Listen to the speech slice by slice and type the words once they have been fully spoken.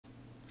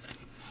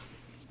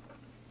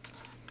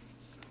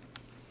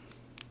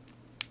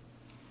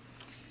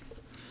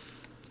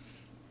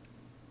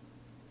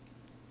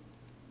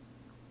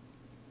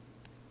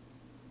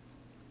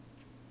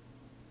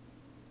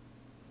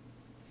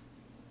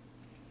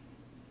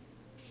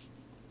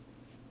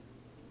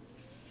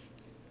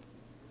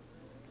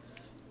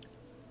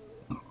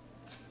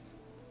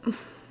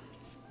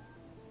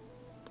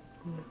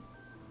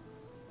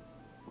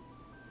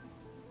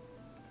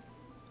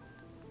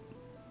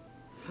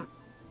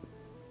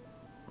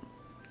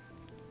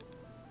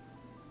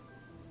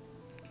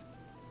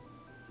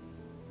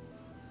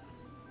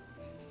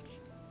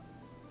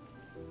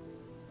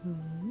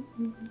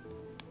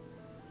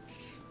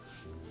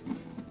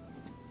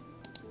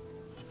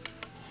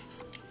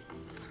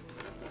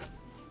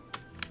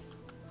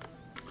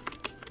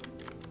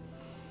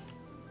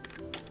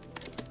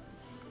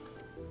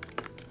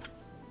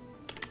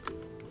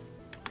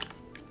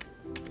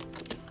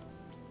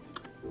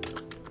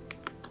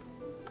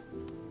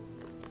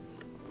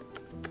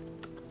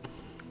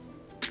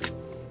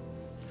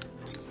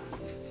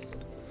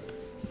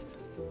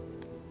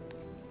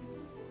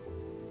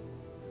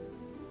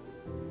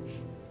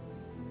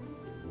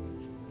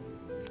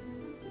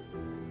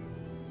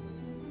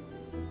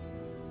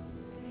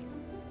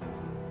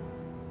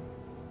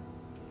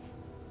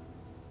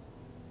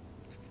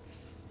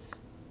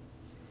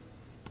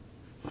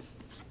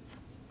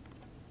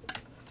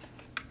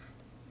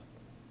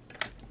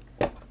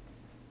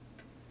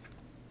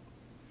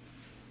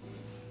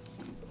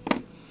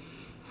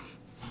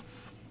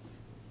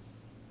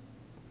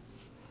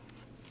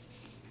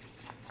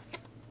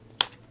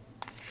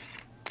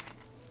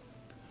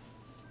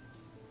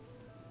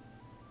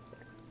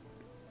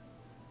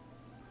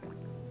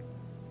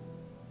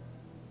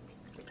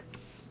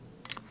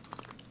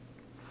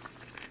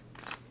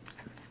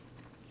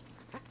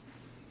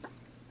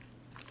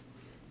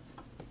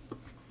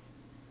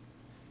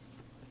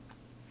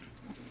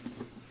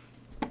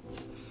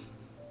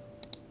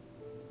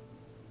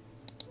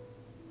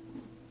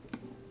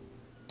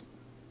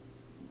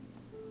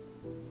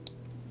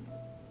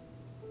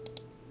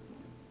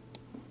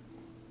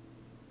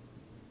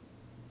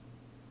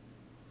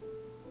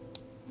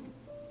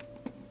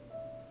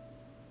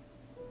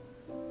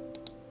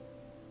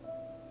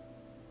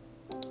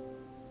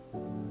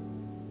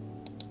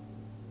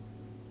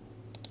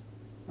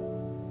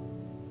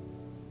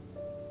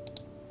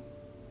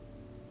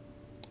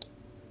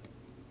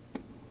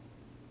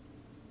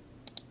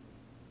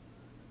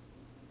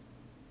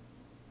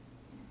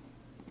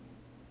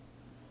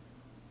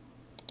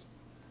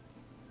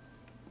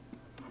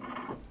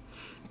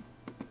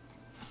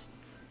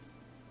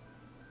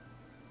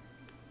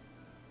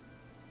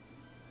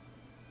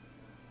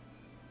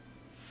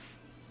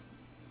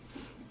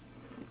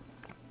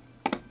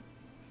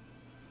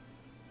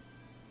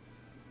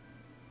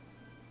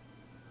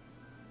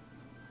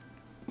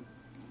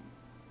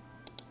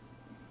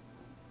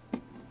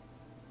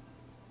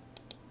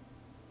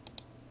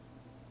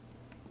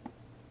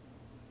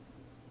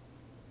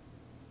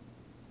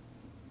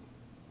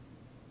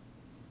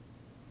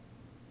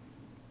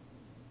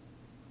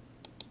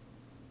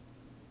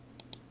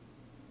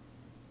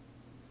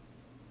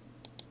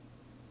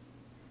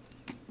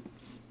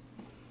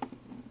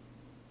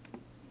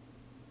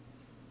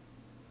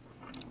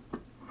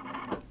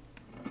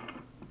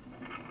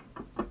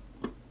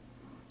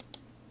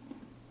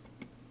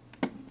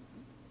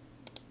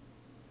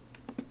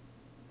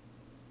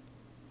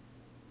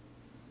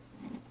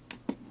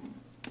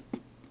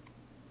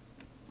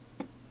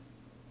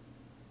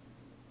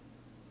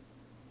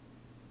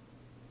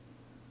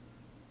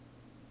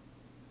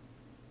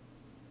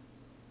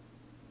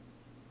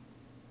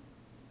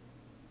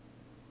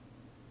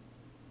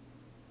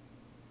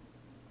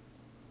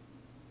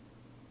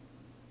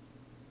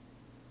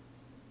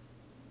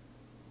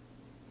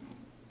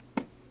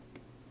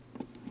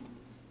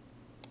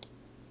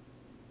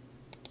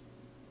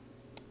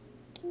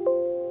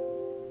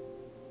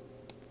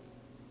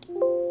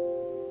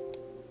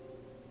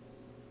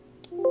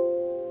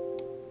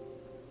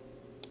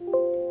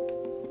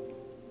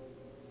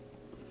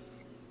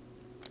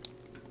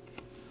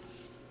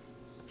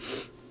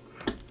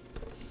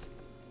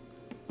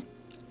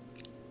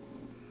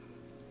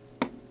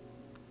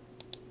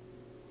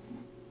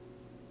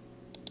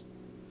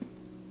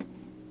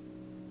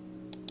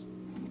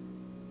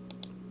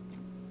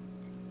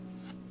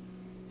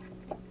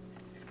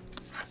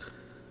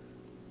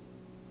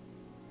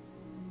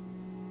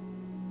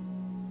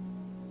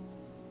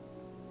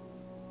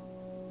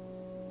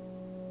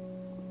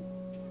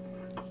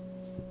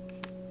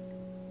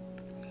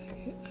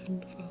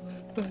and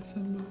followed by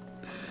some more.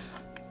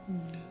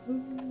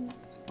 No.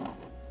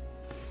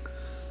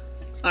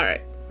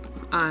 Alright,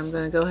 I'm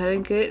gonna go ahead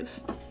and get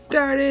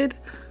started.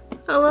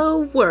 Hello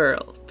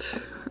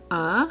world.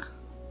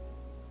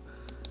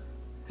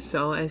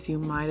 So as you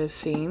might have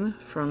seen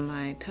from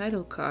my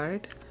title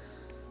card,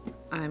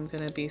 I'm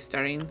gonna be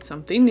starting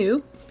something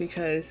new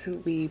because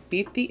we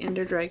beat the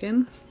Ender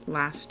Dragon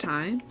last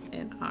time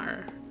in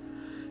our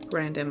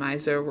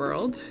randomizer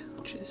world,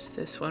 which is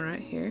this one right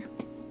here.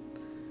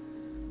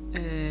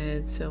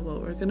 And so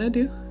what we're gonna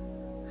do,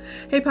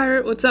 hey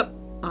pirate, what's up?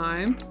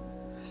 I'm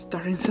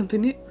starting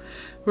something new.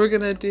 We're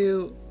gonna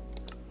do,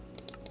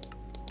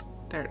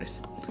 there it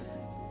is.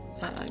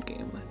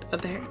 Game mode. Oh,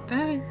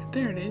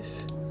 there it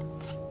is.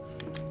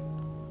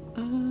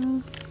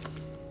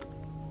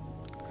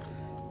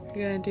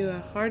 We're gonna do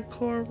a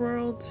hardcore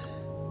world.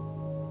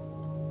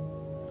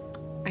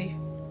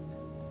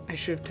 I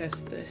should have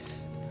tested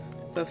this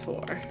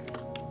before.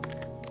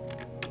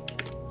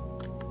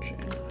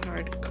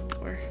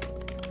 Hardcore.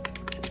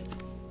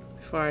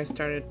 Before I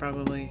started,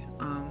 probably.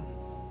 I'm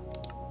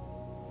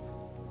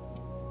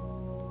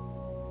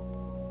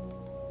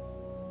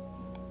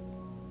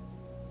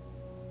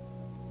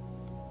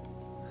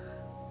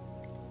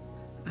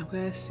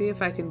gonna see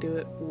if I can do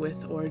it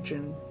with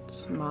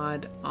Origins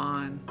mod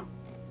on.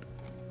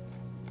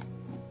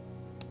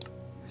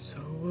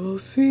 So we'll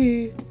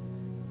see.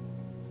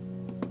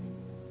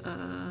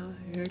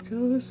 Here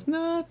goes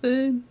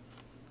nothing.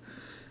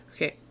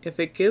 Okay, if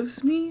it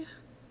gives me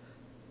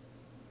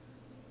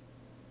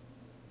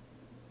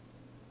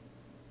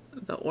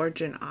the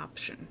Origin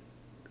option.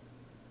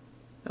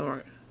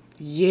 Or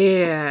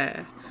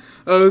yeah.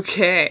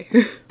 Okay.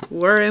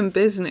 We're in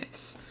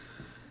business.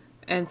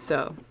 And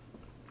so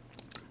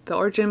the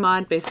Origin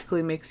mod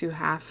basically makes you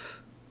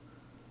have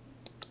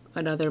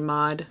another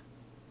mod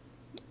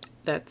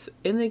that's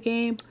in the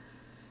game.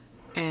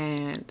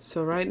 And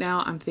so right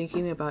now I'm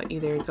thinking about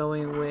either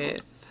going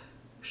with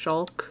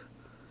Shulk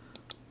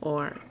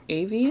or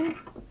Avian,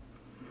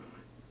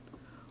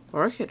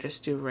 or I could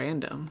just do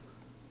random.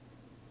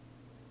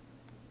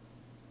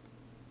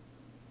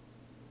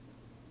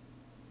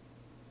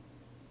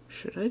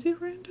 Should I do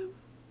random?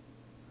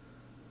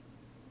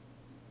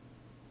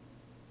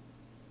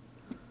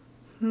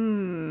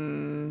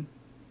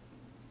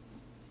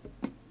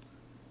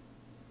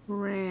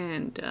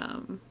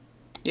 Random.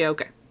 Yeah,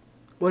 okay.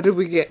 What did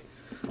we get?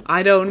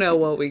 I don't know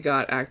what we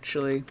got,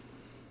 actually.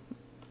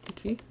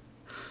 Gee.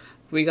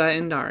 We got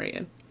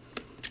Endarian.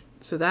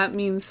 So that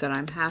means that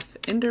I'm half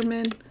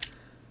Enderman.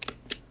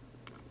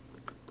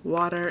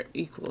 Water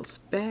equals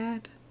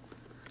bad.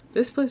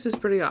 This place is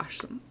pretty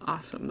awesome.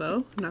 Awesome,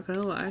 though. I'm not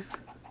gonna lie.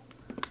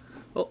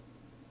 Oh,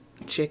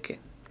 chicken.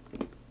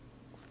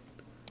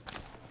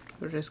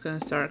 We're just gonna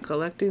start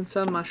collecting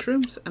some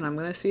mushrooms, and I'm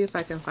gonna see if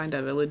I can find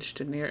a village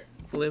to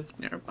live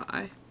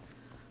nearby.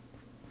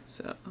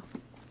 So,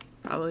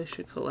 probably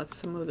should collect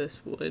some of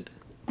this wood.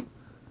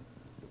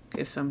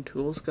 Get some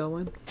tools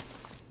going.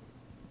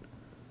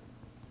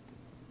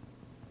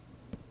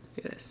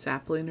 Get a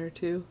sapling or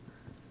two.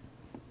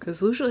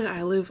 Because usually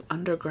I live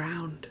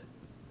underground.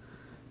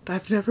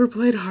 I've never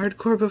played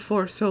hardcore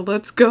before, so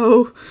let's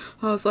go.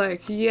 I was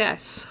like,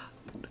 yes,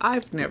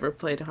 I've never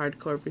played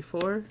hardcore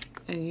before.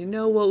 And you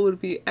know what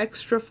would be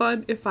extra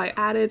fun if I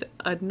added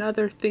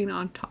another thing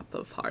on top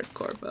of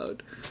hardcore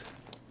mode?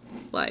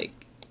 Like,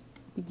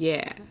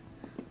 yeah.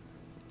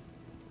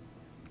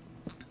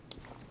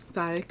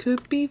 Thought it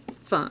could be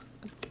fun.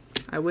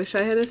 I wish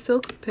I had a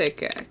silk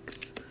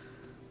pickaxe,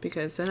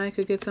 because then I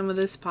could get some of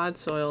this pod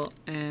soil,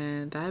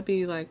 and that'd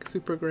be like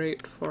super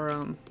great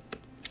for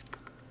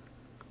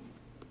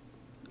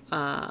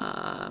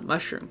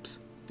mushrooms,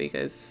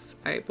 because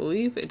I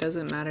believe it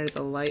doesn't matter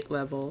the light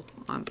level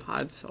on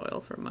pod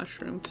soil for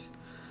mushrooms.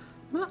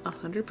 I'm not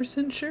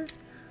 100% sure.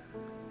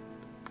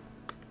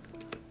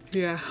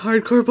 Yeah,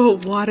 hardcore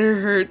but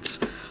water hurts.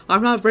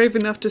 I'm not brave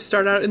enough to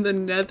start out in the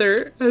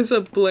nether as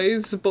a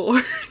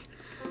blazeborn.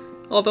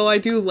 Although I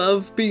do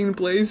love being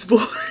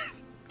blazeborn.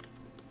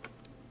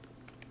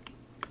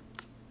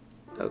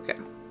 Okay,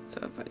 so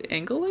if I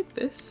angle like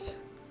this.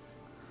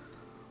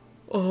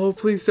 Oh,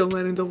 please don't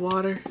land in the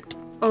water.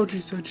 Oh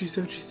jeez, oh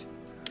jeez, oh jeez.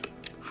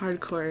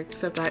 Hardcore,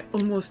 except I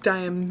almost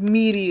die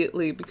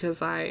immediately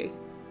because I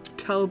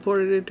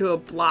teleported into a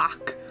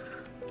block.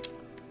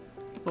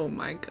 Oh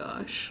my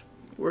gosh.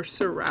 We're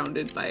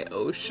surrounded by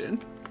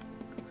ocean.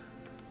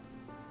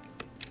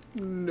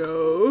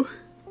 No.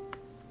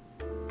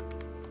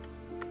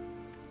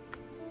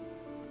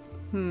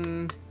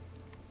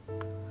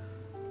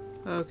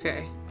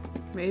 Okay.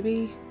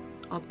 Maybe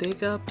I'll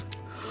dig up.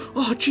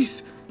 Oh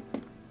jeez.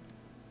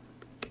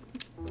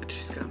 I'm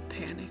just gonna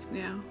panic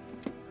now.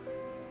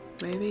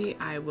 Maybe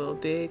I will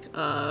dig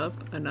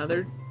up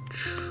another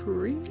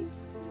tree.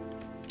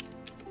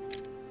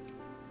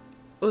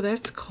 Oh,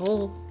 that's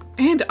coal.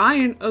 And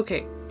iron.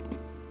 Okay.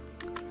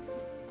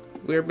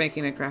 We're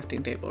making a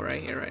crafting table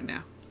right here, right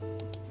now.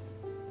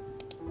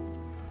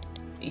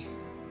 Eh.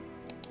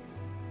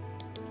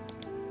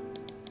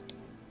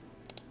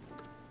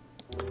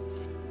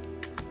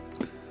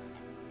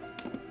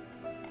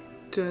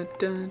 Dun,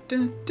 dun,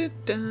 dun, dun,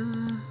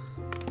 dun.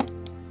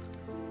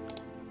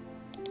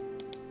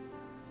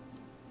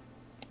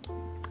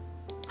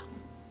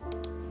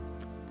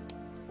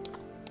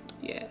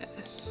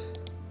 Yes.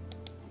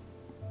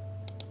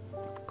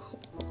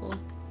 Coal.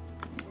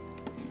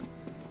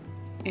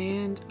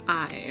 And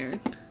iron.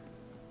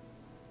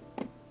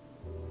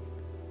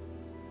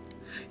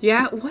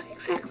 Yeah, what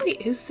exactly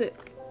is it?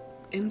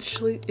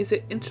 Inchly? Is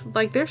it inch?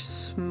 Like, they're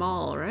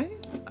small, right?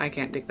 I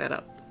can't dig that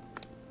up.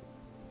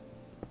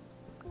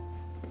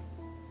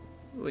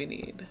 We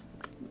need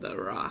the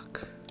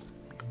rock.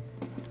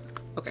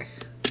 Okay.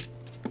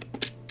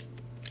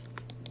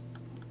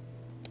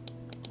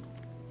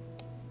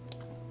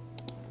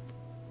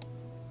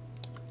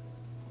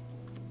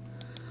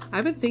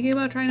 I've been thinking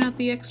about trying out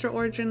the extra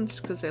origins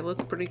because they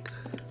look pretty,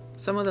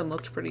 some of them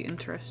looked pretty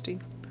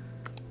interesting.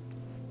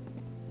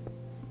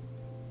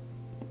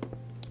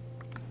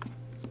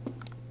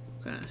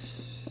 Gonna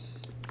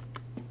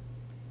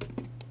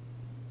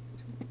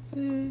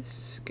do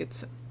this, get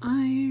some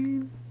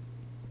iron.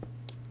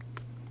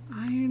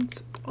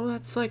 Irons, oh,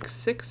 that's like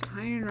 6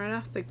 iron right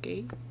off the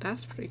gate.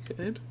 That's pretty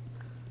good.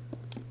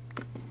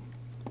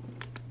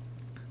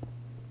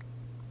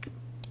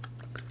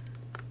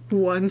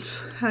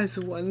 Once has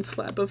 1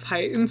 slab of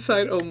height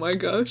inside. Oh my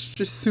gosh,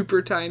 just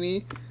super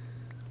tiny.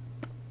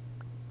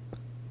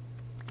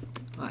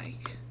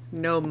 Like,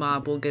 no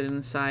mob will get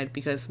inside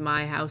because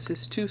my house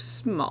is too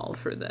small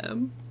for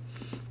them.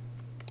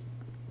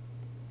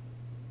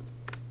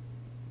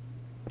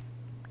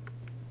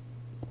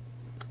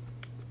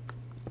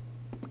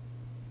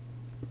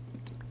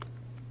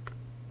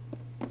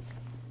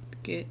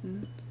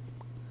 Getting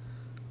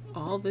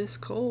all this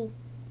coal.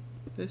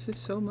 This is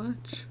so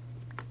much.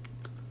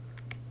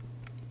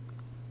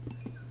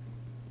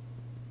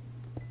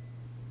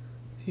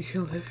 You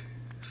can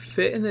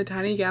fit in the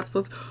tiny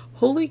capsules.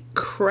 Holy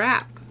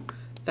crap!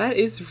 That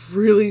is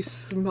really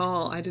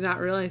small. I did not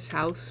realize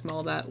how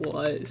small that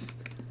was.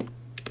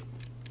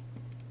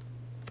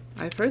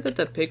 I've heard that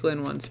the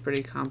piglin one's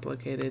pretty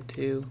complicated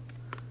too.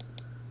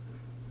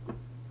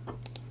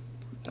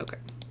 Okay,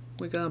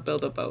 we're gonna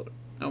build a boat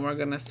and we're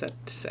gonna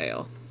set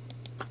sail.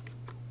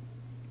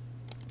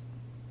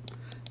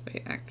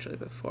 Wait, actually,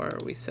 before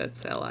we set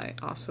sail, I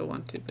also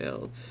want to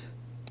build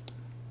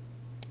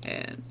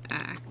an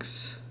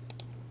axe.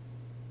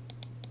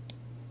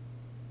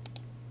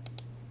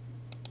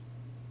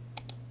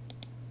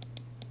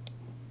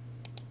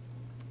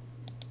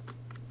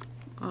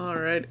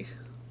 Alrighty.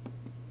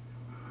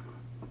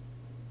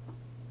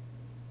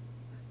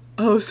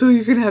 Oh, so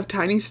you can have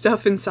tiny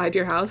stuff inside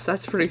your house?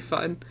 That's pretty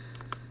fun.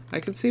 I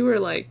can see where,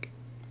 like,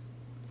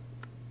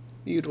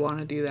 you'd want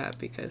to do that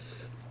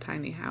because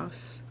tiny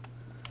house.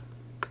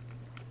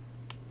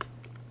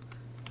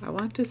 I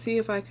want to see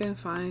if I can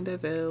find a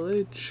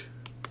village.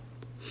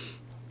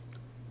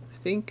 I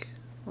think,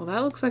 well, that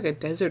looks like a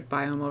desert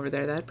biome over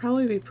there. That'd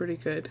probably be pretty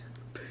good.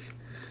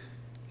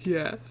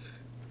 Yeah.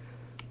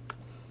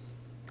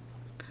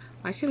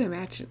 I can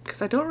imagine,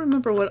 because I don't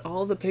remember what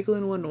all the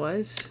piglin one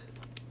was.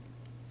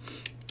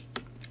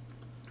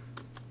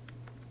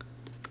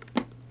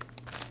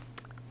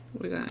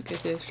 We gotta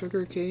get this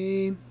sugar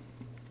cane.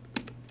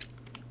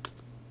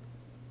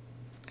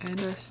 And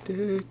a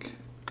stick.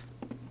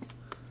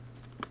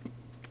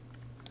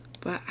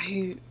 But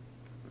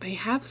they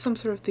have some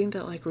sort of thing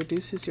that like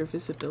reduces your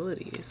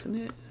visibility, isn't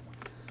it?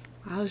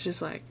 I was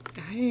just like,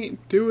 I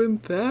ain't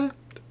doing that.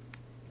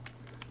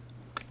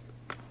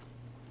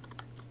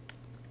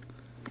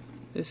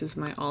 This is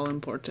my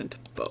all-important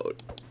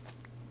boat.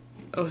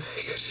 Oh,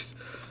 thank goodness.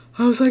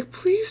 I was like,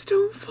 please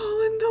don't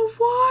fall in the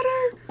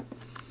water.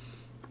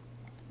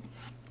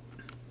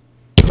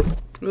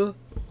 Ugh.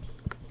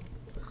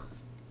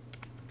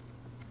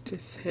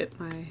 Just hit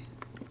my...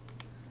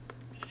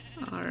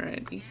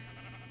 Alrighty.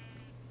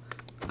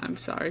 I'm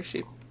sorry,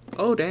 sheep.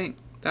 Oh, dang.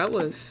 That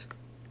was...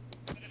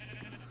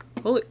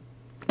 Holy...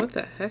 What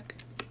the heck?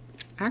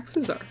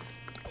 Axes are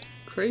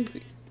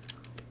crazy.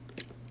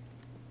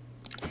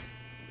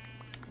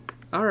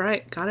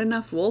 Alright, got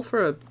enough wool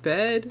for a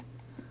bed.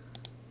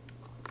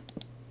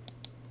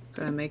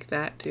 Gotta make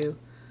that too.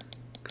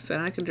 Because then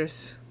I can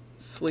just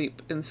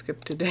sleep and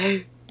skip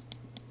today.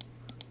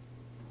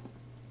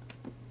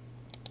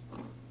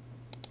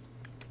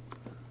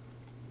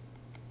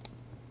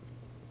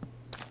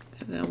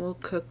 And then we'll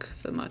cook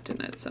the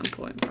mutton at some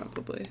point,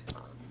 probably.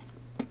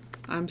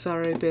 I'm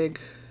sorry, Big.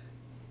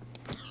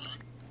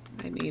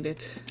 I need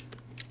it.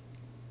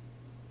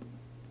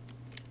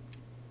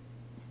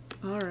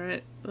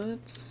 Alright,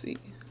 let's see.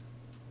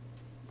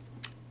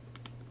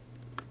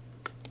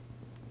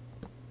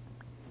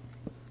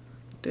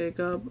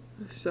 Dig up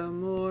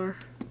some more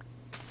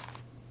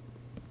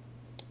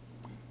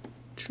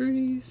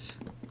trees.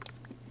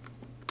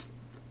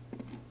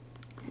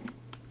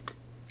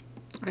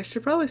 I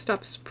should probably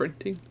stop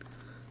sprinting.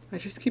 I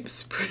just keep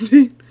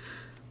sprinting.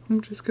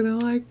 I'm just gonna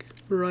like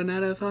run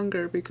out of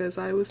hunger because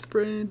I was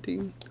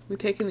sprinting. We're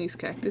taking these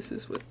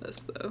cactuses with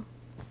us though.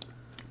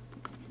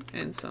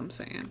 And some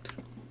sand.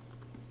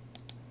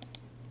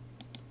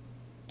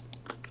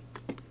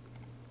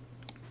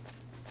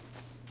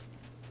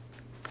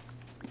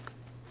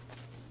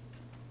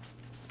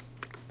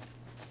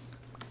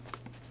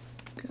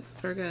 Because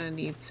we're gonna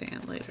need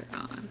sand later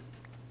on.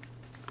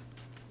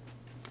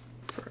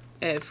 For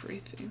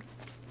everything.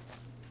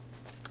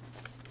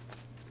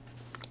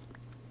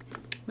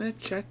 I'm gonna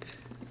check.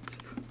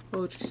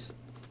 Oh jeez.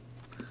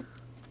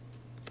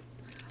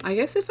 I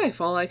guess if I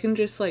fall I can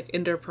just like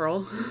ender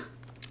pearl.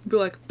 Be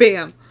like,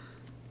 bam!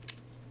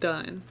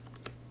 Done.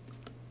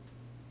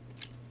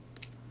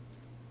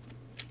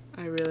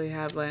 I really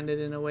have landed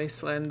in a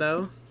wasteland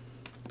though.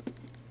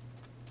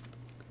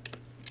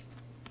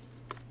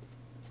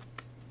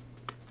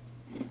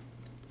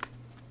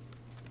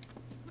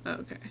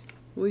 Okay,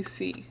 we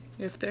see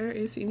if there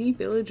is any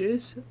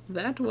villages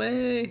that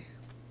way.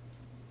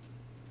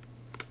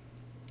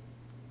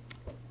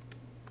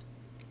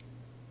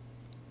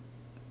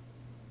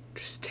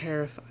 Just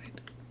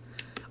terrified.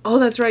 Oh,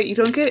 that's right. You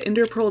don't get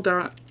ender pearl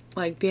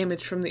like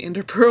damage from the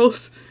ender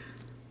pearls.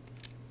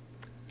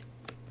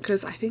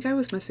 Because I think I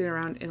was messing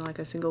around in like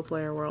a single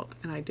player world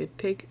and I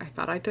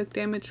thought I took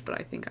damage, but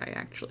I think I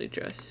actually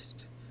just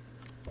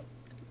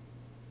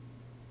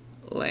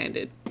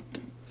landed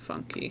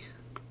funky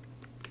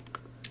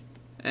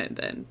and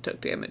then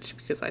took damage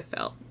because I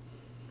fell.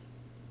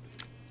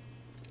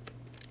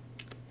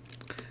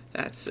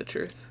 That's the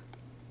truth.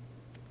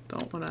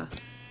 Don't wanna...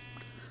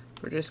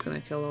 We're just gonna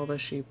kill all the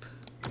sheep.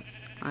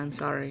 I'm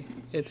sorry.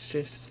 It's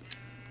just...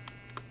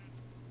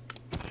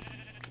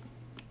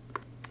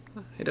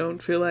 I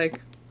don't feel like...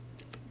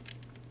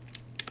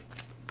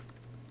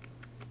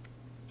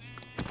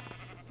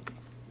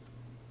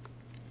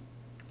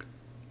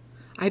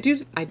 I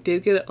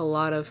did get a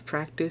lot of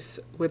practice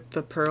with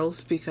the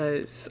pearls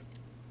because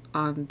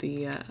on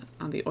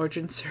the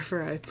Origin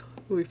server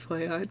we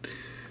play on,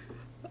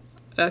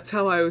 that's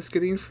how I was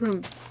getting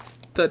from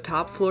the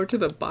top floor to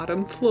the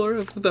bottom floor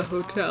of the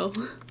hotel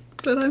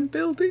that I'm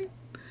building.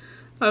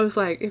 I was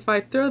like, if I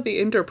throw the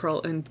ender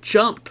pearl and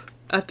jump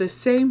at the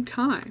same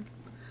time,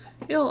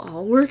 it'll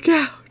all work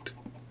out.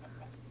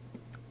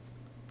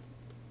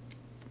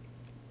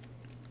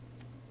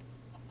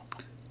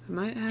 I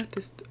might have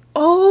to...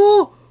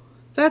 Oh!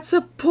 That's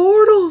a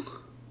portal!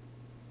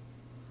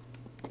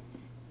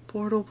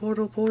 Portal,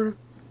 portal, portal.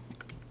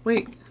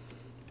 Wait.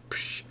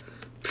 Psh,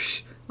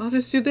 psh. I'll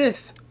just do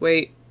this.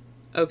 Wait.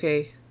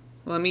 Okay.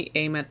 Let me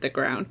aim at the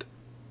ground.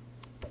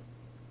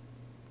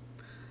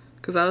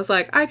 Because I was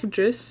like, I could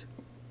just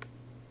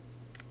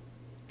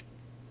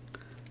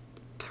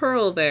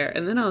pearl there.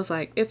 And then I was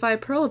like, if I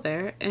pearl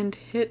there and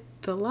hit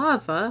the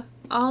lava,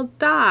 I'll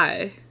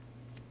die.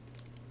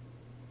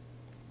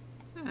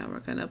 And we're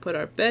gonna put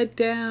our bed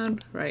down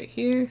right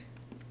here.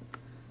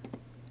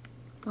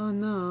 Oh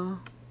no.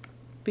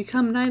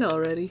 Become night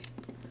already.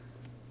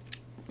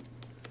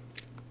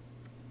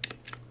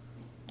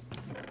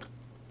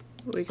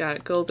 We got a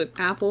golden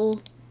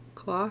apple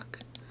clock.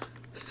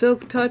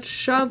 Silk touch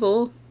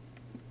shovel.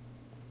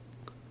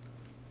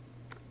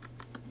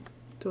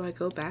 Do I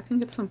go back and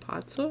get some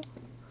pot soil?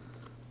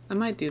 I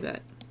might do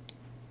that.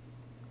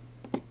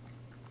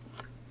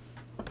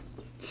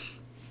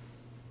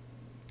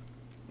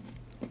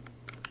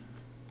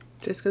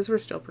 Just because we're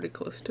still pretty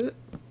close to it.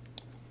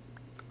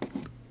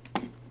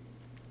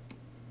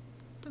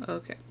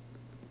 Okay.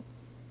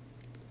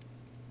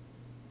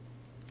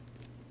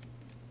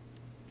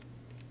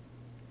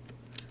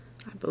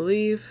 I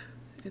believe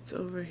it's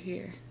over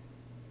here.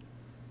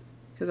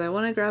 Because I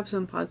want to grab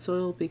some pot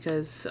soil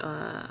because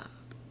I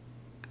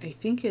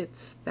think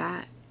it's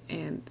that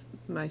and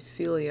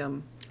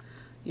mycelium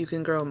you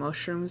can grow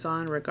mushrooms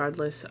on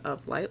regardless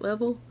of light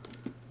level.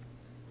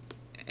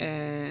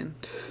 And...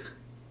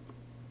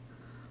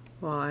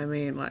 well, I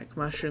mean, like,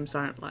 mushrooms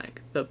aren't,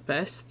 like, the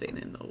best thing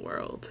in the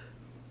world.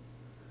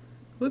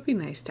 It would be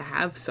nice to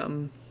have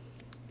some,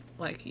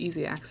 like,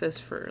 easy access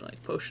for,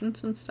 like,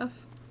 potions and stuff.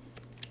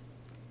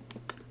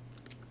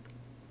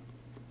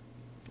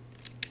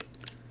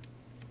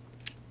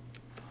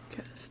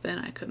 Because then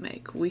I could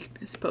make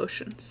weakness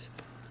potions.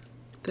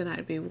 Then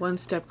I'd be one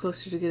step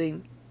closer to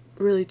getting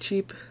really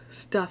cheap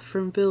stuff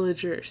from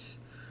villagers.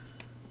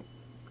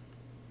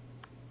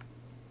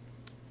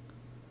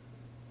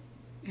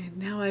 And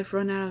now I've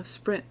run out of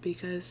sprint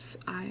because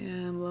I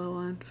am low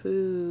on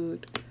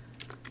food.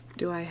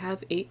 Do I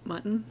have 8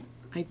 mutton?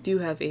 I do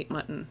have 8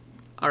 mutton.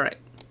 Alright.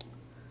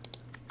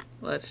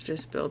 Let's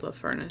just build a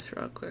furnace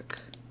real quick.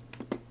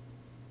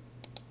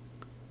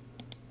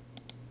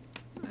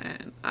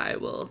 And I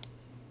will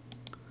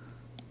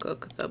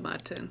cook the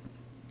mutton.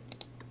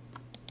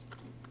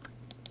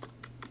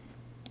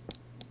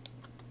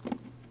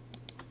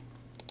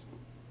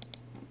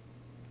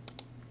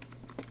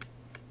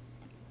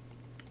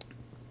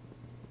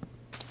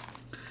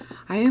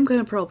 I am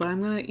gonna pearl, but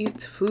I'm gonna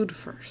eat food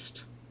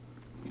first.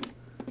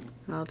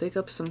 I'll dig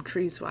up some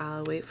trees while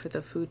I wait for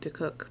the food to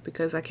cook,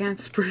 because I can't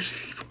sprint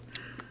anymore.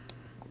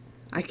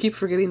 I keep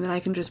forgetting that I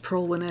can just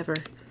pearl whenever,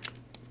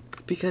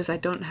 because I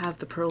don't have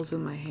the pearls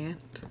in my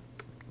hand.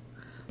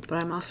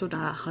 But I'm also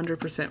not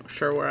 100%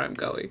 sure where I'm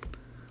going.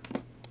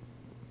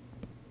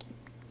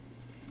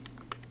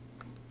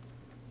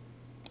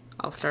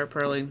 I'll start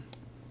pearling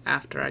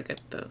after I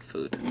get the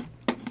food.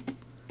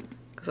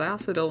 Because I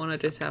also don't want to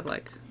just have,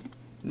 like,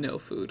 no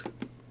food.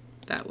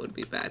 That would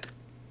be bad.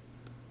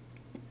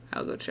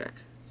 I'll go check.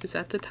 Is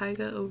that the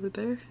taiga over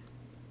there?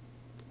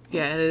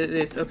 Yeah, it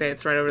is. Okay,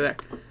 it's right over there.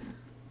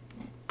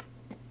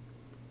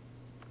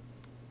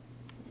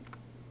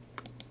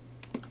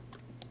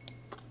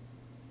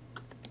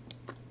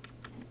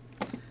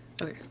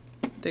 Okay,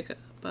 dig up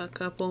a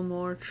couple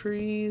more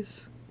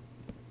trees.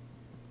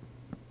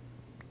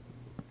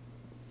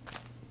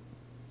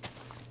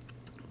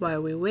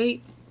 While we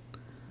wait.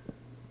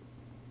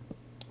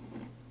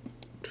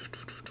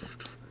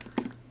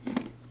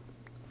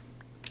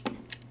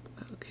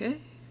 Okay.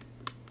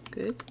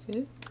 Good,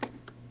 good.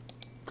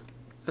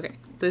 Okay,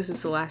 this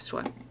is the last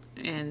one.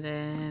 And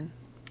then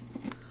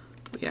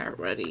we are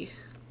ready.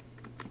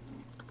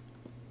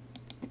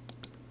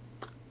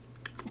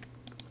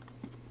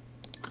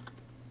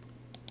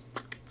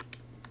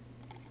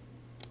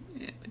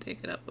 And we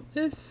take it up with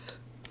this.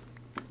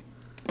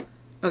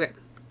 Okay,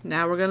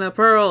 now we're gonna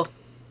pearl.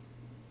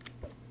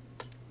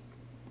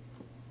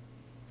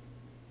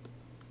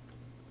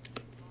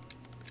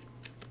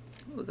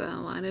 We're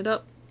gonna line it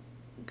up.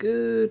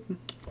 Good.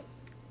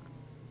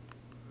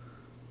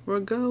 We're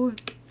going.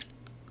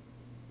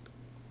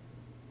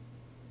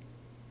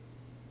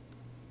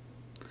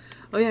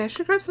 Oh yeah, I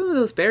should grab some of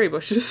those berry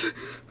bushes.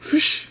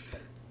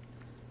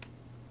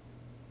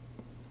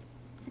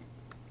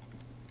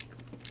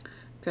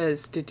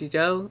 Because did you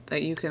know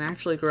that you can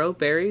actually grow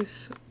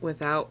berries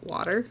without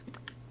water?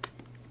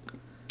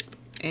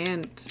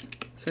 And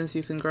since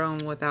you can grow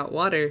them without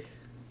water,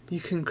 you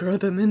can grow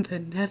them in the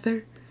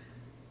nether.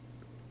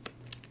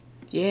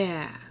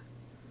 Yeah.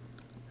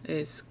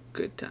 It's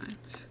good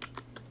times.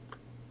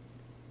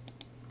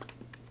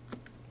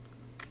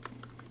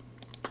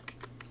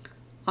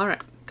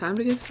 Alright, time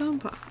to get some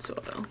pot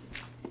soil.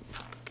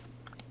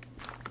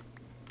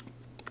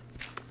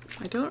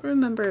 I don't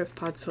remember if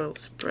pot soil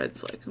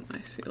spreads like in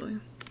my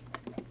ceiling.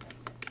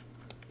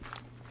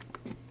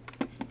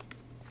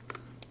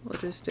 We'll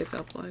just dig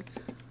up like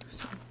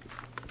so.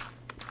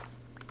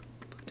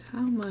 But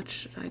how much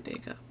should I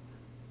dig up?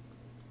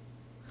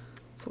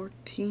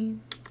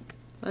 14?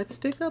 Let's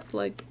dig up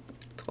like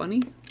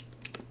 20,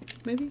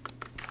 maybe?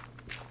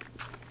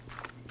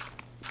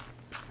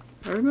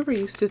 I remember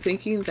used to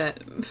thinking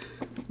that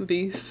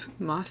these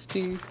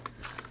mossy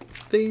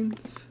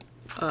things,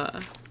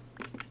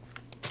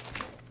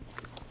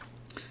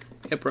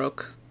 it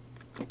broke.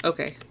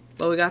 Okay,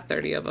 well we got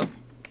 30 of them.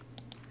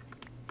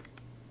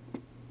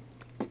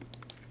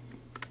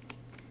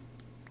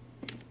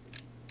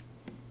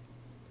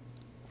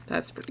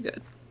 That's pretty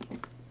good.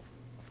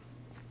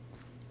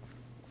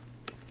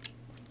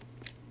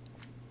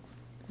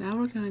 Now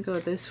we're gonna go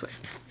this way.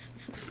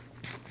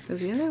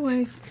 Because the other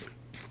way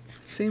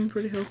seemed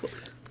pretty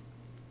hopeless.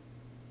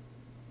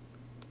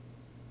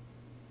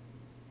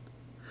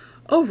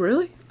 Oh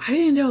really? I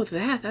didn't know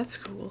that. That's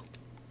cool.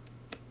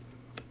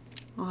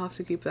 I'll have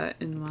to keep that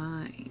in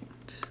mind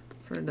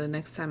for the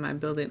next time I'm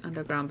building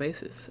underground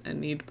bases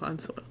and need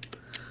pond soil.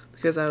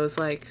 Because I was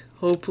like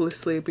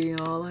hopelessly being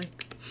all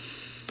like,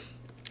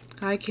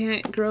 I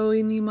can't grow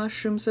any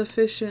mushrooms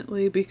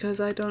efficiently because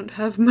I don't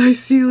have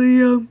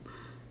mycelium.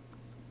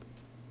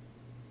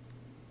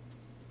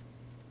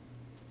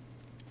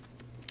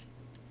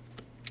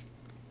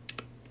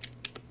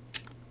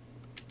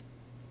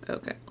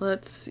 Okay,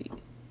 let's see.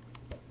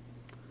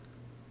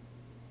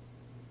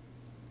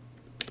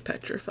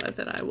 Petrified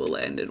that I will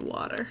land in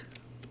water.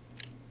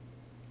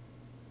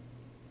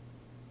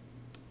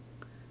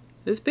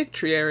 This big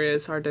tree area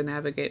is hard to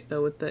navigate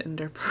though with the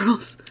ender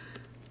pearls.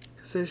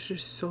 Because there's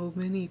just so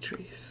many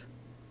trees.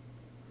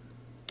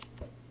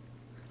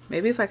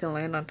 Maybe if I can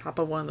land on top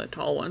of one of the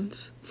tall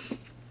ones.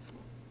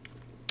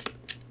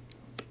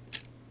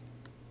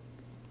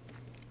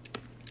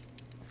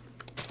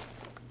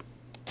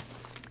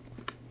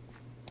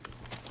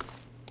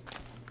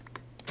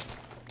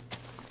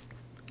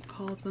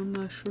 All the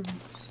mushrooms.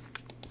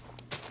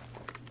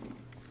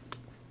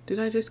 Did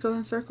I just go in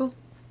a circle?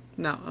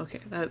 No, okay.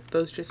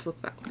 Those just look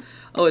that way.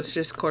 Oh, it's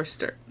just coarse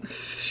dirt.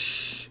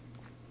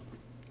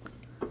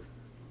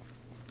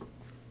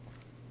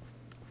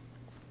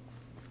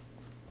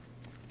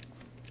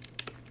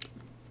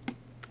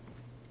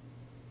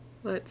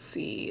 Let's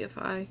see if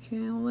I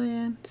can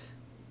land.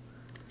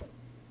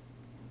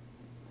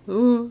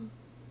 Ooh.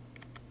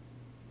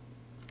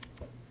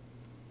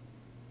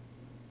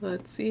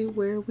 Let's see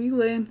where we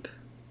land.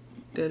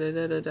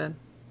 Da-da-da-da-da.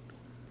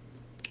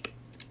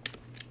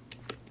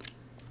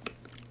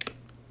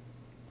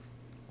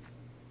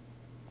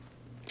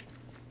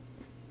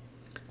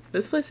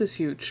 This place is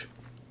huge.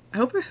 I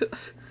hope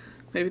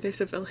maybe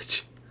there's a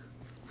village.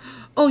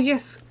 Oh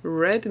yes,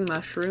 red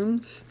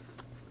mushrooms.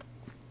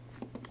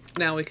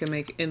 Now we can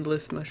make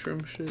endless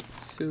mushroom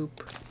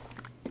soup.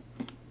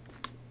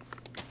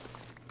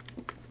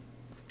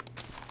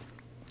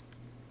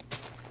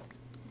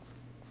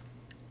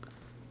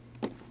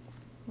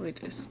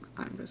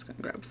 I'm just gonna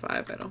grab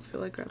 5. I don't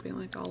feel like grabbing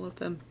like all of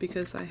them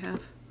because I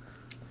have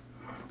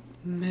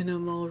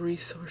minimal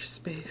resource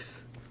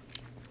space.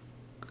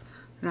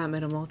 Not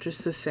minimal,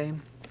 just the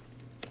same.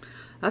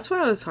 That's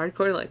why I was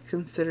hardcore like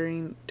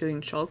considering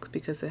doing Shulk,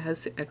 because it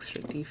has the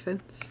extra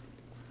defense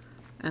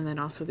and then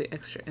also the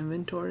extra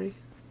inventory.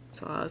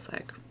 So I was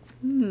like,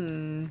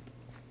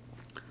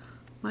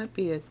 might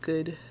be a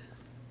good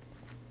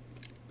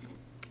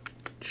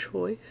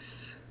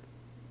choice.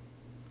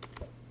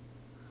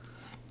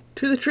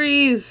 To the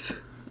trees!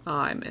 Oh,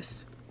 I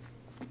missed.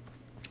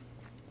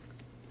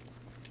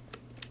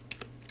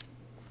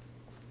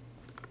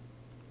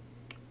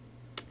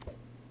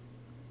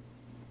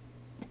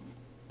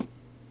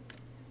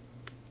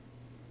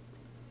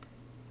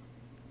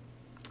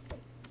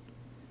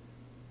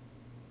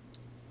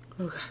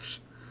 Oh gosh.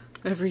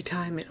 Every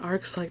time it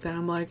arcs like that,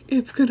 I'm like,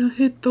 it's gonna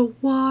hit the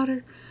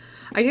water.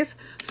 I guess,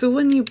 so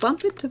when you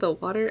bump into the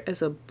water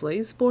as a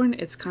Blazeborn,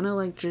 it's kind of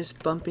like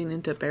just bumping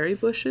into berry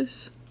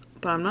bushes.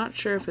 But I'm not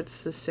sure if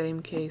it's the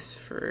same case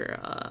for,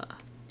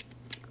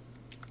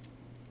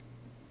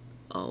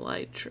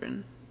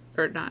 Elytron.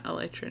 Or not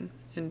Elytron,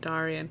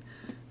 Endarian.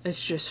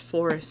 It's just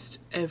forest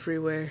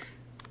everywhere.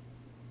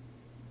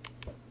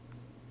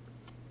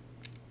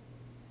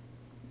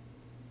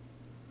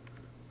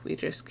 We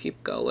just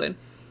keep going.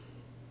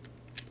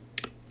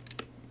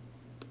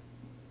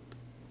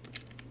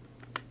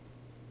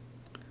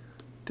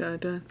 Da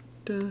da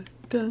da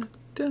da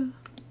da.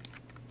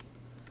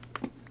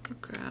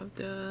 Grab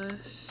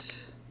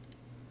this.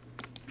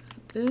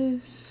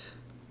 This.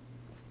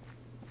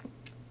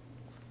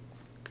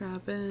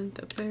 Grabbing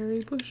the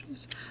berry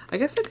bushes. I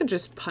guess I could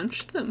just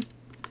punch them.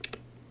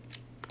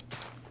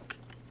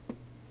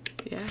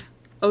 Yeah.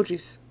 Oh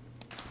jeez.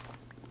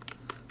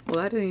 Well,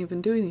 that didn't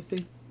even do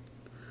anything.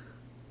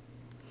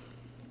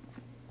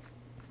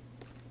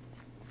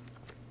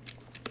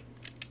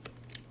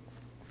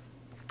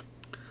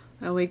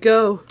 There we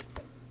go.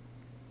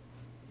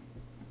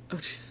 Oh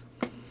jeez.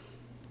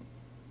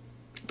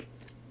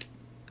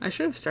 I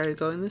should have started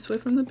going this way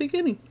from the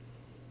beginning.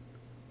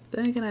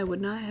 Then again, I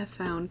would not have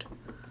found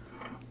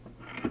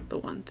the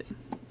one thing.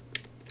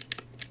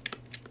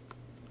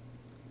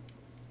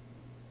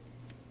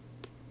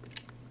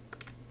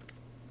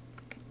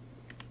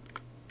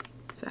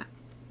 What's that?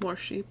 More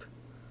sheep.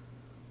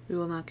 We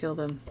will not kill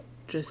them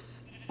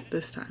just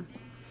this time.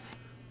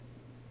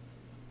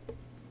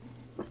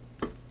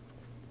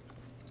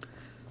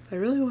 I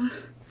really want,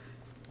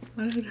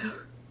 I don't know.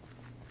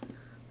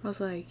 I was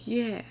like,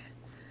 yeah.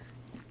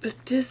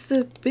 But does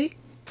the big,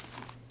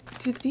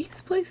 do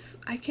these places,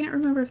 I can't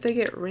remember if they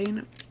get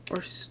rain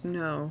or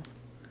snow.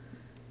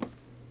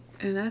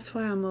 And that's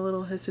why I'm a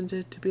little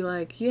hesitant to be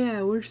like,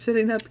 yeah, we're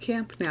setting up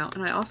camp now.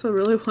 And I also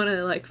really want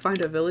to like find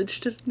a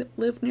village to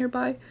live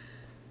nearby.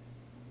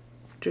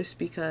 Just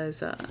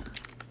because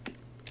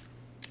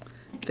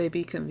they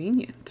be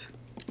convenient.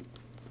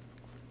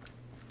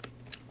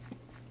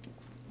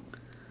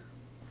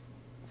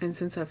 And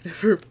since I've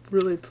never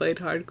really played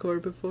hardcore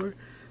before,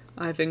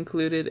 I've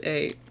included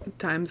a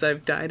times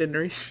I've died and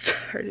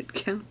restarted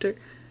counter.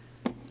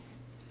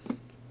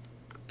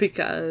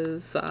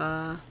 Because,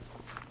 I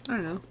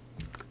don't know,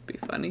 be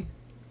funny,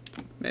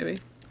 maybe.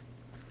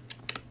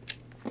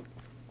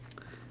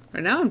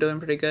 Right now I'm doing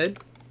pretty good.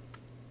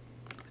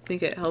 I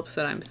think it helps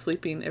that I'm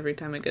sleeping every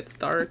time it gets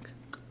dark.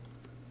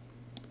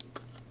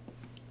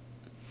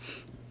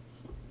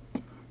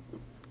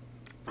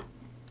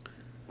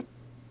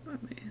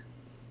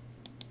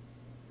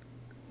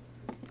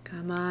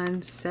 Come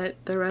on,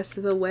 set the rest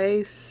of the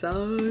way,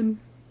 son.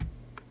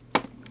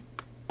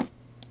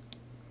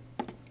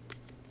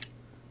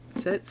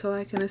 Set so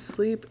I can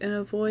sleep and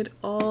avoid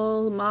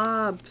all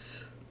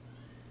mobs.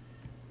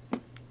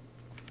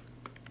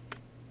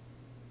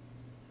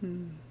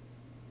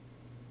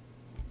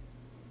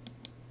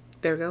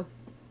 There we go.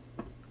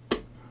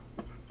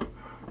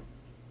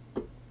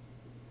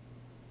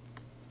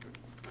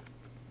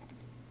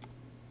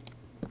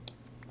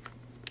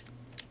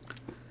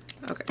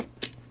 Okay.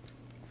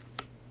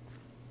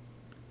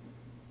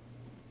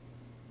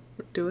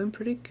 We're doing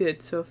pretty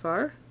good so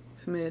far.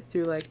 We've made it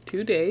through like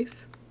 2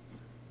 days.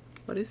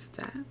 What is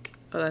that?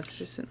 Oh, that's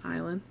just an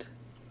island.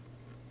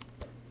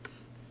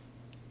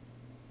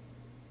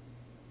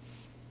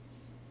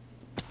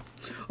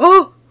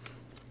 Oh!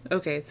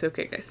 Okay, it's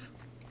okay, guys.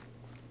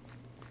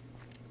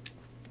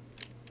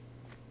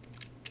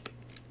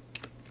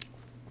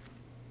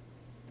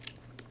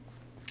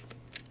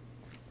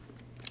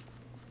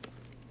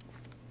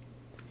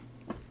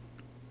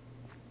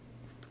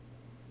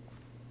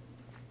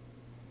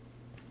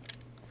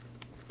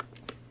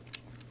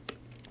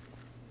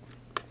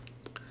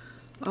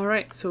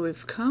 Alright, so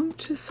we've come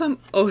to some...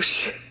 Oh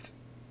shit.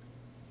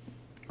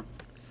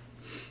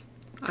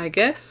 I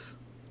guess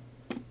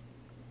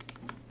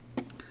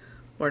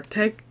we're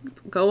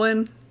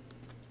going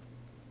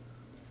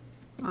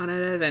on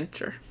an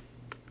adventure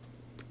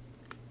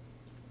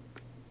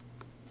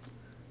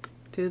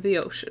to the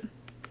ocean.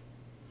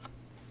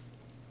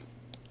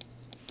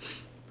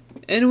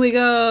 In we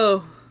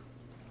go!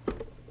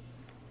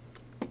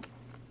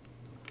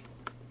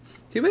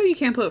 Too bad you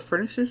can't put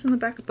furnaces in the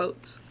back of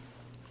boats.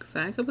 Because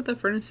then I could put the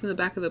furnace in the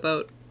back of the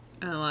boat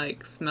and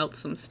like smelt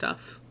some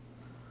stuff.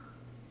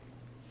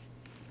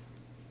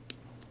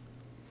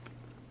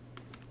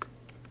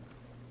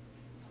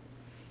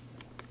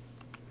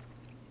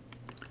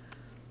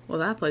 Well,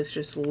 that place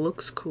just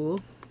looks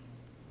cool.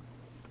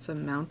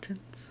 Some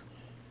mountains.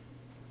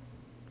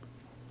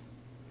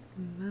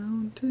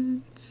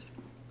 Mountains.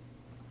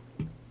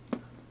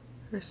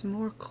 There's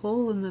more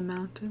coal in the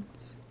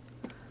mountains.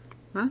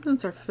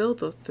 Mountains are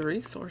filled with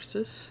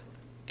resources.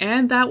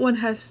 And that one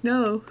has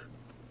snow.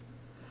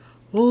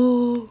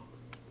 Whoa.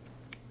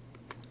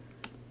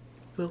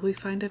 Will we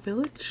find a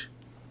village?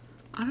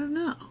 I don't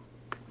know.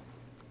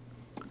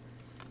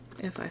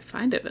 If I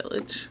find a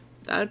village,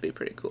 that would be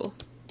pretty cool.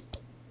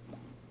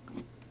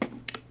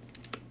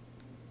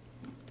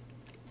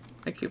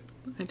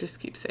 I just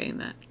keep saying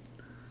that.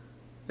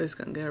 It's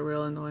gonna get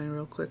real annoying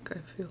real quick, I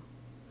feel.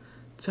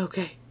 It's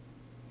okay.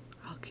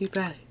 I'll keep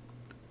at it.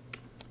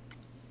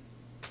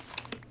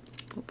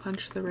 We'll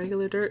punch the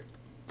regular dirt.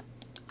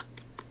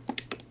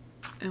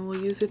 And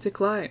we'll use it to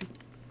climb.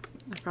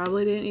 I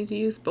probably didn't need to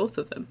use both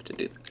of them to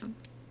do that.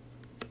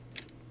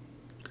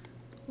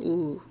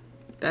 Ooh,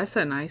 that's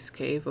a nice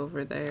cave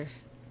over there.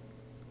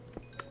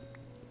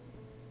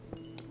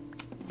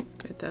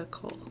 Get that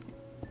coal.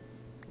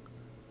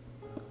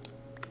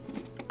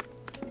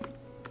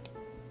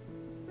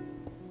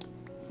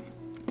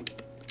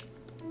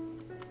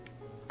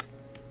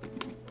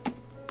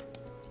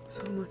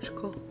 So much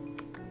coal.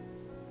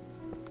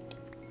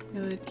 I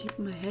gotta keep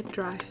my head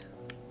dry.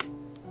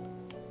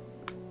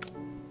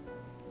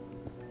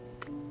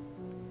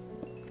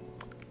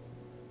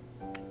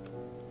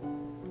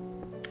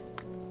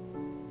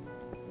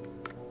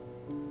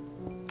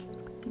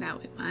 Now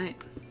we might.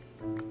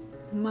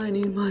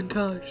 Mining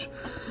montage.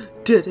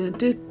 Da -da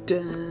 -da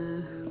 -da.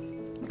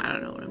 I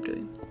don't know what I'm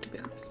doing, to be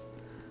honest.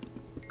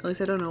 At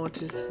least I don't know what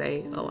to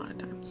say a lot of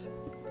times.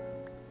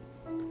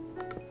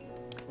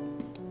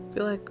 I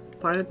feel like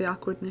part of the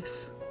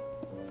awkwardness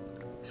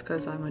is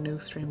because I'm a new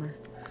streamer.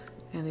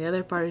 And the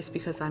other part is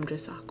because I'm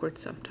just awkward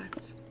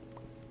sometimes.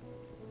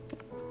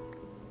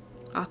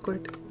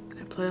 Awkward, and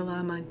I play a lot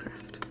of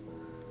Minecraft.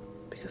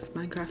 Because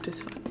Minecraft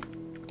is fun.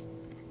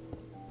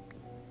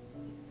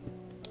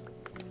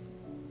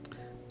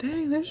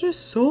 Dang, there's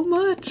just so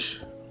much.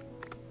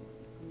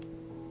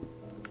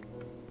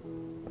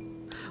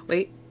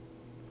 Wait.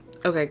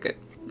 Okay, good.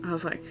 I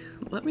was like,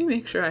 let me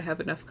make sure I have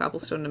enough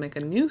cobblestone to make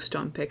a new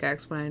stone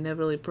pickaxe when I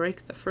inevitably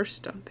break the first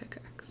stone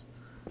pickaxe.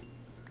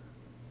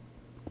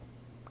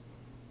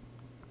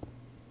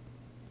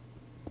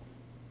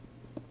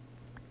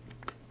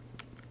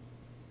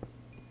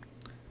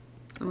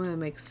 I'm gonna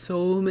make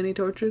so many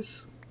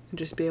torches and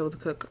just be able to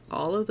cook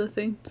all of the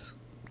things.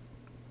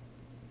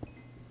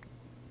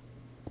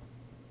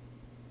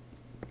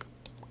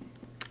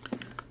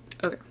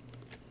 Okay.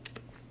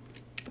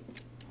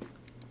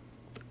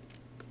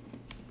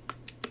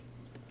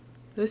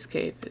 This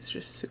cave is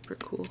just super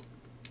cool.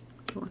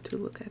 I want to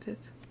look at it.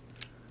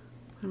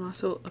 I'm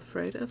also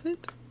afraid of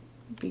it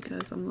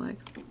because I'm like,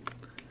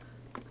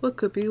 what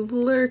could be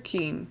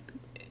lurking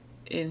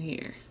in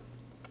here?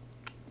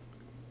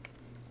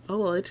 Oh,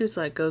 well, it just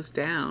like goes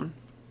down.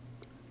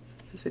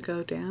 Does it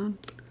go down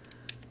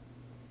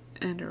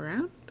and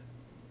around?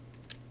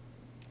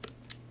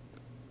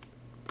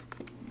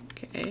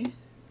 Okay.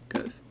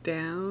 Goes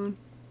down.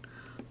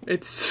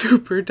 It's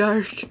super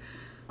dark.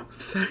 I'm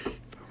sorry.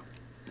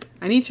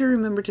 I need to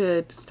remember to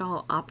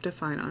install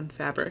Optifine on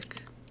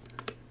Fabric.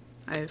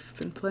 I've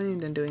been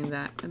playing and doing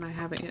that, and I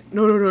haven't yet.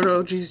 No, no, no,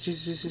 no. Jeez,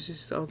 jeez, jeez, jeez,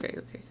 jeez. Okay,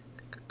 okay.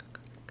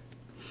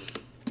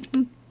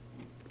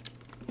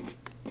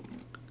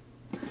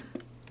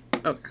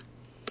 Okay.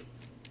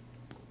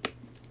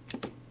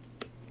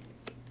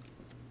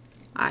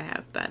 I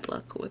have bad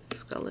luck with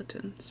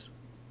skeletons.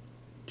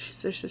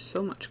 Jeez, there's just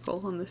so much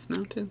coal on this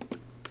mountain.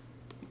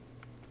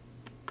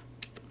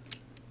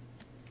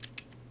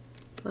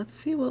 Let's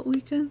see what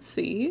we can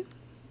see.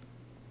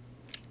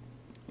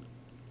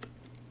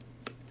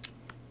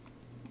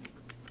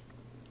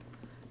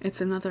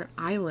 It's another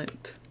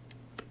island.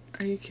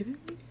 Are you kidding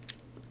me?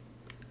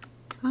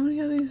 How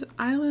many of these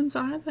islands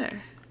are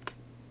there?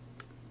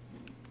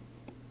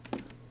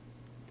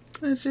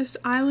 It's just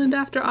island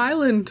after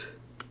island.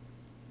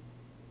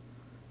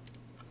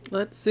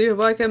 Let's see if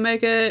I can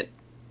make it.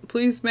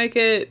 Please make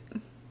it.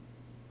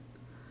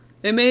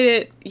 It made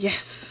it.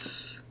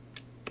 Yes.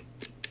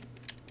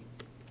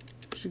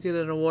 Should get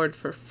an award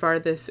for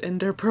farthest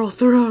ender pearl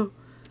throw.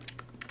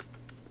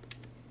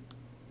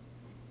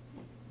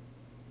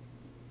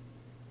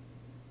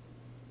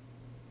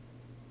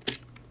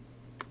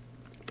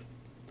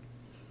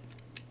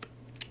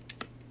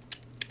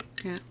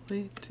 Can't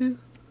wait to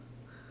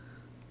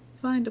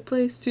find a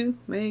place to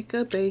make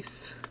a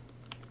base.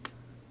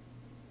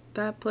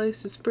 That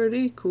place is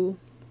pretty cool.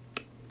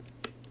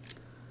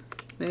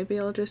 Maybe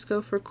I'll just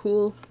go for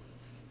cool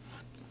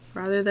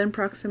rather than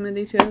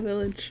proximity to a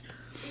village.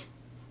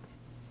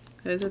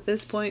 Because at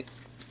this point,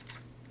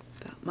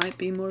 that might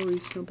be more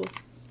reasonable.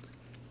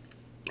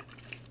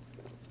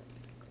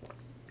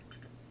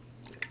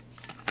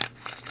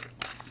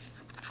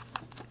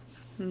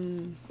 I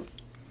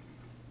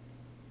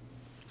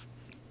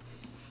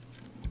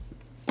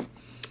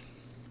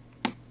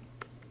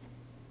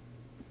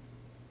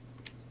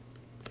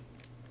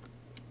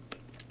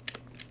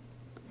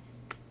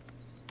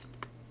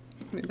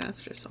mean,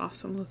 that's just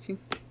awesome looking.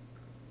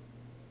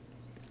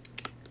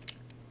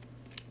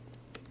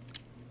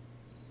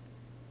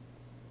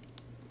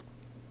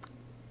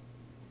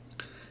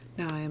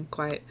 Now I am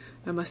quiet.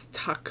 I must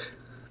talk.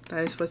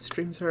 That is what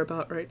streams are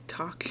about, right?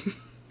 Talking.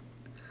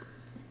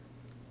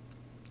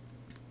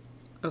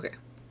 Okay.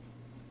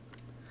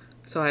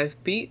 So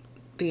I've beat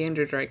the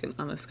Ender Dragon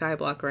on the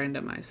Skyblock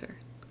randomizer.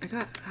 I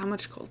got, how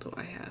much coal do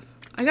I have?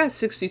 I got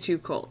 62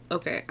 coal.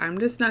 Okay, I'm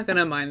just not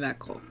gonna mine that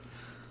coal.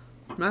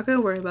 I'm not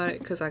gonna worry about it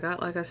because I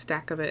got like a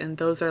stack of it, and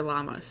those are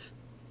llamas.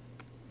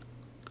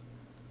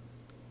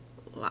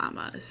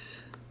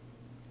 Llamas.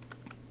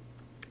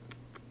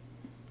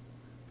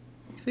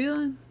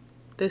 Feeling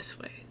this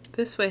way.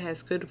 This way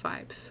has good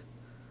vibes.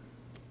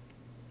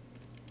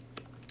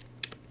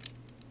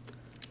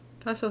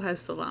 It also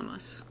has the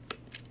llamas.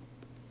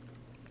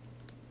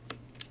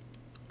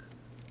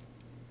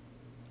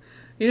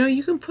 You know,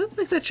 you can put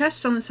like the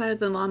chest on the side of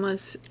the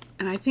llamas,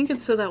 and I think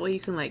it's so that way you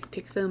can like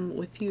take them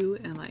with you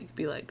and like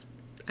be like,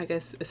 I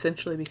guess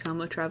essentially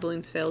become a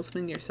traveling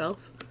salesman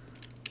yourself.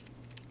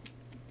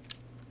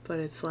 But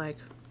it's like,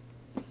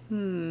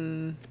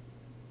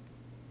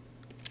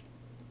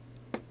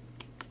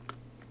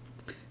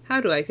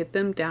 how do I get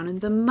them down in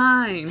the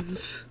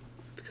mines?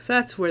 Because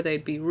that's where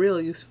they'd be real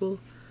useful.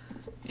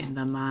 In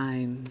the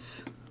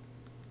mines.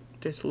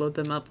 Just load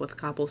them up with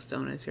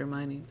cobblestone as you're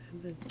mining,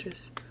 and then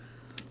just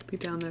be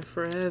down there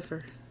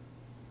forever.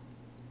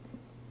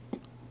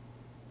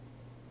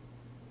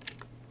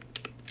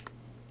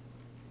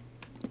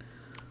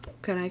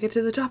 Can I get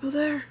to the top of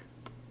there?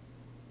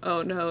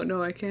 Oh no,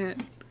 no I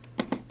can't.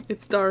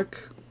 It's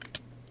dark.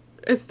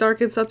 It's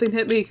dark and something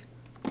hit me.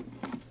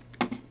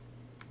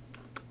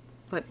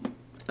 But,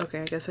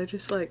 okay, I guess I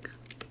just like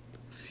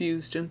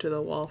fused into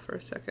the wall for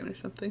a second or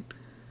something.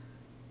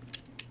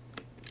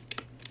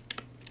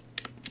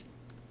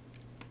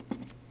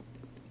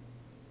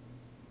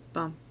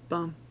 Bum,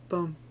 bum,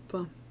 bum,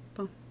 bum,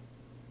 bum.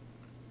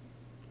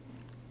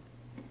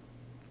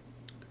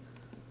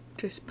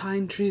 Just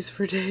pine trees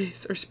for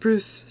days, or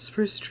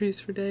spruce trees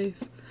for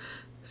days.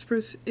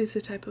 Spruce is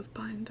a type of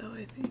pine though,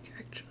 I think,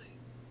 actually.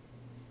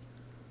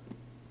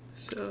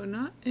 So,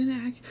 not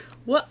inaccurate.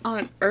 What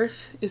on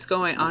earth is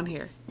going on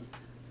here?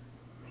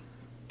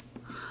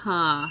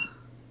 Huh.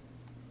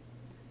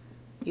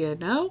 You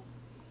know?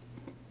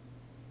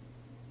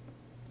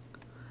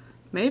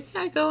 Maybe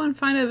I go and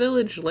find a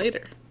village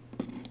later.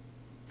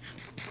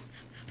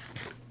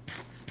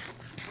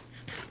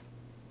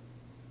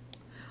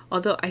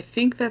 Although, I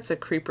think that's a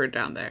creeper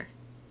down there.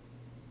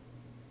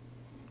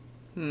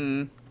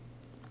 But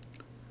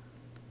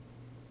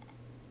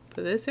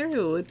this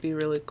area would be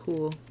really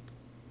cool.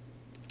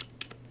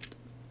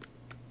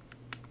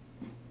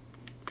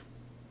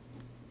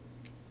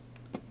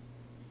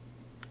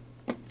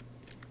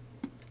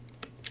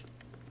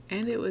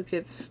 And it would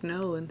get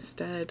snow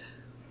instead.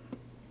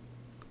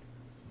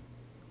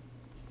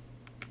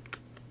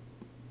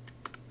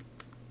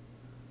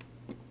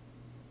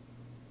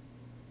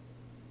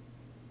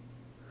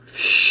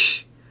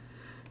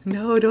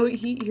 No, don't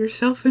heat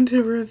yourself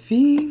into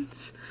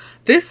ravines.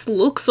 This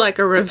looks like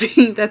a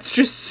ravine that's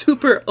just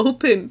super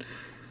open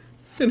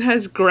and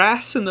has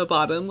grass in the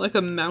bottom, like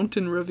a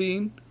mountain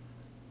ravine.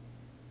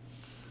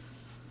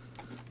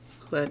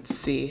 Let's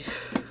see.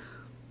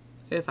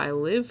 If I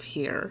live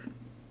here,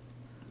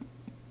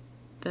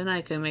 then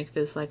I can make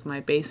this like my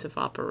base of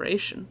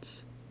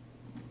operations.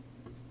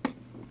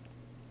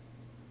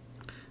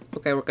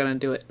 Okay, we're gonna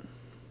do it.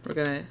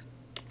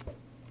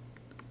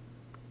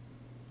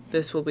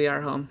 This will be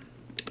our home.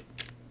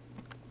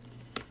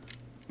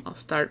 I'll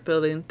start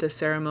building the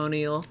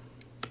ceremonial.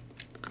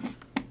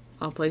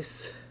 I'll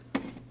place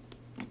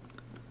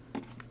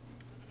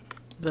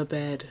the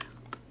bed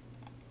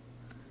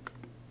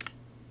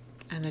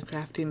and the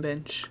crafting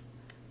bench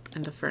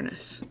and the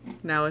furnace.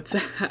 Now it's a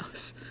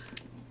house.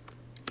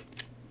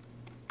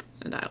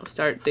 And I'll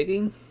start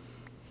digging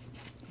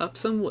up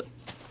some wood.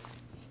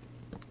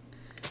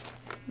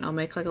 And I'll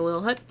make like a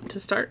little hut to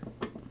start.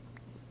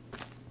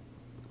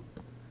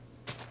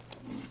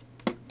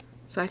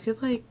 So I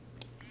could like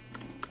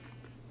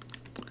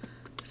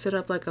set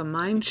up like a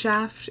mine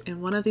shaft in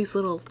one of these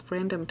little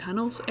random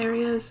tunnels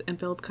areas and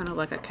build kind of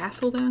like a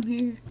castle down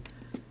here.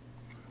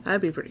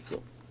 That'd be pretty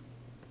cool.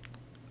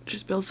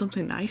 Just build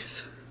something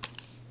nice.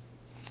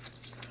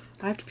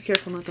 I have to be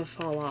careful not to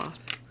fall off.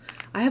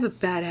 I have a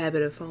bad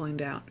habit of falling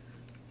down.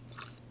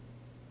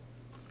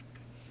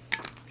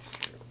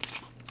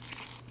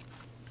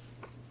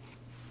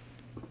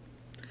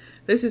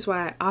 This is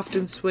why I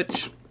often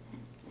switch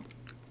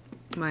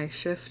my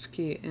shift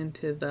key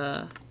into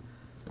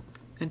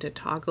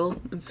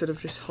toggle instead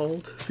of just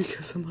hold,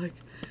 because I'm like,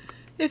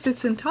 if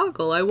it's in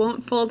toggle I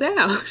won't fall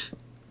down.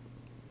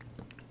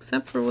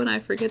 Except for when I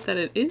forget that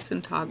it is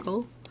in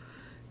toggle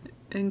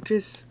and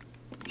just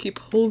keep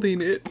holding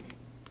it.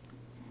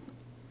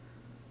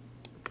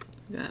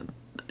 Gotta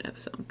put up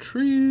some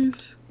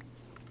trees.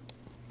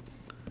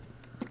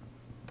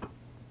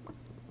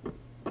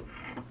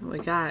 We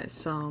got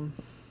some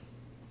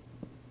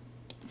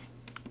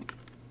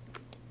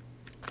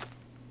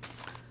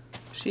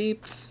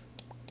sheeps.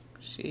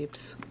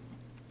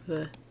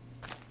 Ugh.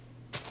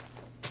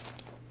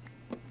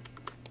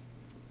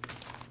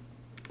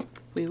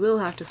 We will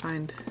have to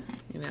find,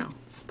 you know,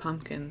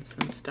 pumpkins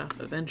and stuff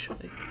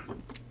eventually.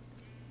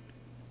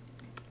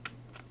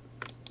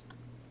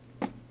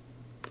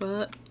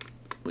 But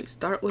we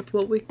start with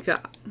what we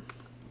got.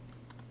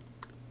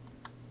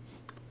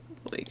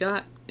 What we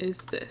got is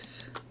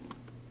this.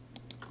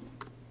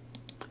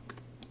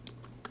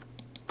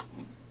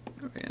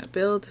 We're gonna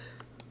build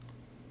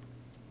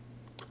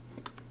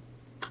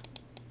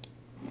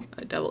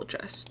a double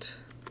chest.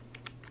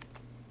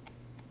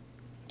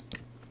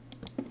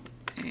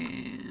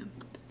 And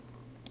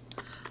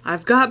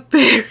I've got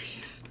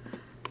berries!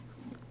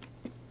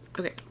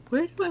 Okay,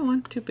 where do I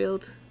want to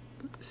build,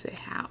 say,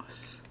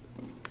 house?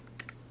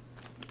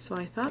 So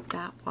I thought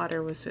that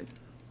water was in,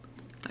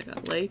 like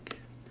a lake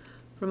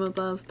from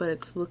above, but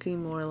it's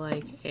looking more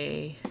like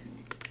a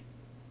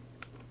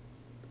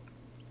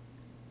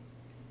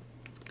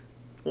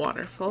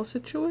waterfall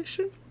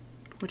situation,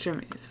 which I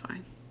mean is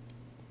fine.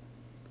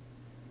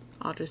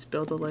 I'll just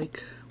build a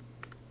lake.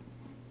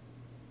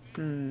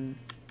 Trying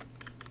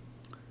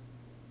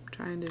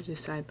to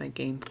decide my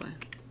game plan.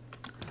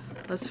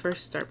 Let's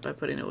first start by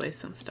putting away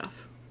some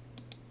stuff.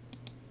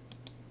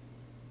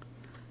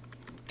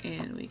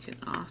 And we can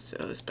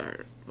also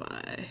start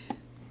by...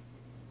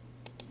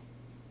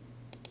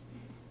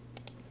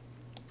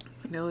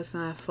 I know it's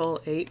not a full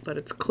 8, but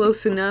it's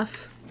close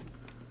enough.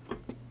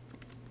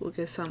 We'll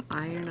get some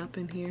iron up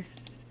in here.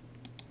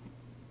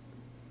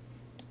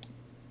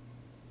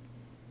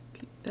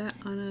 Keep that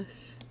on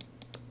us.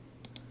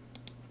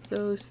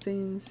 Those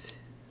things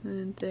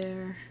in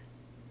there.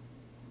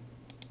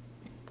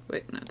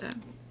 Wait, not that.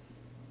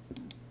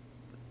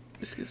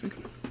 Excuse me.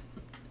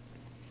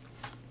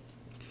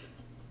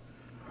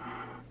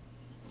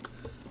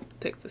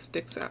 Take the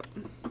sticks out.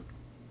 I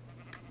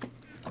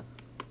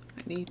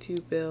need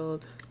to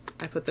build...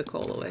 I put the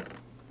coal away.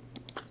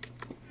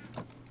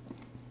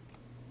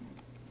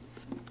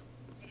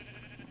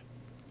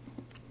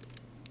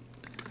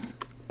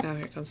 Now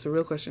here comes the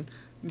real question.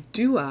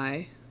 Do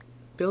I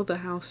build the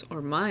house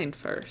or mine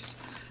first?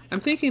 I'm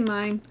thinking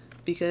mine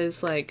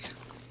because, like,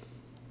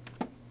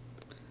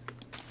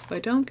 if I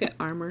don't get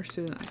armor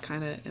soon, I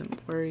kind of am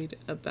worried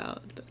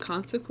about the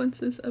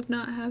consequences of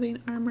not having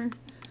armor.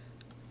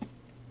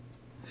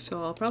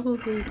 So I'll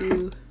probably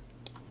do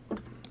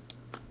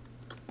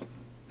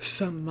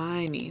some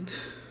mining.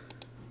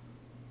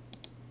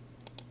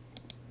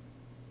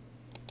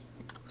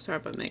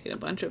 Start by making a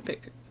bunch of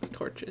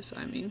torches.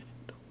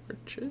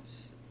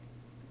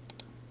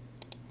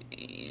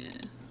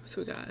 And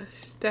so we got a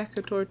stack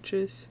of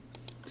torches.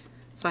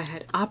 If I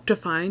had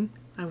Optifine,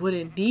 I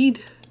wouldn't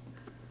need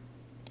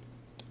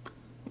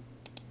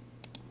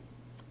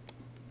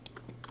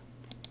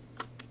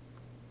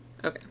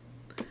okay.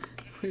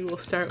 We will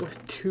start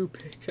with 2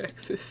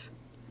 pickaxes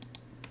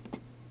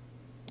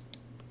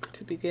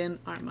to begin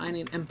our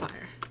mining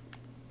empire.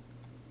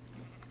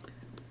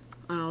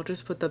 And I'll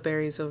just put the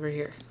berries over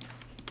here.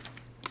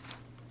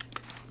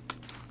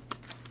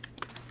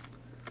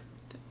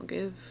 That will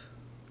give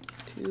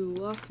 2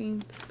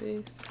 walking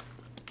space.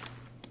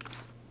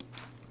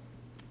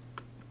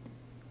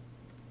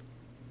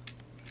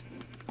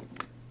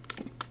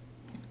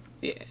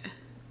 Yeah.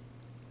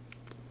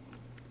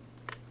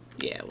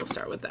 Yeah, we'll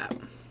start with that.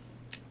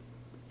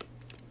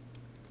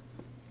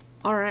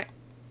 Alright.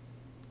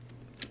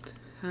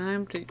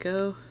 Time to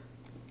go.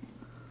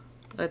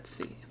 Let's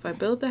see. If I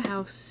build the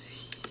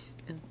house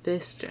in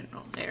this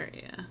general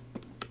area,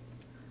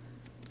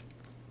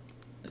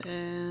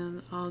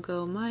 then I'll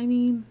go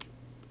mining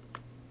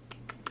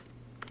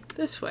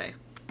this way.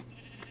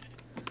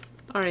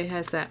 Already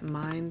has that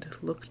mined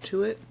look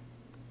to it.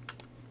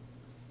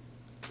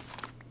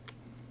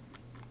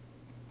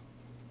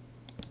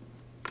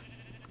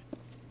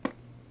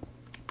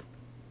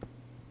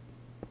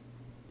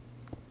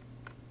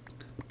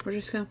 We're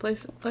just gonna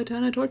place a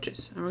ton of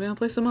torches and we're gonna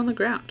place them on the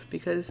ground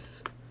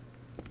because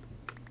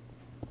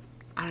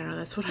I don't know,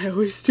 that's what I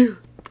always do.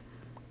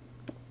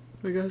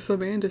 We got some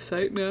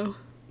andesite now.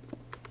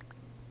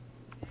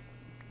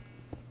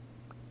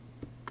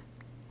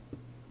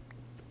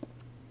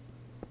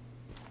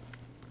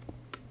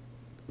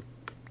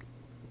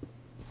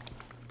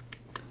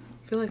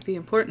 I feel like the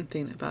important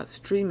thing about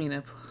streaming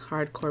a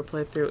hardcore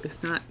playthrough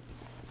is not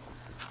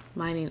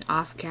mining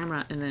off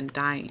camera and then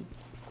dying.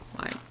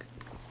 Like,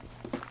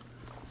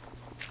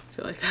 I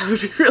feel like that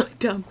would be really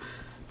dumb.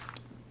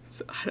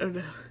 So, I don't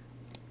know.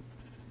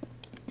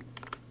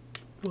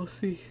 We'll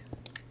see.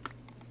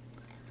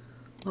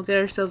 We'll get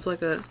ourselves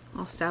like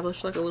I'll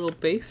establish like a little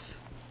base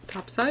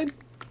topside.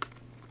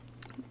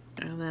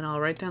 And then I'll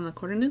write down the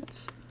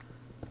coordinates.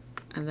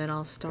 And then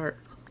I'll start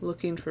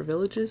looking for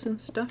villages and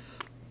stuff.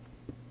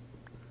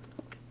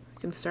 I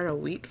can start a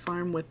wheat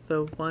farm with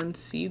the 1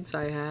 seeds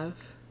I have.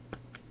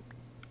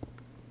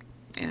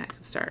 And I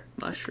can start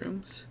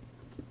mushrooms.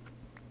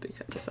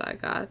 Because I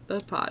got the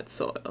pod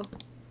soil.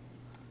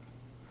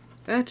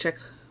 Gotta check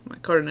my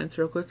coordinates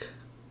real quick.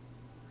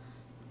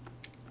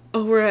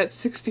 Oh, we're at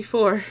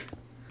 64.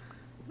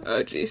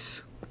 Oh,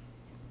 jeez.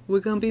 We're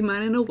gonna be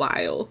mining a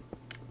while.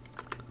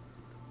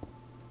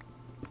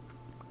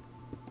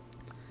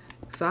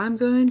 Cause I'm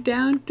going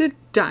down to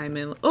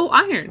diamond. Oh,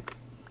 iron!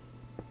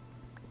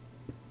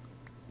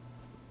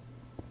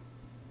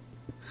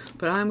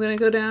 But I'm gonna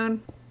go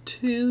down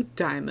to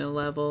diamond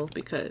level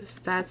because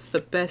that's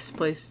the best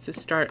place to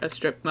start a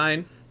strip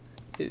mine.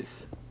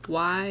 Is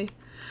why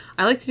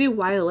I like to do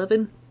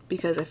Y11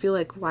 because I feel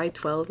like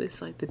Y12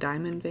 is like the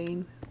diamond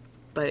vein,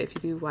 but if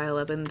you do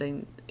Y11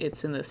 then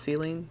it's in the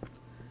ceiling.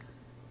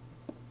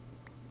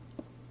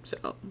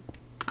 So,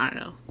 I don't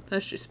know.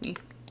 That's just me.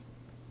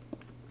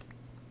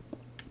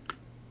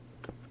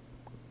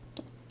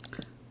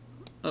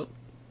 Oh,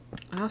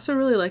 I also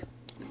really like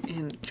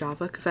in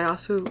Java, because I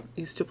also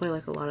used to play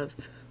like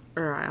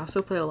I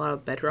also play a lot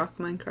of Bedrock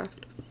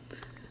Minecraft.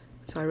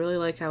 So I really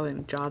like how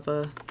in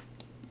Java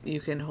you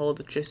can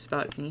hold just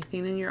about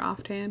anything in your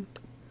offhand.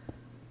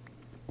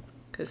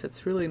 Because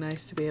it's really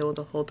nice to be able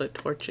to hold the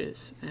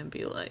torches and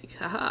be like,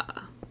 haha,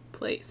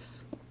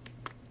 place.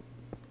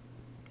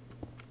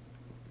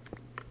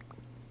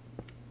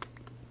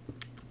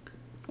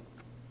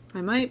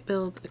 I might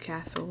build a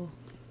castle,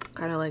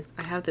 kind of like,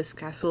 I have this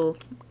castle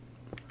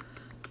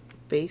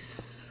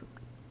base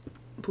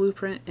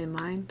blueprint in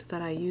mind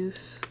that I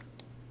use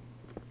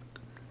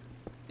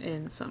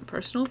in some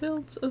personal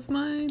builds of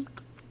mine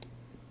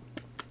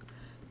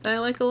that I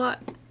like a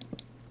lot.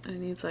 It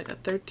needs like a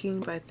 13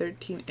 by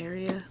 13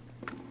 area,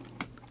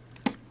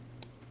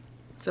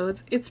 so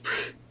it's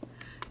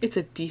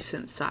a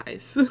decent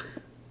size.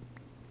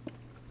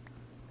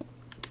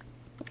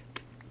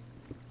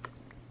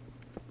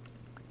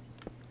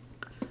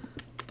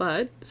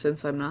 But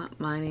since I'm not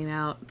mining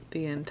out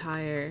the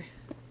entire,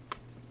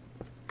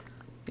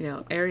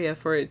 area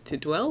for it to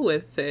dwell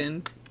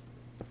within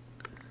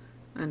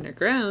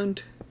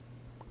underground,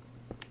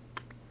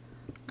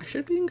 I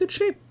should be in good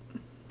shape.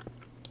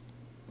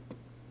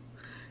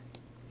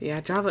 Yeah,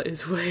 Java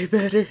is way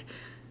better.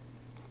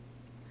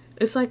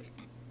 It's like,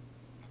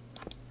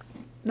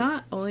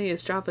 not only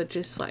is Java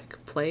just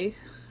like play,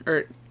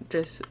 or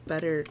just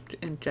better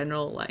in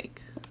general,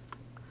 like,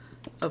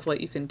 of what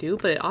you can do,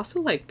 but it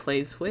also like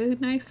plays way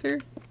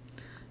nicer,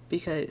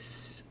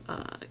 because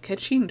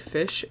catching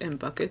fish in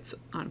buckets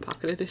on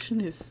Pocket Edition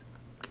is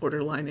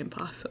borderline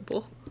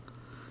impossible.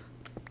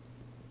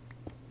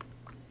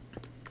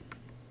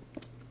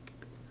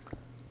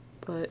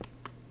 But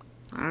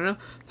I don't know,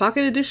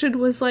 Pocket Edition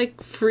was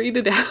like free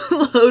to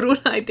download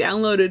when I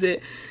downloaded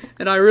it,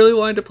 and I really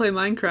wanted to play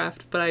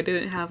Minecraft, but I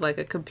didn't have like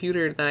a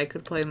computer that I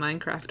could play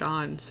Minecraft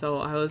on, so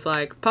I was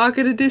like,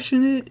 Pocket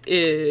Edition it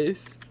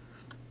is.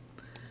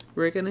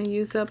 We're gonna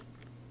use up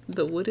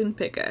the wooden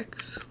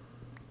pickaxe.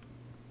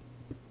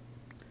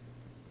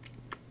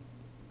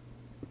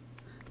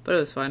 But it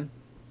was fun.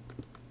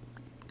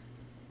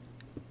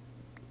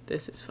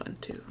 This is fun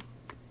too.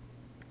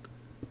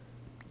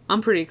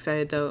 I'm pretty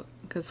excited though,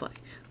 because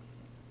like,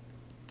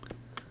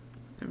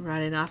 I'm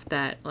running off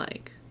that,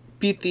 like,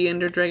 beat the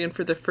Ender Dragon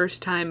for the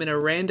first time in a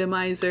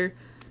randomizer.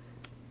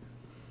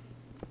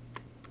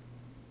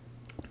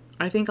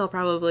 I think I'll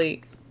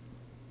probably,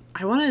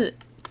 I want to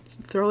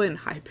throw in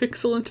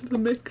Hypixel into the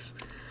mix,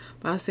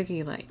 but I was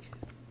thinking like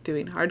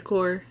doing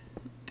hardcore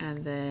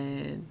and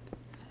then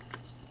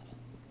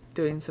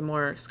doing some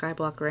more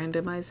Skyblock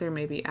randomizer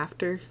maybe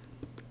after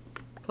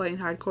playing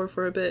hardcore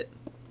for a bit,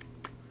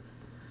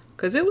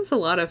 because it was a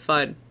lot of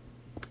fun,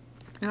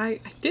 and I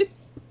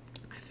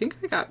think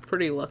I got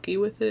pretty lucky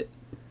with it.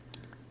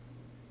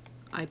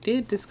 I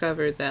did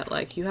discover that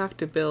like you have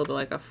to build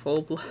like a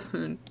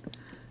full-blown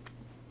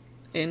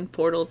end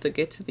portal to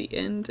get to the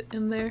end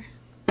in there,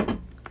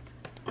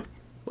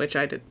 which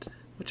I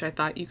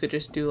thought you could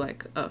just do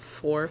like a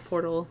 4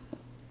 portal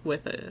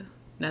with a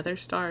nether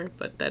star,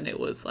 but then it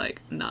was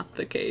like not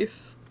the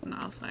case, and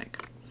I was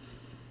like,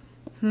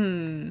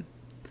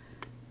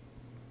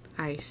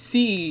 I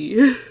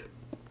see.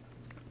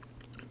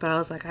 But I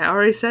was like, I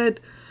already said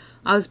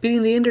I was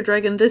beating the Ender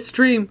Dragon this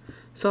stream,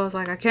 so I was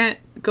like, I can't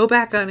go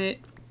back on it.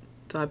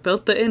 So I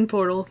built the end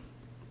portal,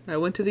 I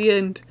went to the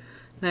end,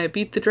 and I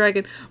beat the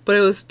dragon. But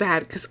it was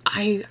bad because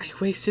I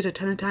wasted a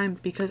ton of time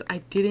because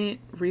I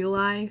didn't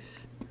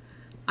realize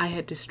I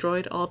had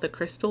destroyed all the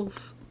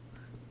crystals.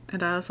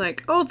 And I was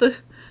like, oh, the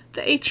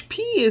HP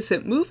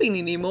isn't moving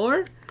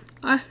anymore.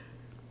 I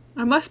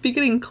must be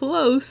getting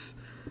close.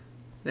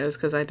 And it was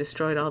because I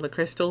destroyed all the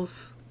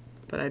crystals,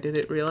 but I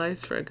didn't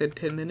realize for a good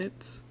 10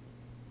 minutes.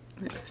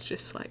 It was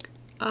just like,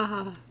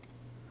 ah,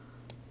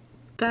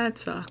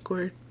 that's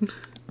awkward.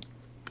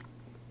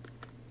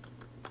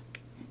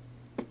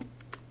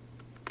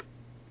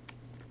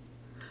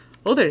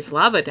 Oh, there's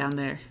lava down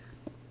there.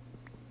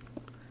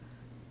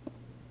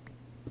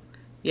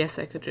 Yes,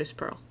 I could just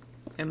pearl.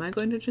 Am I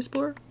going to just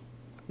bore?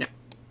 No,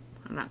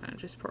 I'm not gonna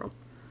just pearl,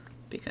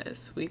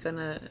 because we're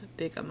gonna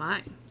dig a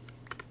mine.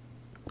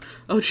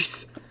 Oh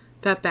jeez,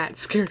 that bat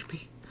scared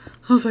me.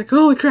 I was like,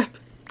 holy crap,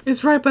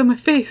 it's right by my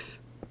face.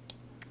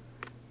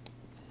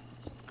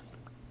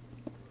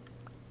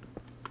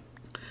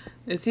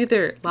 It's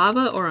either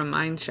lava or a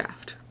mine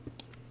shaft.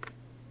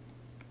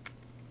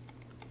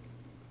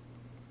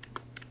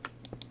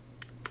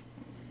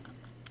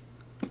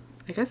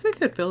 I guess I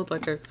could build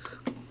like a,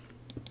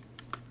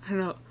 I don't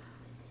know.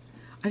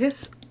 I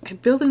guess I'm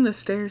building the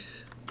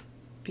stairs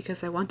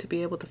because I want to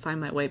be able to find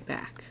my way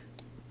back.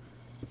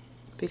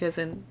 Because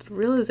in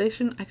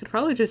realization, I could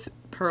probably just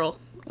pearl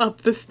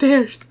up the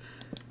stairs.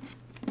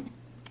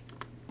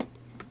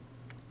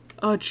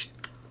 Oh,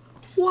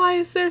 Why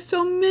is there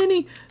so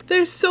many?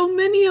 There's so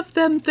many of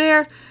them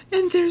there,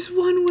 and there's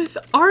one with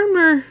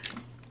armor.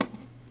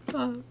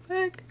 The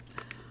heck?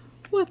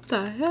 What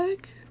the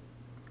heck?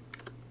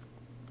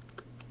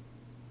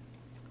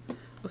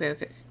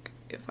 Okay.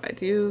 If I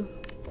do,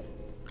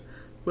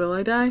 will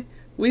I die?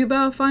 We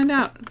about to find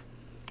out.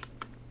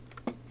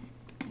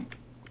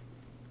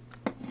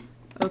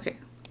 Okay.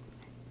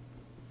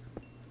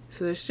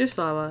 So there's just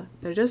lava.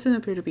 There doesn't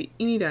appear to be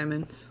any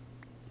diamonds.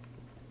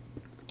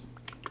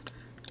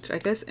 Which I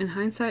guess in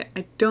hindsight,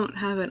 I don't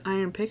have an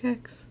iron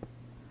pickaxe.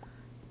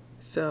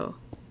 So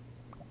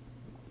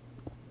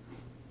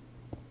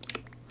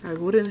I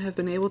wouldn't have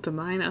been able to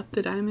mine up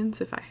the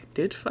diamonds if I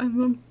did find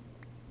them.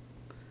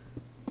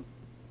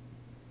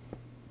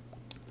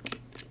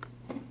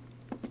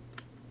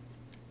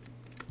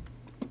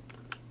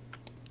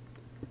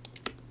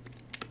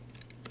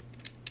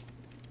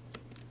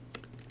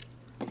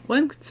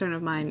 One concern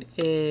of mine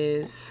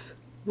is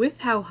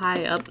with how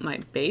high up my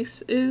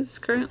base is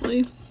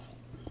currently,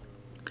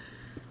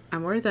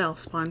 I'm worried that I'll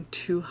spawn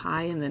too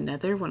high in the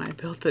nether when I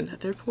build the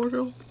nether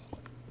portal.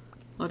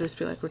 I'll just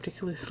be like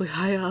ridiculously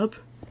high up,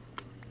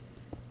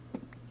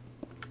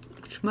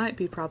 which might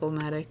be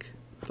problematic,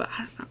 but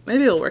I don't know.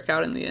 Maybe it'll work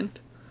out in the end.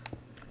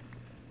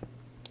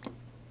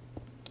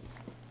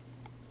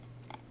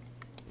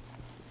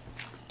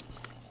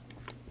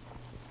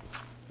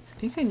 I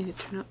think I need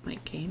to turn up my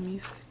game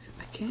music.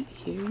 I can't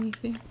hear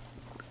anything.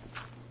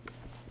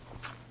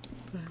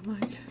 But I'm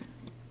like,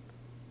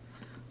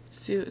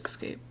 let's do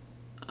escape.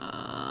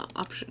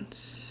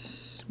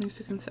 Options.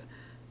 Music and set.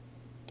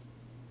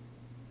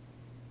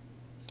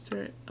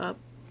 Start up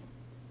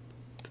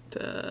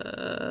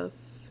to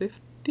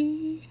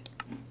 50.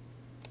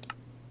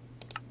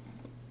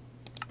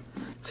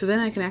 So then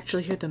I can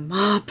actually hear the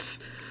mobs.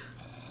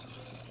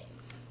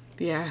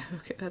 Yeah,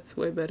 okay, that's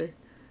way better.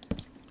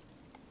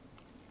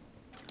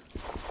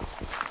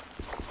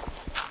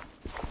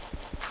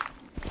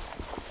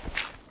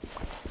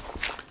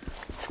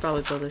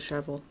 Probably build a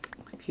shovel.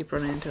 I keep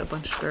running into a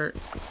bunch of dirt.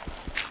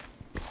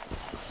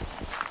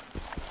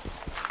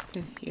 I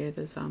can hear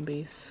the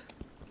zombies.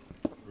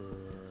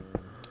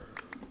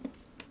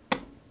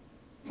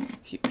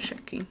 Keep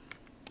checking.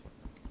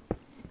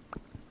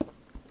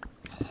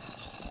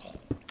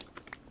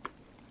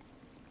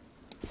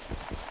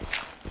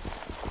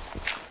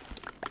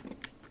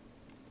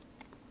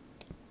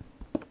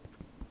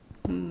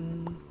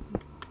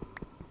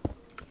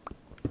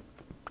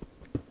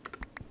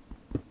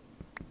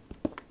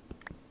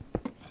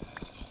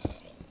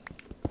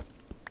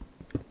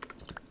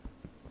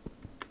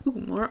 Ooh,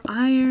 more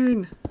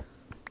iron.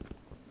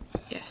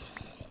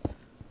 Yes.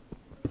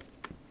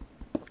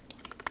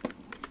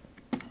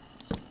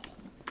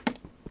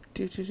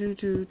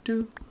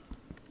 Do.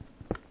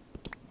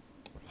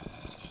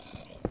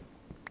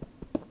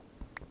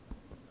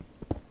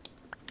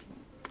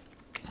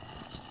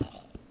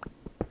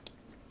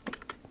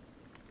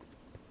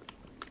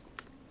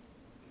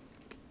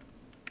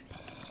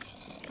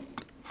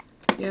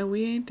 Yeah,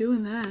 we ain't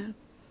doing that.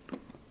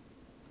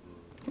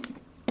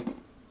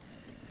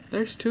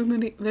 There's too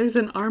many. There's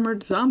an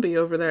armored zombie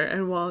over there,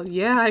 and while,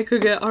 yeah, I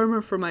could get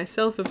armor for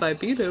myself if I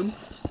beat him.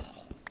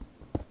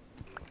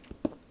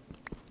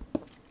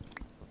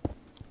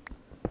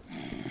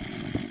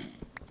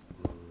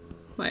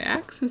 My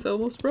axe is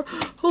almost broke.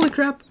 Holy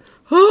crap!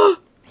 Ah!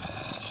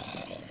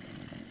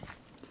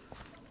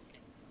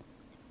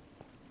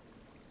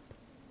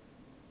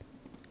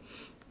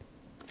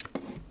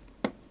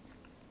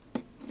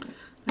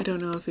 I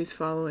don't know if he's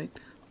following,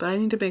 but I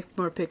need to make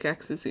more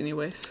pickaxes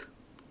anyways.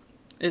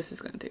 This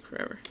is gonna take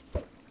forever.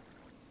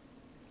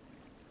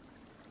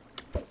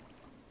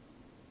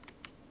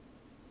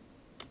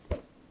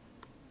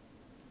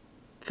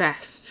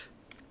 Fast.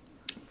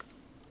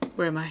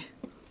 Where am I?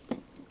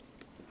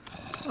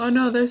 Oh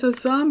no, there's a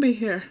zombie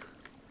here.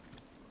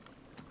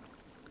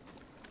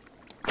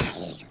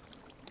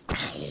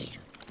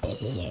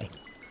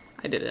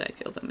 I did it, I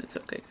killed him. It's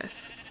okay,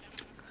 guys.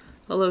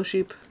 Hello,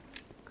 sheep.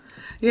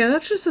 Yeah,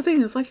 that's just the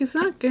thing. It's like it's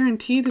not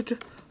guaranteed to...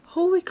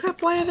 Holy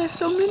crap, why are there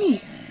so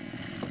many?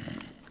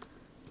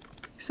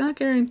 It's not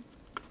guaranteed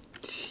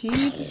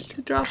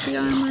to drop the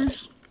armor.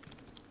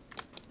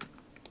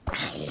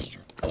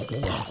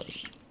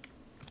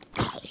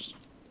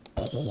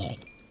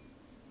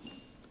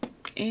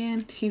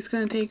 And he's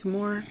gonna take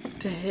more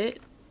to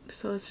hit,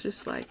 so it's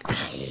just like...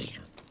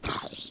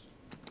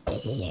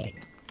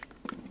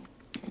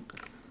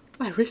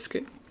 Why risk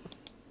it?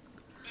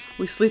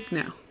 We sleep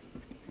now.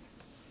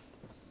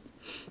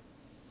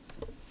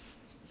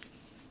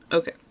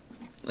 Okay,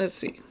 let's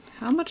see.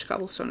 How much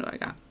cobblestone do I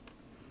got?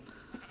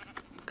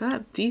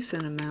 Got a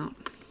decent amount.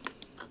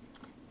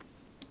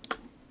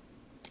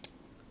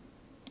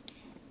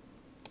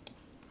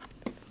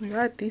 I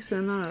got a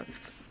decent amount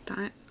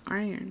of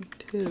iron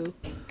too.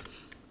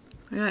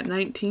 I got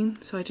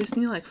 19, so I just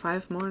need like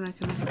 5 more and I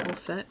can make a whole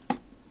set.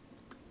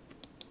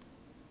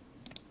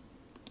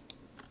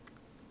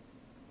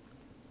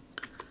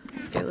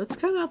 Okay, let's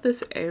count out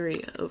this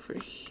area over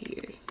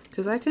here,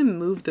 because I can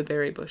move the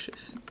berry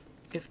bushes.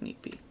 if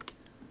need be.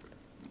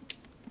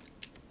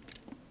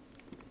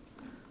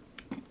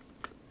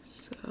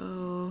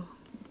 So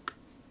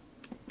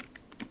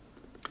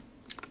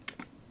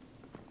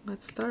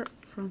let's start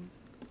from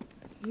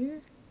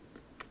here.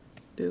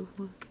 Do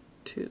 1,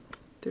 2,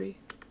 3,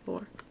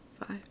 4,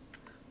 5,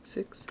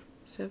 6,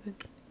 7,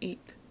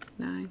 8,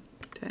 9,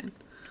 10,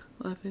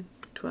 11,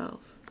 12,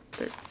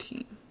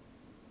 13.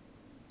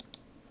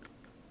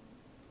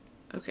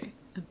 Okay,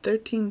 and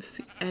 13's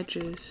the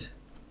edges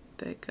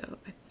that go,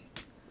 I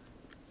think.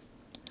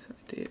 So I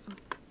do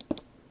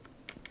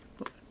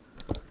 1,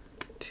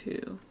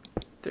 2,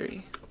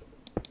 3,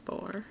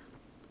 4,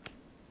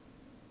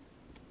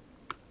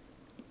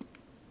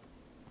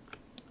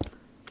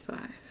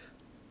 5.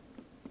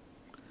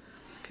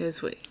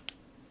 Because wait,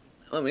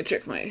 let me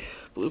check my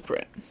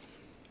blueprint.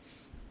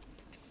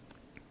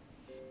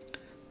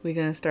 We're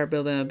gonna start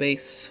building a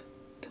base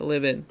to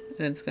live in,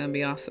 and it's gonna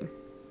be awesome.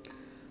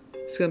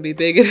 It's gonna be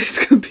big and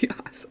it's gonna be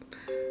awesome.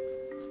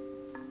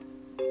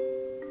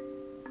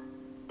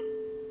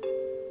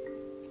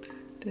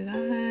 Did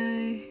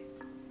I?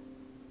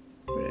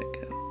 Where did I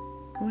go?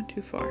 I went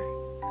too far.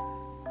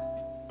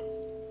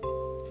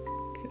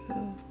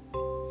 Go.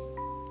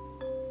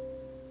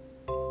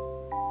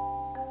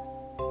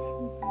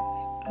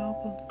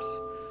 Albums.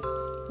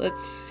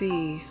 Let's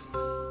see.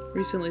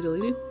 Recently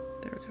deleted?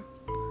 There we go.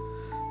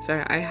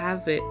 Sorry, I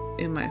have it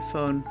in my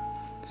phone,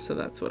 so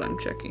that's what I'm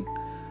checking.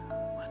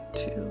 1,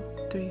 2,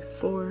 3,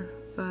 4,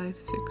 5,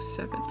 6,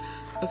 7.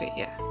 Okay,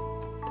 yeah.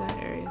 That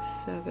area is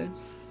 7.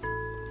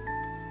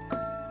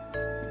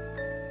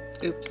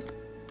 Oops.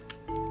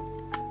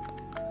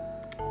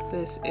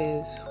 This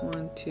is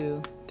 1,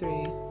 2,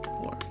 3,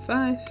 4,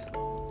 5,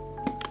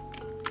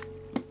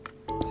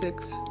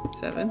 6,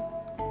 7.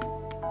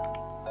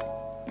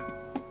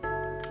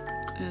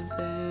 And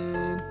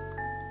then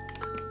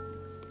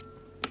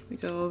we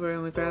go over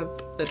and we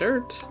grab the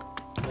dirt.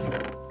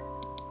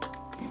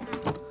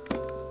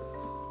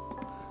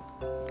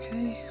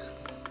 Okay.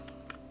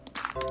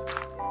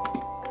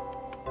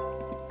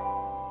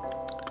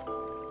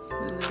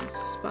 And there's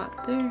a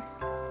spot there.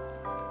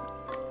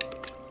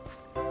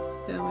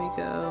 Then we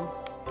go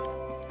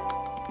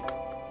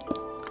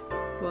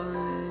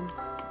 1,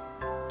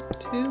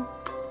 2,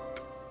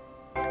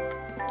 and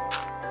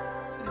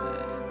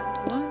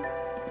 1.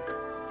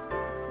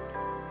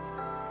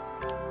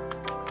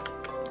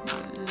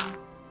 And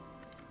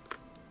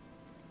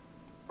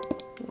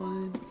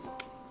 1,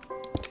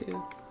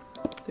 2,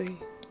 3,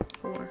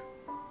 4,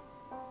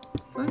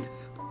 5.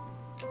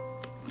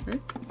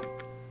 Right?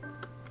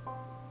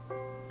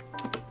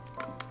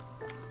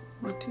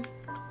 1, 2,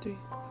 3,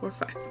 4,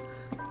 5.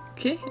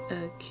 Okay,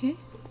 okay.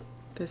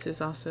 This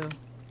is also,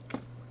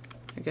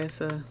 I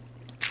guess, a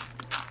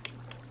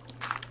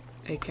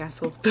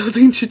castle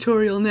building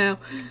tutorial now.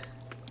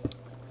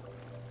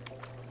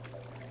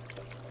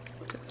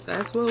 Because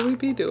that's what we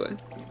be doing.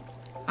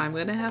 I'm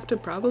gonna have to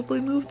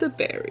probably move the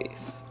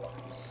berries.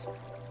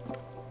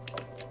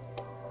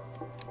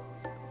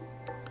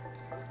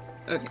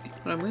 Okay,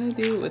 what I'm gonna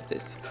do with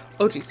this.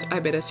 Oh jeez, I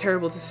made a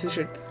terrible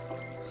decision.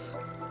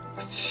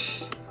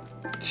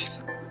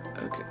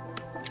 Okay.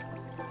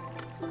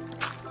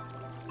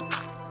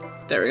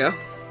 There we go.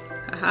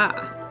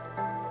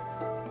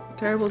 Haha.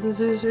 Terrible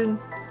decision.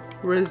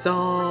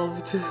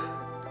 Resolved.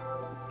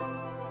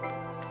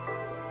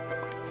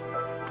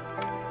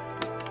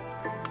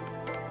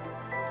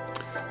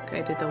 Okay,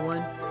 I did the 1.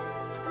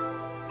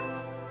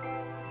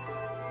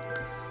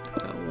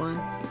 Got 1,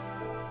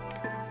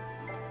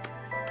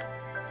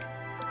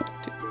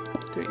 2,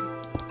 3,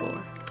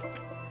 4,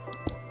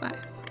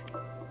 5.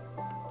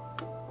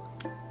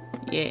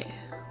 Yeah.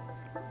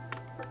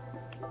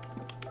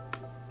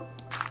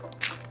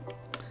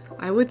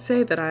 I would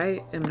say that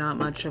I am not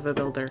much of a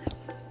builder,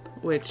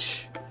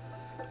 which,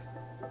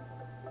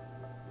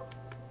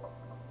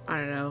 I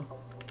don't know,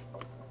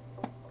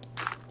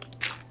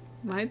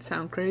 might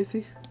sound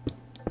crazy,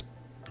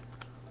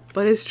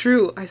 but it's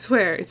true. I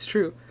swear, it's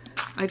true.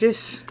 I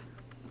just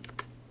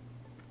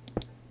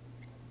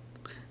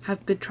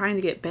have been trying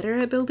to get better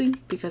at building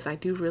because I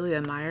do really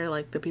admire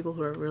like the people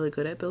who are really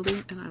good at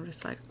building, and I'm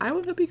just like, I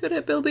want to be good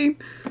at building,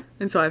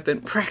 and so I've been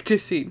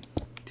practicing.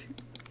 2,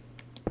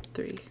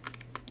 3,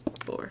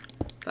 4,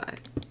 5,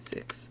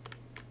 6,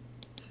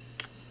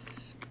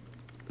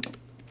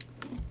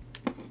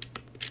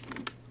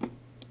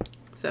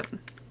 7.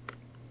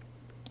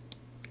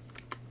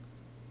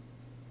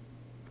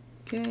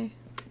 Okay.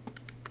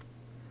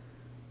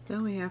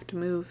 Then we have to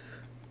move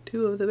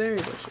 2 of the berry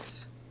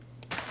bushes.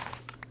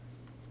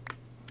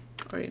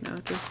 Or, you know,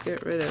 just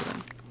get rid of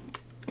them.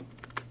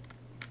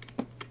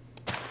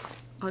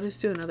 I'll just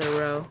do another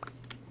row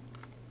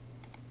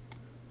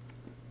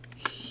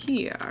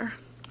here.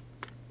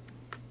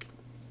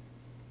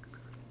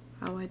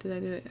 Why did I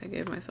do it? I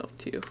gave myself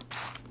 2.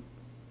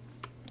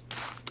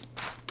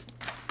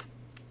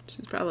 Which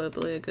is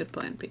probably a good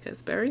plan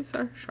because berries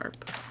are sharp.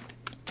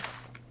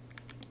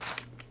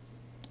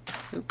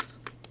 Oops.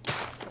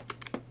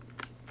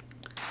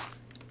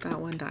 That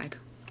one died.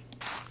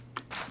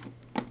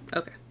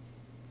 Okay.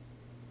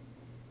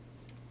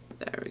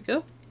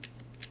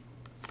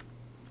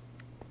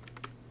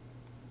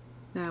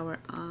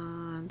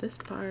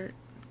 this part.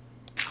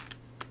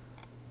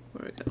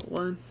 Where we go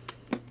 1,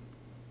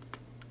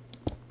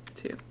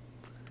 2.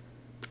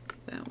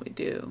 Then we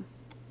do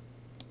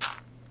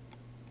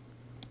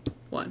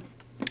 1.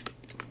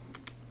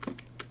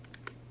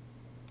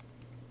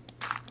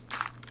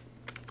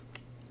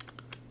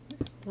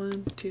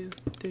 One, 2,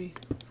 3,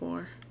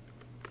 4,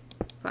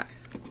 5.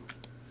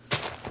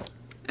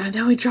 And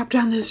then we drop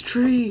down this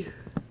tree.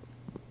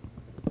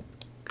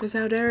 Cause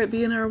how dare it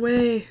be in our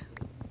way?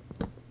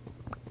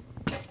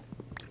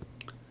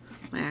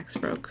 My axe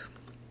broke.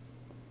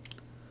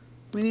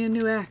 We need a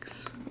new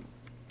axe.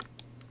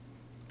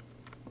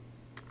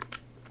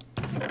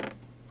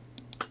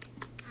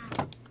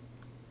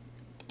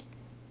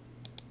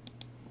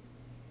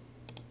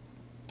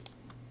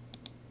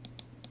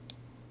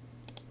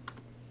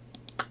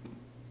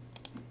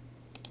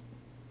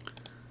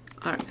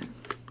 Alright,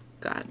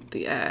 got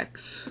the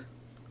axe.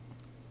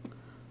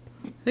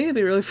 I think it'd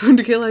be really fun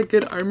to get like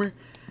good armor.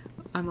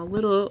 I'm a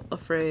little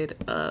afraid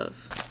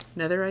of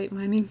netherite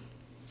mining.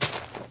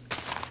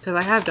 Because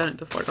I have done it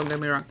before, don't get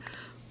me wrong.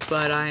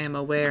 But I am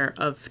aware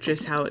of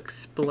just how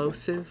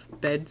explosive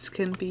beds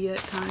can be at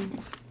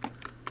times.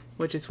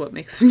 Which is what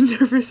makes me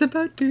nervous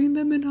about doing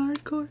them in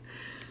hardcore.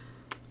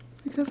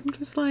 Because I'm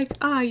just like,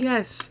 ah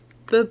yes,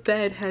 the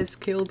bed has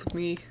killed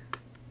me.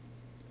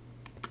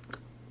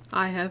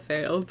 I have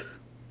failed.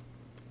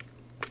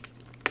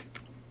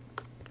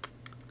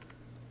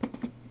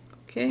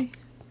 Okay,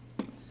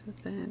 so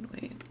then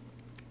wait,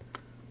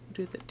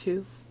 do the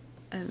 2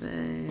 and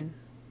then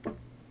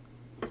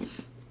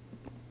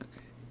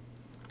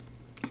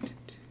okay,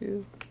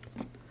 2.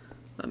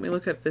 Let me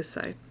look at this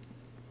side.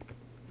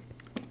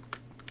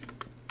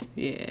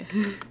 Yeah.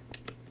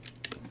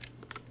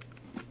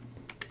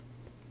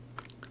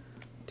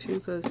 2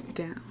 goes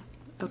down.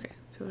 Okay,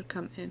 so it would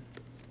come in.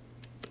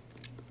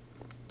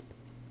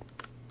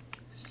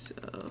 So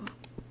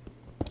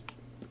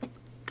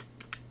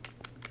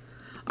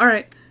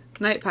alright,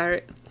 night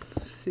pirate.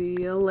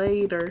 See you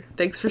later.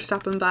 Thanks for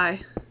stopping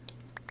by.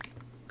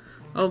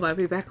 Oh, might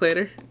be back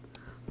later.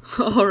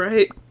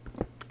 Alright.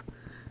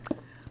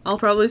 I'll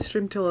probably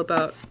stream till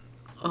about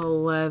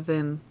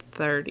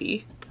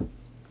 11:30.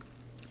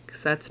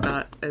 Because that's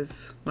about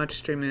as much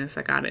streaming as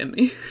I got in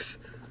me.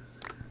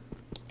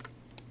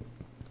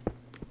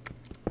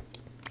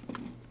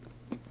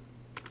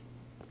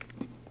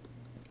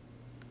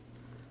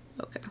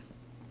 Okay.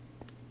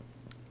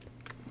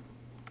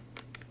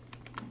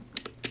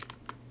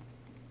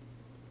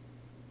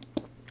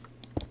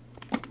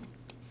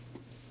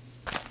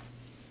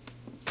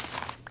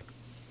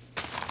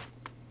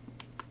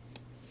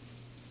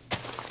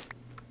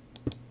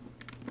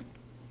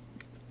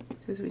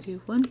 Because we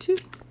do 1, 2,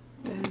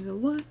 then the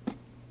 1.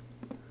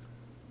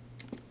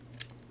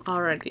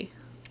 Alrighty.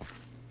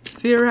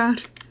 See you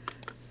around.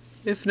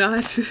 If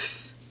not, 3,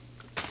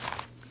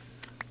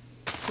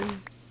 4.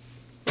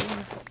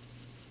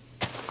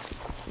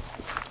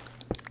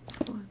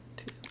 1,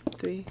 2,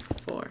 3,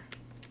 4,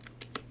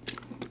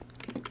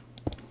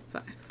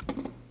 5.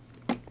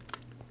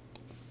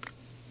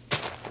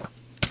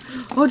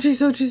 Oh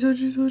jeez, oh jeez, oh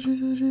jeez, oh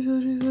jeez, oh jeez,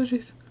 oh jeez, oh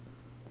jeez.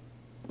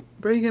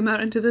 Bring him out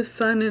into the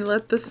sun and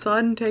let the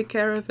sun take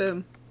care of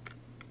him.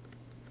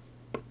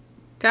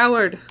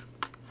 Coward!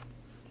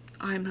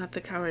 I'm not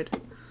the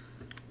coward.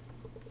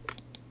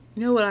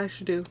 You know what I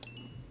should do?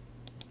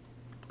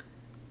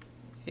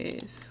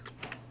 Is...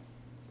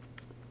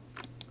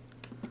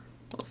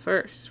 well,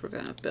 first we're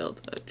gonna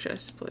build a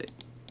chest plate.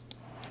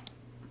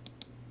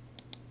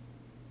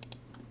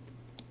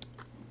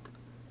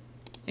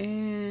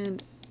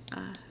 And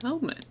a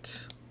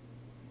helmet.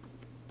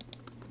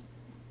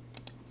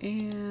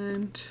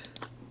 And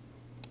I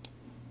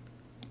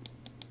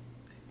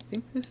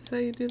think this is how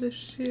you do the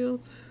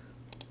shield.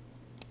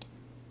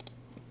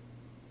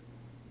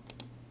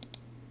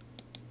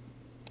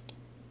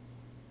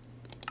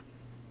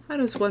 How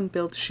does one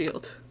build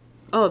shield?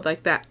 Oh,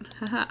 like that.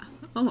 Haha.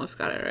 Almost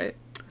got it right.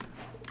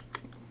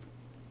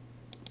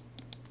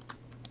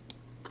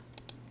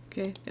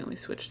 Okay, then we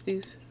switch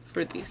these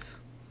for these.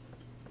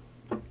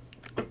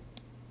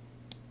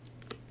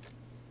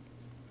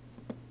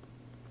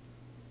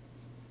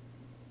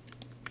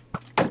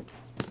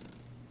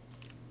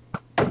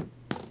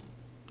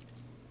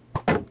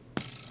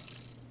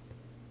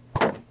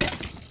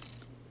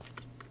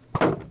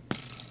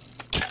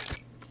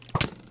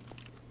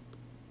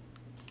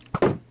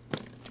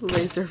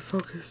 Laser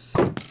focus.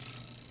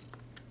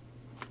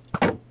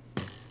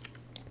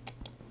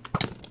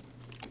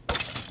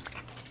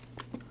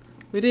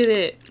 We did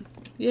it!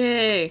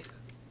 Yay!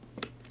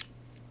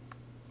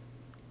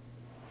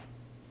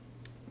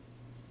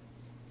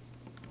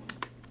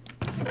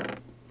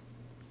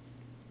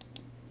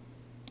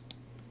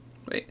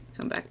 Wait,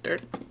 come back,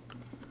 dirt.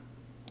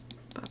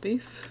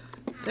 Puppies.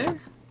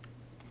 There.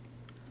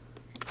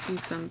 Need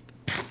some.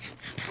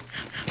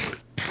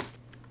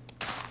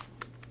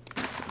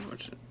 That's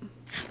unfortunate.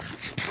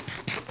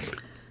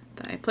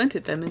 Then I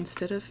planted them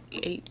instead of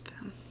ate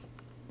them.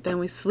 Then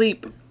we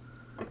sleep.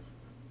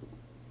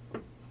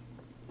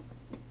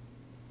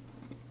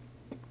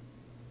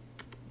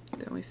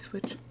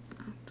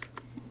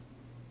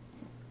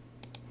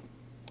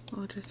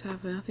 We'll just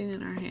have nothing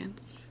in our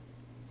hands.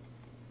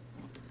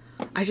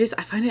 I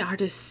find it hard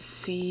to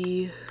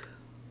see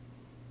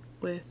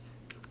with...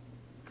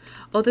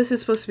 Oh, this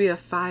is supposed to be a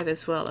 5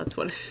 as well.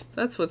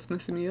 That's what's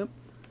messing me up.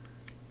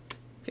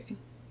 Okay,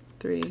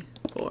 3,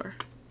 4,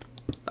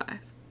 5. Then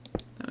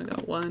we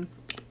go 1.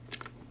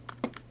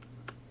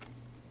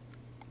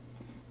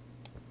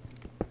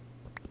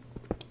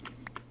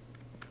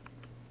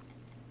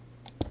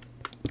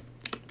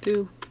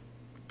 2.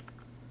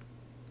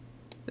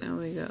 Then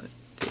we go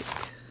dig.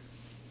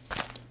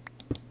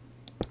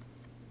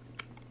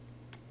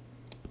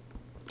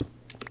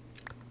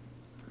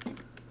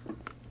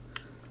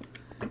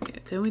 Okay,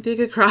 then we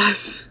dig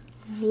across.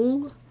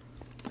 Ooh.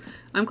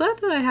 I'm glad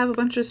that I have a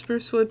bunch of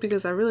spruce wood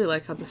because I really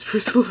like how the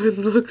spruce wood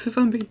looks, if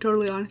I'm being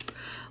totally honest.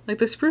 Like,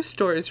 the spruce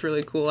store is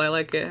really cool. I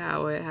like it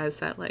how it has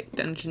that, like,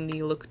 dungeon-y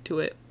look to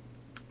it.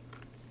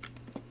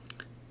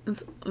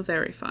 It's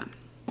very fun.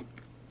 I'm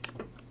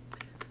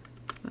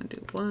gonna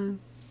do 1,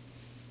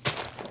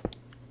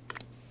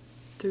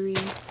 3,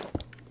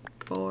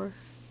 4,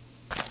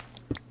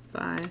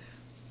 5,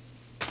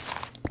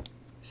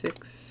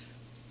 6.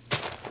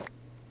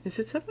 Is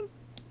it 7?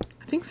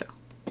 I think so.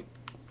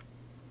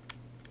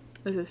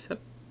 Is it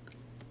 7?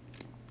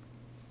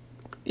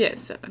 Yeah,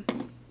 it's 7.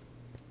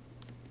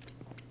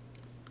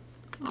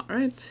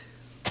 Alright.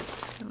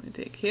 Then we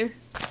take here.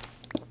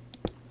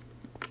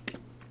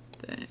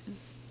 Then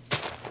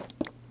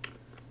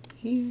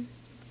here.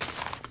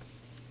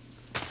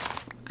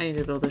 I need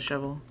to build a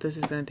shovel. This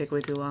is going to take way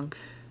too long.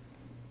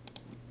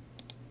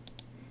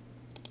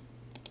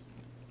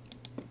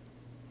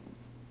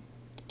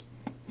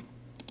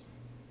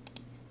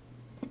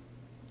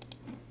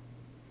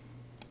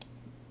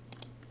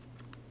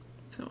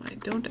 So I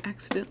don't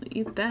accidentally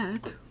eat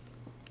that.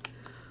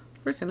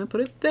 We're going to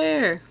put it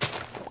there.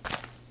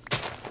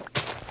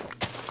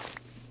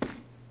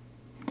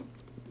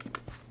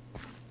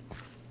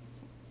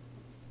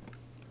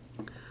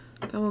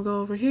 Then we'll go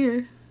over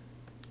here.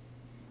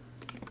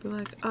 Be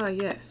like, ah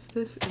yes,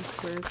 this is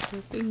where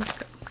the things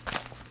go.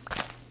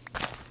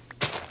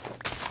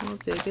 We'll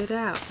dig it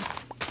out.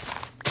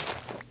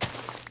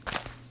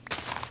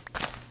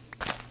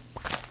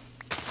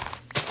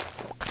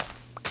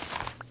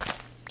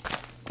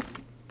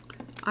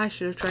 I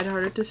should have tried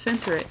harder to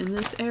center it in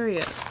this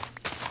area.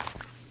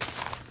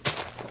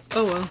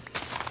 Oh well.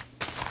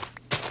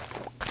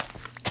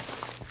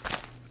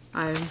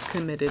 I'm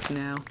committed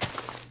now.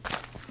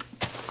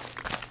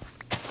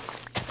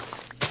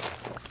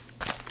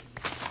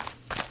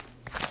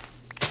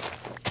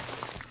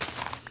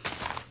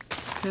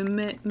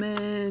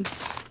 Commitment.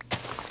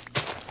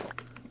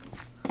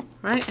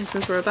 Right, and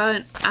since we're about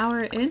an hour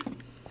in,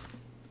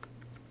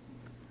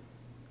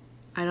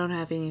 I don't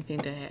have anything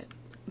to hit.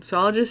 So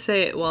I'll just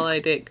say it while I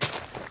dig.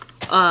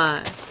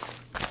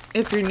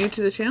 If you're new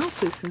to the channel,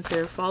 please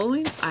consider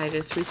following. I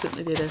just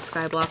recently did a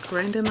skyblock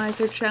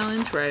randomizer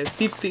challenge where I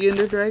beat the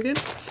Ender Dragon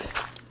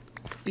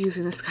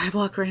using a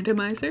skyblock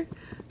randomizer,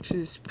 which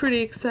is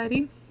pretty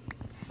exciting.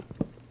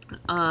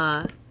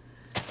 I'm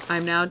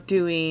now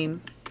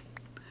doing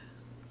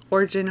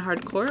Origin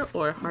Hardcore,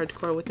 or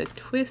Hardcore with a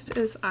Twist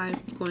as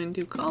I'm going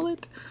to call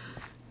it.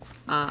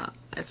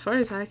 As far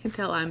as I can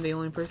tell, I'm the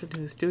only person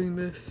who's doing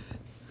this.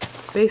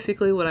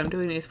 Basically what I'm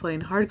doing is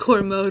playing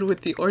Hardcore mode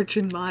with the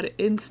Origin mod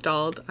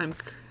installed.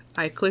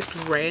 I clicked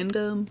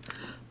random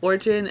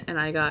Origin and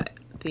I got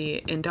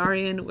the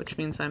Endarian, which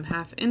means I'm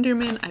half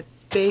Enderman. I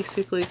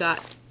basically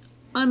got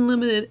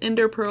unlimited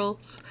Ender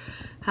Pearls,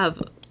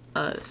 have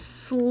a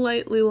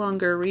slightly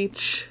longer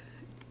reach,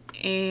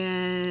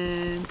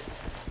 and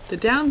the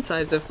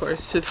downsides, of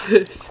course, to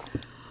this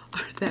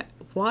are that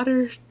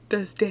water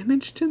does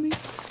damage to me.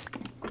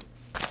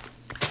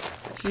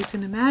 As you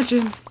can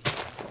imagine,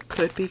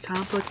 could be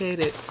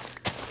complicated.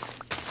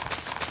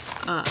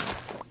 I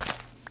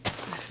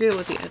forget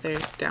what the other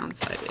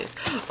downside is.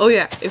 Oh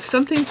yeah, if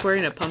something's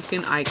wearing a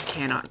pumpkin, I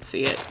cannot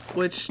see it,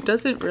 which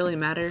doesn't really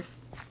matter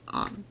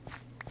on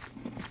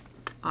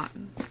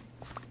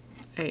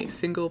a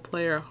single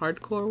player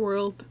hardcore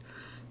world,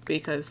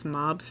 because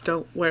mobs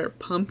don't wear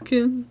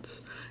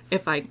pumpkins.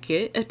 If I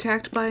get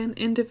attacked by an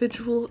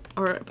individual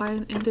or by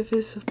an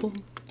invisible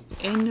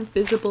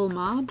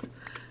mob,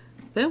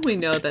 then we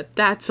know that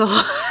that's a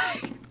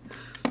lie.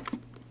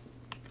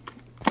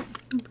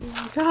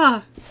 Like,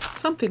 ah,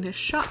 something has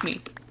shot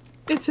me.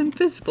 It's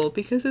invisible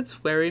because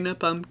it's wearing a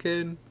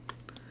pumpkin.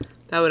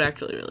 That would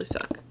actually really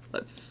suck.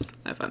 If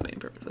I'm being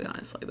perfectly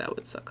honest, like, that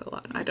would suck a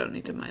lot. I don't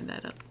need to mind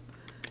that up.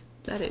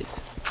 That is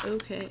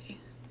okay.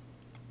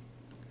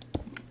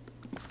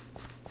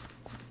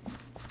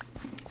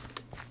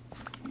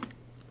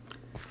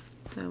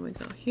 Then we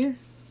go here.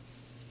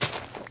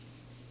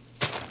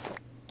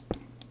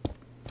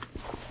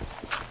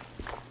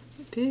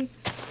 Digs.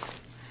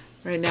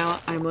 Right now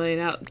I'm laying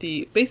out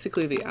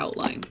basically the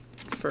outline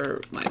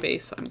for my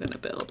base I'm gonna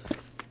build.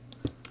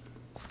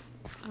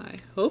 I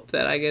hope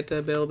that I get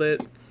to build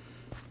it.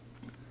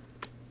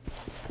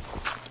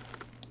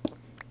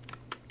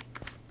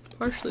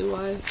 Partially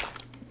why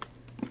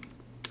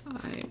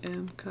I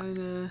am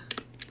kinda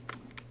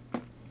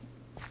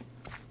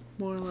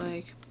more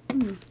like,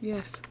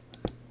 yes,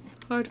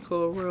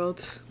 hardcore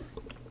world.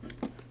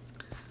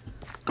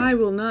 I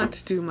will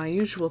not do my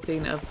usual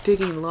thing of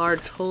digging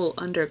large hole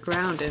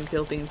underground and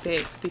building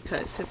base,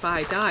 because if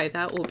I die,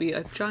 that will be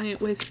a giant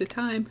waste of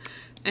time,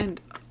 and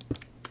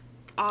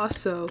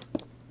also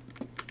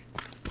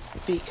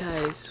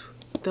because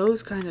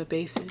those kind of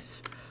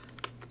bases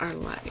are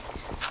like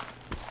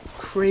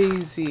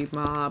crazy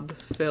mob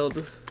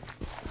filled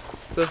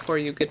before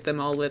you get them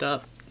all lit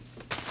up.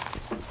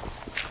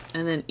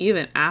 And then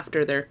even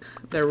after they're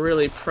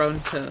really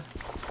prone to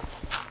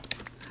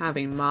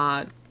having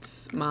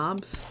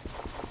mobs.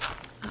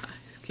 I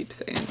keep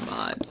saying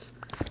mods.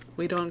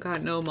 We don't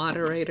got no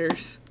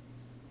moderators.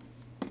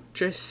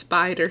 Just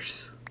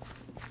spiders.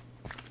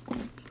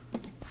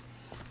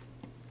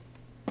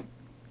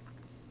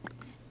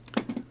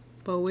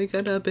 But we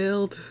gotta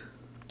build.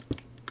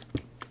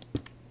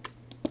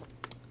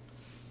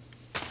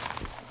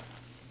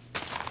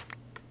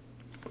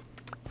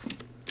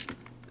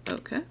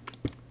 Okay.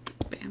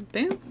 Bam,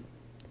 bam.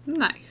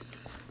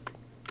 Nice.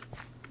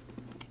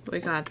 We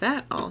got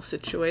that all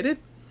situated.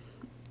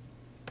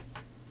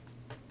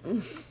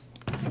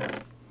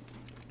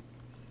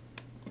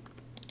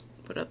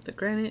 Put up the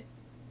granite.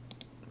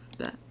 Put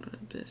that. Put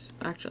up this.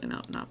 Actually,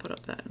 no, not put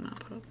up that and not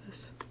put up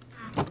this.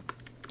 I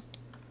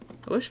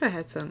wish I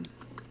had some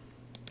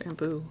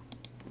bamboo.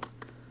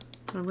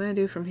 What I'm going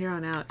to do from here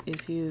on out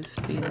is use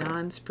the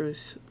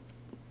non-spruce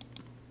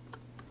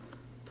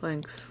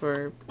planks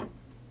for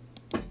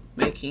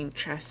making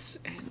chests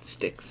and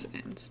sticks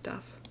and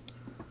stuff.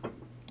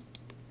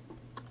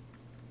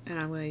 And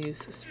I'm going to use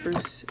the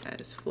spruce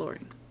as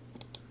flooring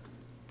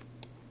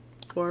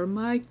for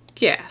my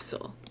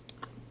castle.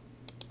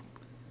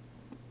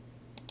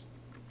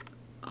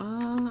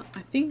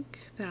 I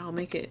think that I'll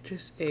make it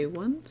just a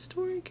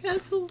one-story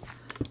castle.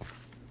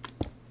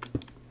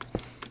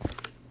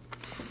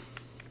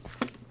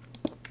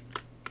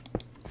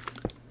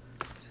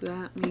 So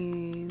that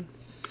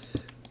means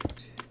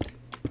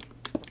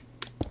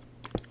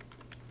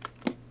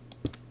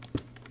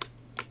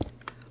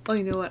oh,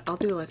 you know what? I'll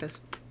do like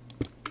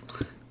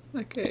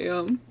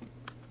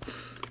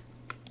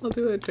I'll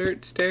do a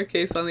dirt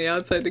staircase on the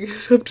outside to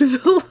get up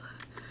to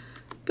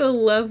the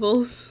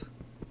levels.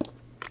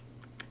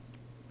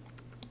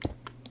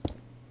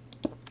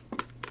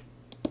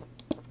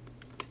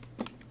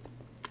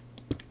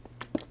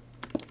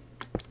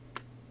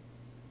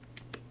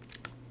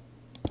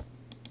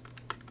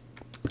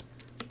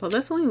 I'll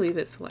definitely leave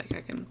it so like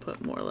I can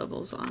put more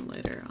levels on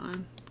later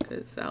on,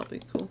 because that'll be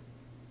cool.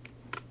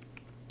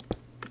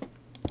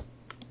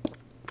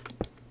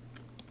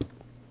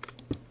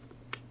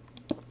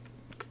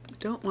 I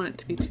don't want it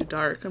to be too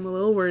dark. I'm a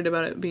little worried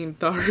about it being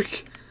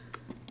dark.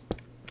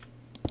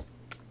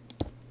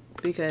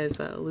 Because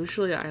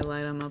usually I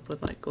light them up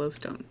with like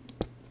glowstone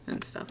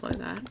and stuff like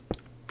that.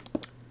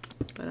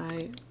 But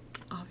I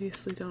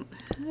obviously don't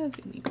have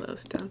any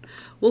glowstone.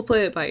 We'll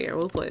play it by ear.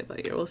 We'll play it by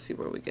ear. We'll see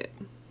where we get.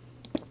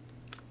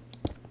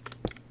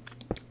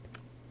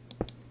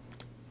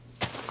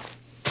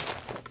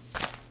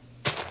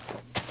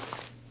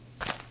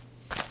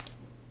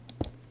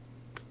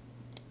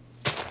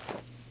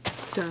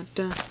 Dun,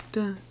 dun,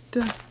 dun,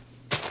 dun.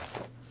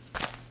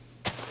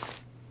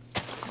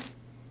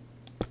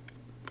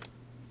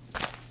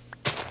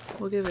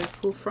 We'll give it a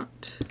cool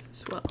front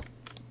as well.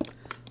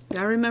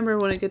 Gotta remember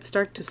when it gets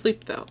dark to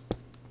sleep though.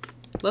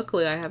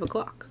 Luckily I have a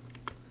clock.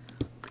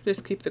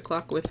 Just keep the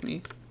clock with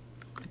me.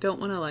 I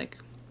don't want to like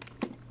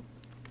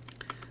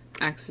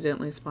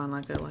accidentally spawn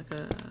like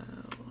a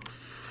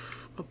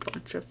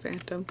bunch of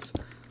phantoms.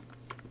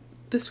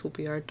 This will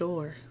be our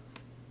door.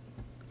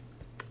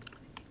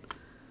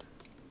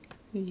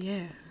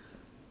 Yeah,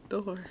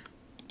 door.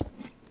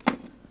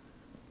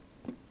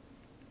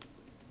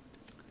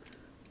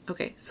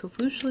 Okay, so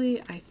usually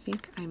I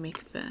think I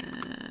make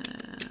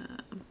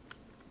them.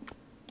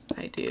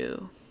 I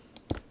do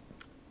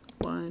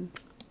 1,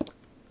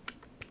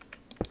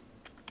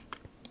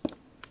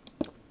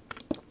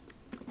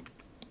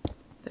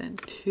 then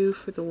 2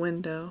 for the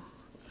window,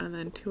 and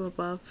then 2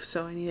 above,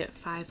 so I need it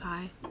 5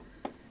 high.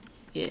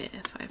 Yeah,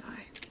 5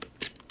 high.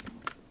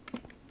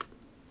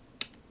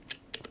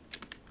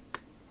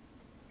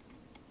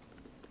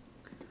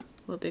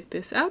 We'll dig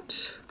this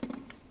out.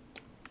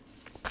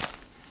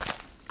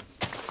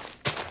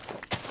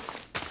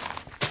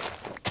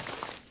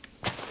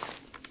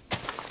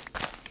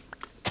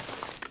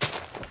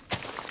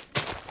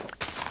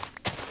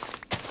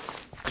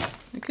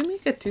 I can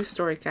make a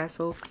 2-story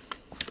castle.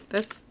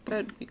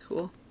 That'd be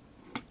cool.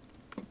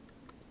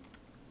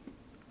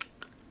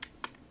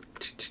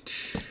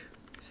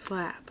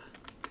 Slab.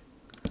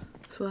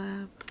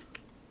 Slab.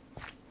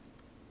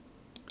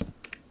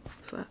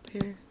 Slab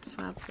here.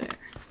 Slab there.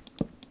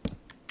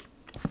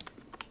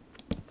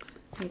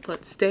 We'll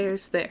put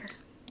stairs there.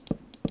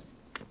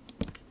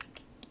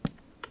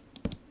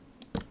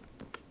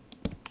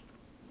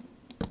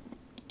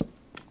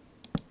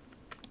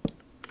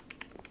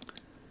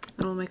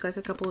 And we'll make like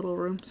a couple little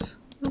rooms.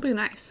 It'll be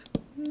nice.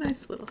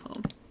 Nice little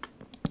home.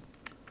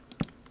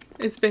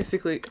 It's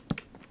basically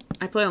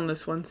I play on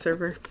this one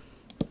server,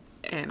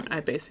 and I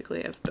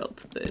basically have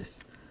built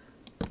this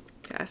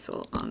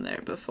castle on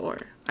there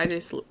before. I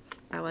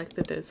like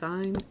the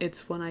design.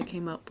 It's one I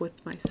came up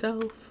with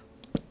myself,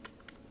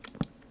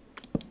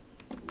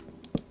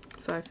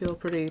 so I feel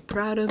pretty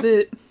proud of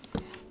it.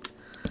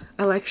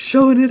 I like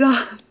showing it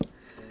off,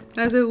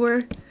 as it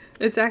were.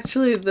 It's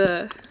actually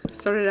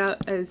started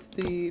out as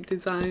the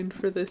design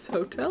for this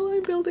hotel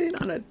I'm building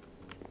on a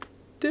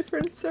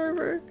different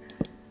server.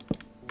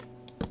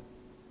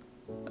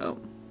 Oh,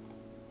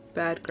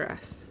 bad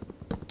grass.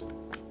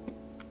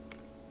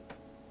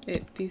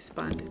 It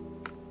despawned.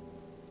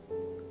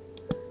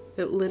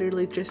 It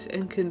literally just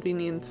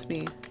inconvenienced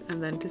me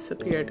and then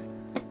disappeared.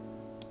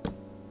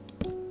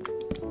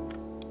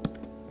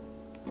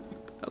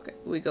 Okay,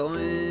 we go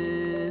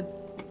in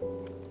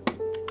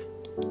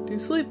to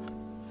sleep.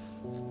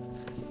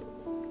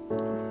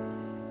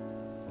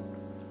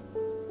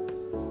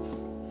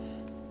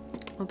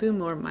 I'll do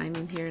more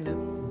mining here in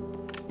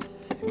a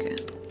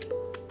second.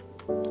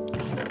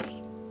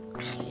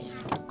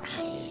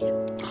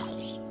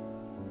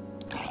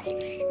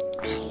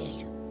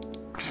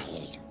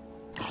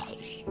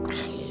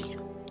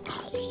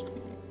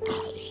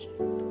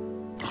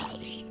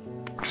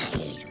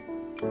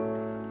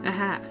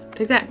 Aha!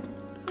 Take that!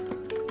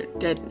 You're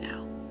dead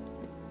now.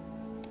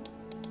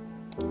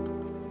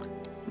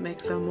 Make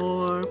some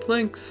more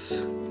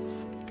planks.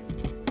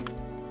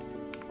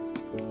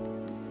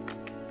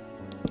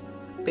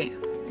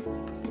 Bam.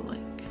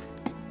 Plank.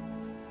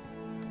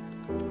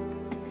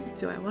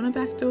 Do I want a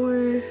back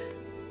door?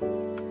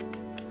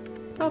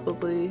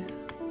 Probably.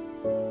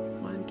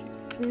 1,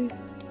 2,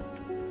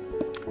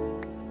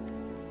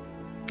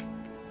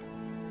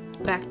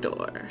 3. Back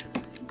door.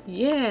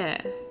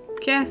 Yeah!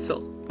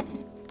 Castle.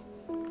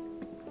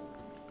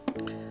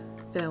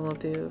 Then we'll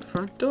do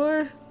front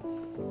door.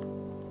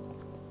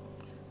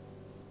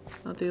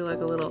 I'll do like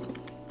a little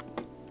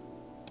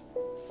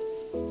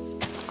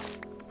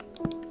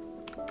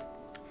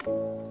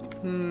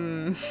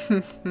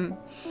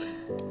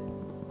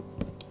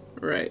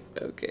right,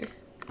 okay.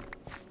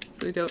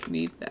 So we don't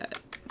need that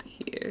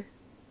here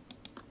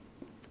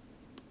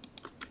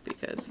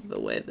because of the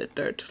way the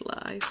dirt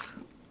lies.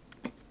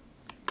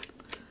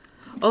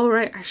 Oh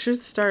right, I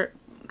should start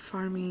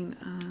farming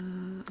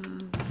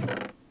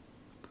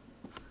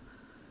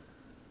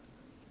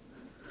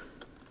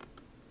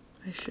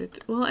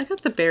well, I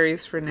got the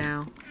berries for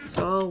now,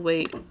 so I'll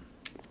wait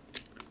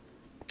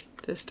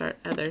to start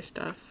other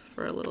stuff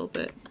for a little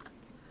bit.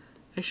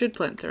 I should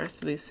plant the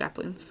rest of these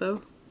saplings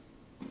though.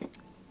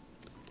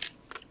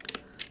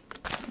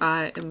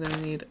 I am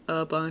gonna need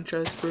a bunch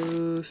of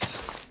spruce.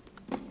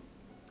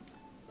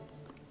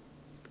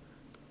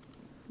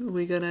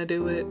 We gonna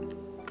do it.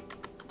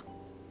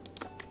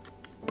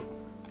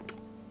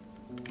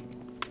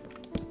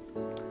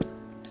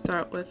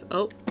 Start with,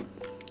 oh,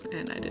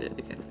 and I did it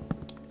again.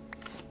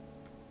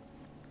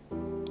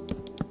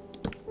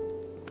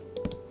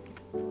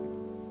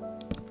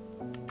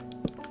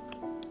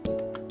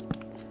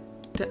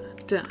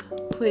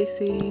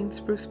 Placing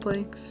spruce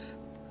planks.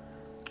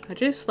 I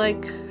just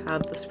like how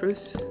the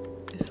spruce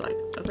is like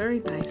a very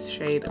nice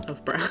shade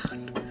of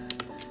brown.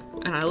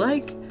 And I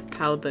like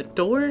how the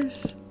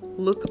doors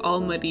look all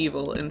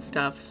medieval and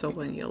stuff, so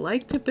when you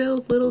like to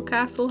build little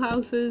castle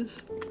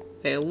houses,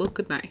 they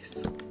look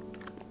nice.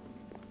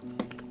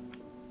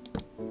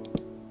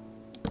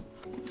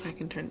 I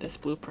can turn this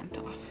blueprint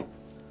off.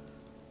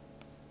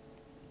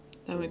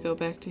 Then we go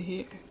back to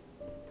here.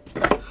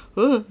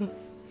 Ooh.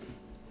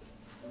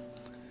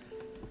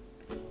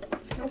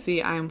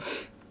 See, I'm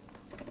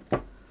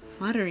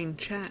monitoring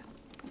chat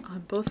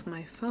on both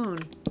my phone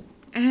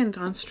and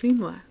on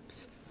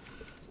Streamlabs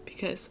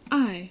because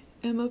I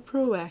am a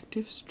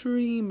proactive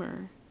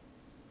streamer.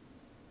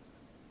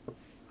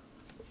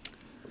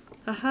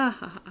 Ha ha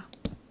ha ha.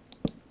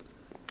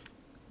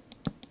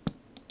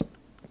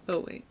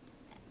 Oh wait.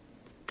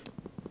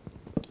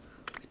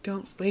 We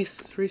don't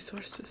waste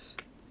resources.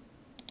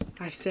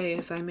 I say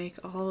as I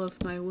make all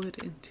of my wood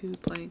into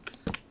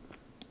planks.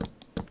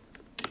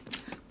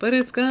 But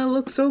it's gonna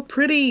look so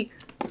pretty!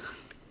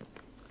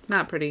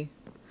 Not pretty.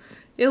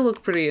 It'll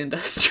look pretty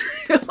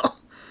industrial.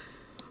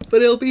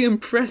 But it'll be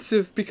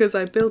impressive because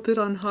I built it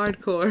on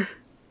hardcore.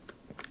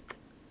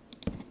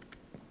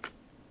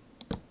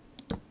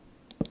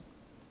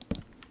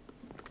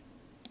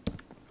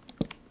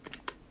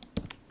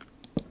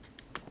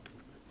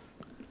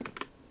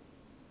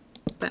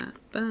 Ba,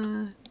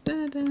 ba,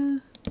 da, da.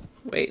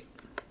 Wait.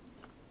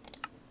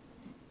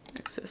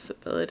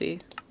 Accessibility.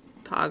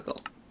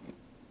 Toggle.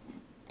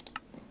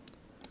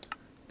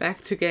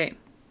 Back to game.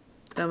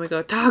 Then we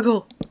go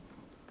toggle.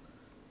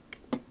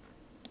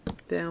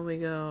 Then we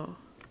go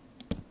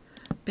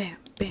bam,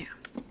 bam.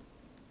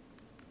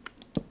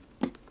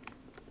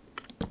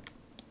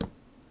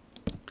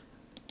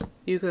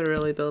 You could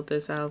really build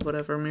this out of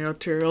whatever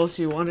materials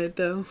you wanted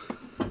though.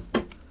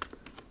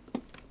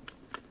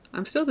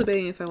 I'm still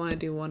debating if I want to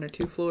do 1 or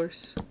 2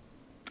 floors.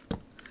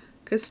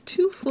 Because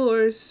 2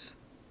 floors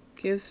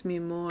gives me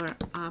more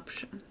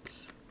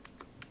options.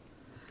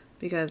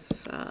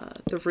 because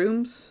the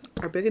rooms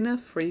are big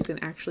enough where you can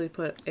actually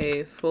put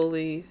a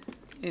fully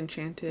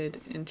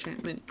enchanted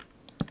enchantment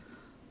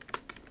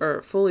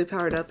or fully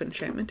powered up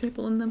enchantment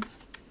table in them.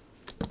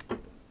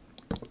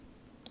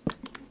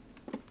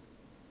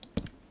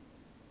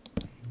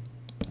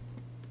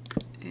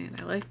 And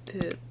I like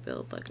to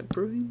build like a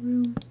brewing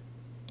room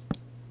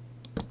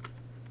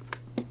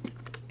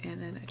and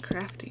then a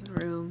crafting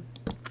room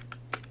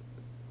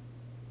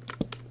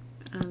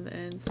and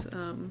then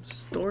some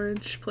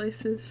storage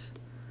places.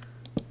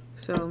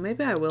 So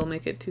maybe I will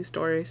make it 2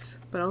 stories,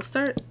 but I'll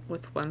start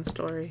with 1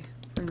 story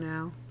for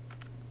now.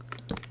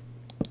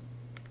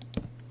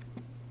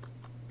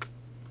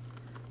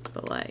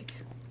 But like,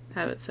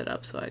 have it set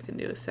up so I can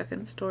do a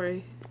 2nd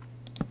story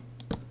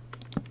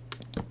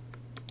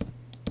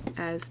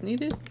as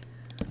needed.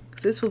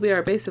 This will be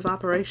our base of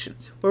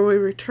operations, where we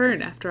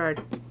return after our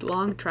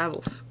long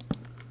travels.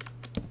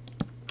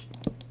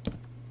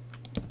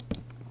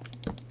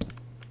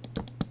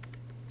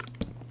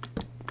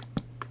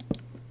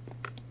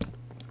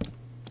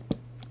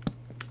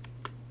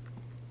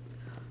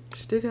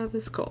 Just dig out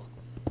this coal.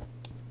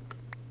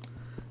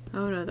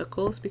 Oh no, the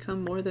coal's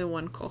become more than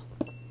 1 coal.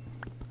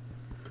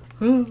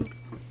 Oh,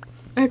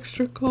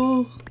 extra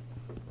coal.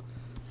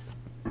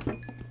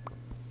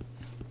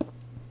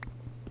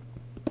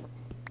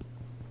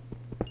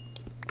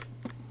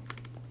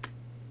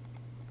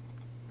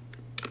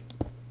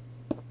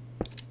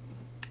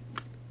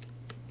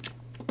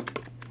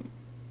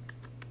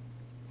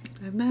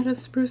 I'm out of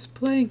spruce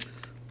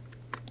planks.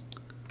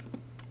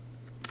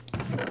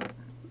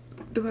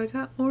 Do I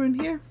got more in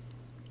here?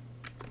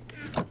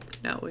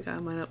 No, we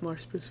gotta mine up more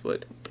spruce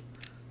wood.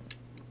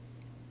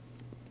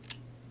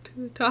 To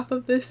the top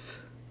of this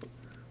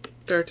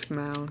dirt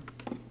mound.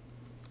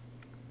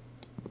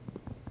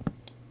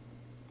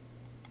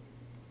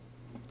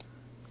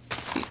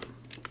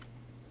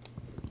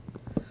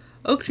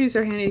 Oak trees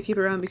are handy to keep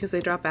around because they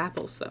drop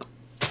apples though.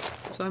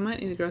 So I might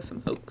need to grow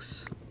some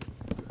oaks.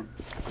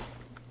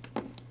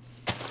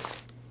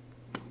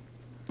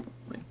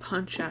 We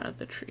punch out of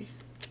the tree.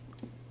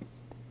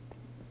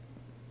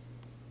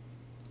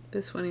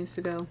 This one needs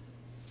to go.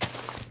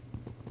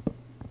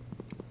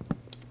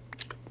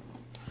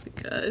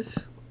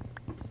 Because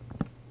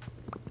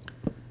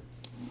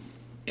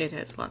it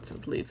has lots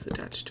of leaves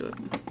attached to it.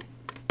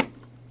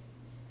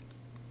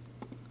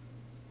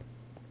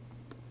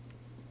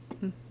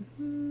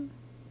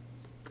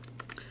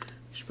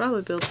 Should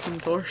probably build some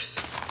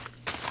doors.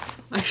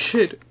 I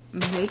should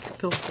make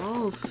the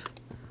walls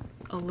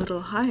a little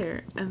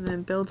higher and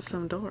then build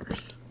some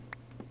doors.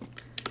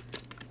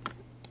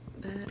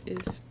 That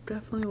is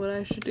definitely what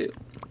I should do.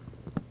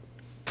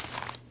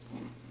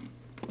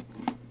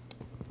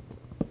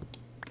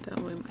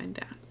 Then we mine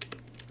down.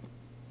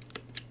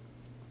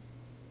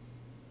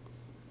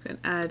 Can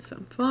add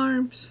some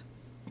farms.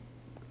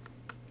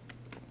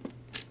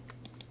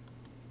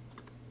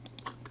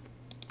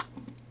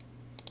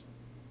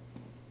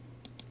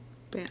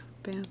 Bam,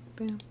 bam,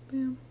 bam,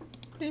 bam,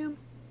 bam,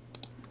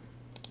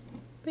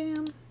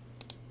 bam.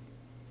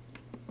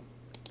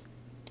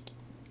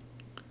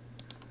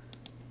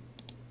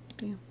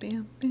 Bam,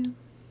 bam, bam.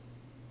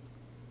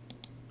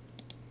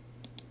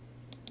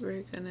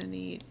 We're gonna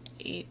need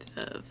 8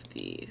 of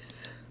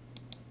these.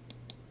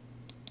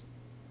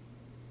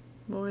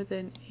 More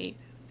than 8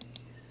 of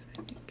these,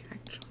 I think,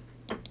 actually.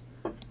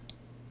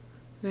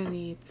 We're gonna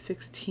need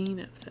 16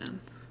 of them.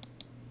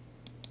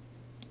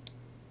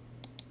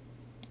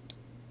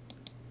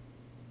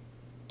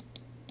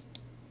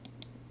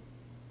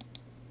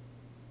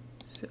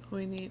 So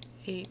we need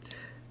 8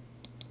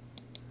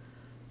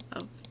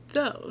 of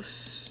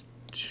those.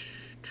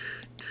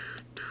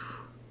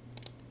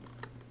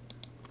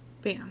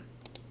 Bam.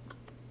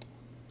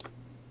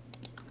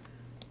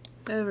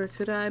 Ever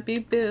could I be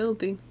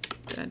building?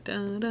 Da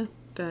da da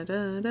da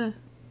da da.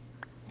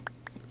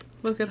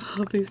 Look at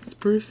all these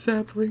spruce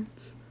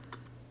saplings.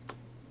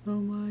 Oh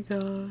my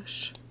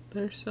gosh.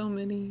 There's so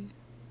many.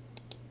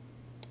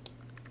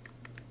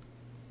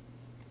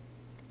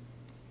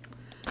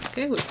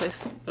 Okay, we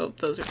place. Oh,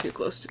 those are too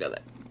close together.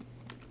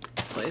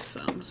 Place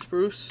some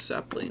spruce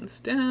saplings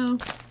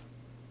down.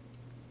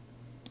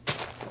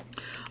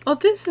 Oh,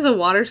 this is a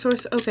water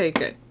source? Okay,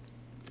 good.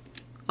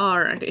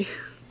 Alrighty.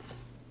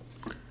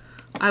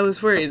 I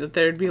was worried that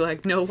there'd be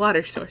like no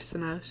water source,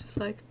 and I was just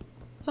like,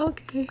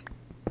 okay.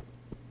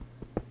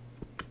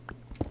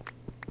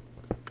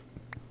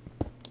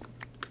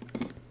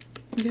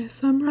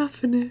 Guess I'm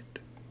roughing it.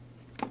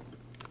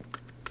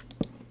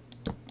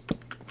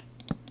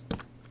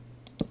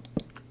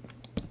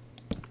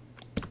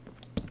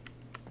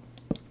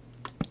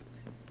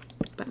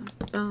 Bum,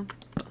 bum,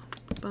 bum,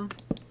 bum,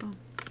 bum.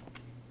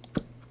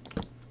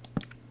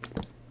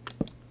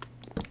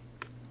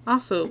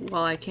 Also,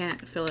 while I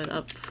can't fill it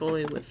up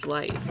fully with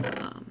light,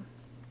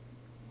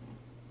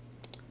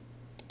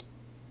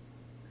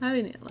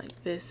 having it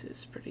like this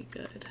is pretty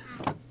good.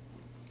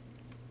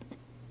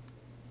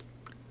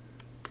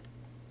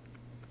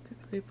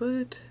 Because we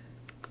put...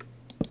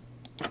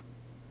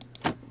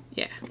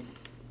 Yeah.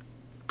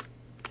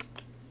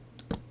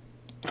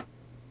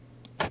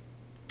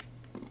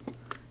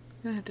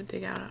 gonna have to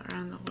dig out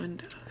around the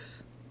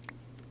windows.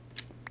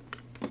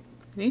 I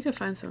need to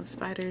find some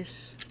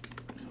spiders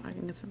so I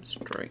can get some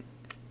string.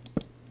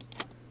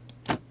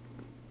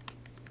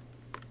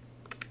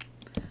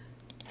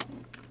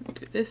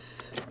 Do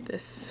this,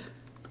 this.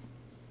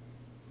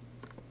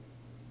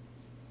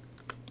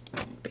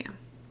 Bam.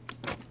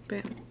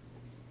 Bam.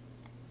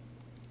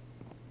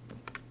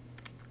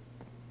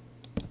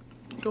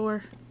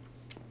 Door.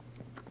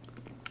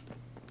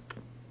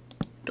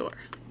 Door.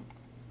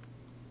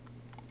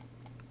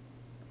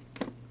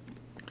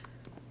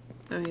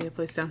 I need to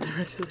place down the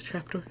rest of the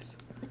trapdoors.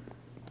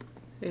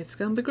 It's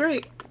gonna be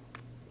great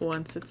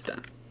once it's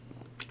done.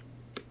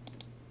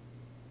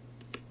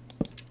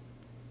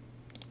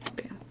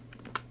 Bam.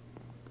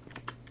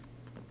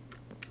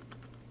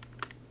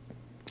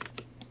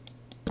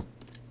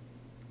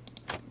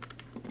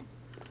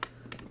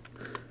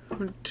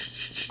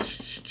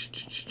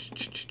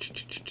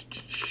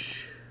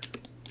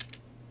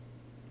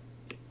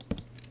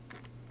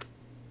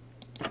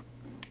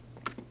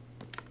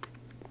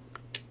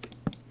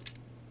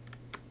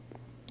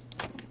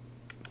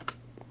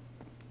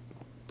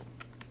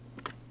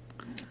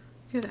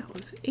 Okay, that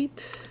was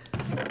 8.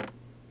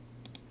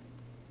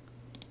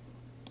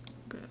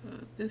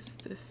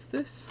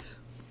 This.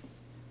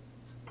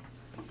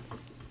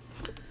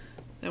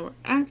 Now we're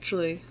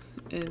actually,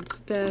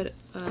 instead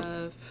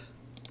of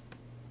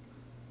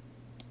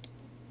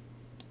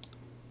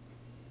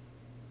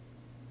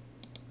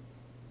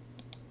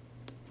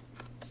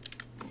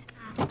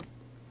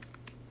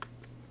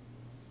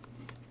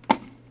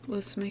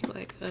let's make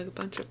like a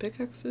bunch of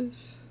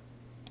pickaxes.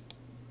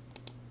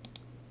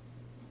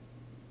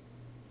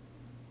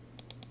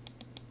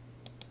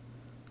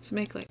 Let's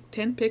make like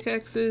 10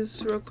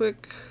 pickaxes real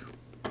quick.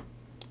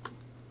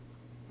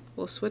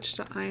 We'll switch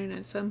to iron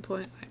at some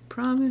point, I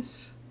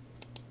promise.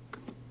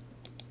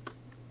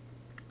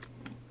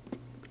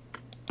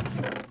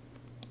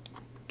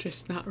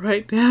 Just not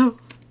right now.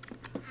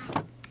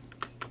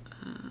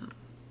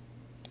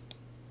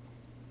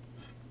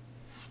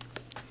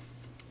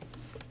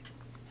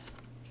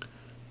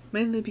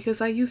 Mainly because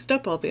I used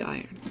up all the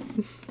iron.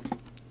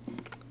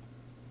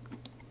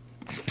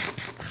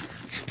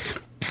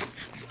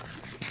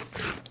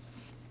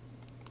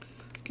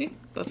 Okay,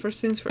 but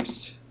first things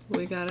first.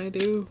 We gotta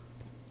do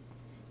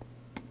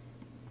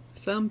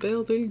some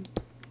building.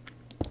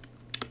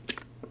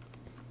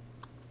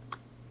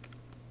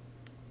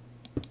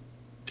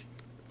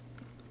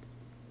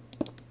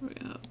 We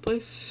gotta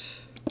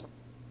place,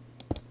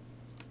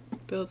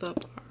 build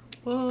up our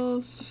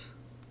walls,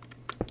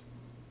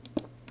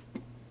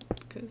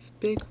 because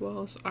big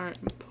walls are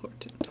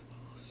important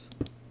walls.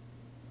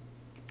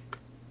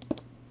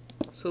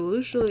 So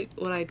usually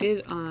what I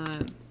did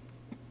on,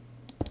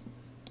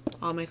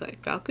 I'll make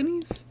like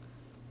balconies,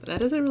 but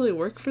that doesn't really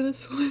work for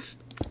this one.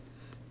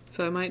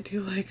 So I might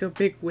do like a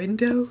big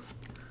window.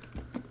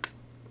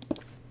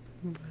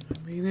 But I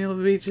mean, it'll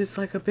be just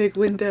like a big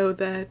window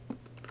that...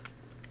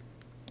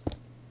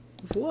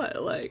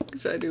 What? Like,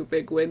 should I do a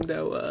big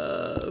window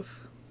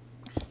of...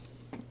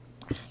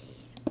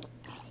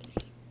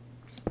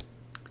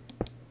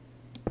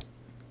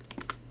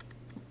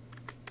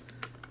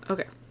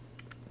 Okay.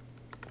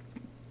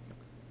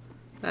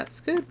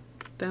 That's good.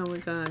 Then we're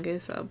gonna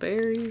get some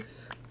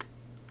berries.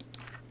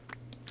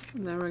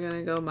 And then we're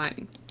gonna go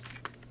mining.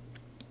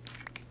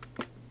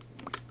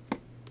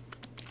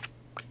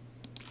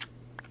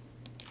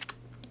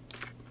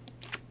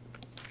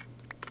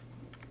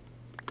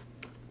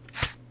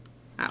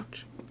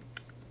 Ouch.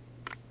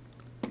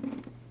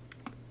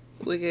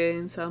 We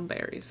getting some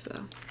berries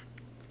though.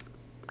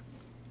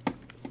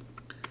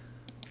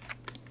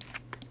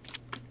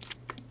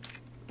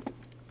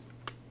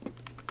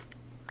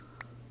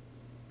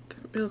 The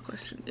real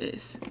question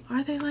is,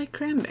 are they like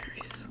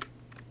cranberries?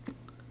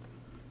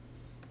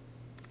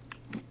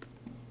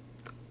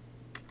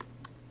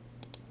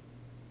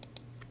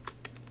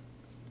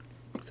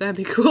 That'd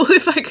be cool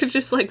if I could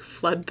just like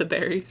flood the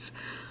berries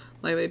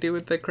like they do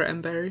with the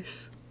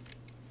cranberries.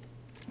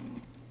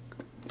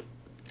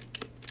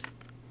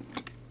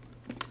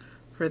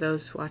 For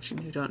those watching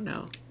who don't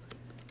know,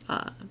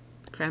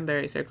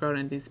 cranberries are grown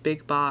in these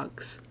big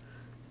bogs,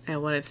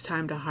 and when it's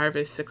time to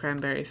harvest the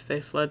cranberries, they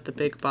flood the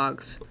big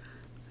bogs.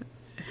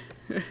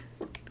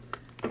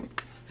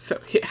 So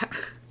yeah.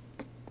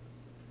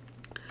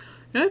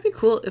 Now it'd be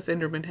cool if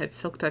Enderman had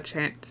silk touch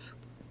hands.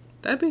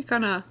 That'd be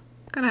kinda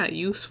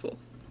useful.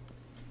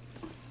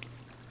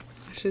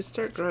 I should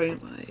start growing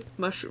my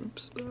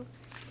mushrooms though.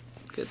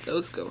 Get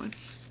those going.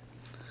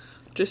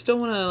 Just don't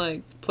wanna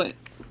like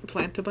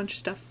plant a bunch of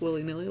stuff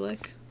willy-nilly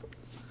like.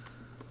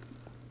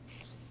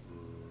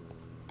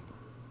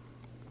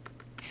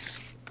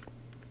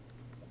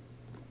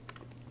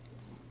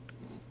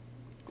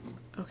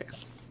 Okay,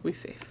 we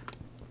safe.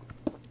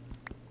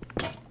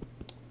 Our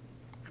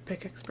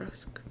pickaxe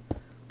broke.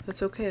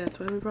 That's okay, that's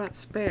why we brought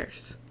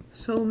spares.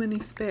 So many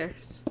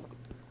spares.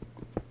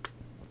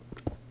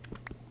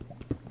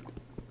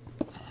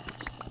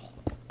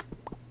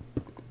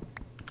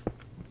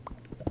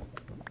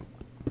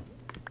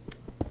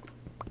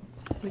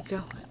 We're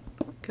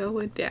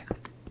going down.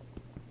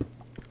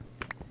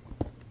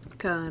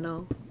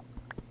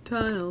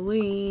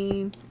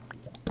 Tunneling.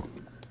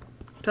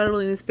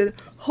 Tunneling has been.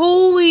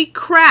 Holy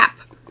crap!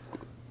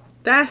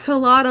 That's a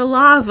lot of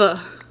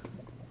lava.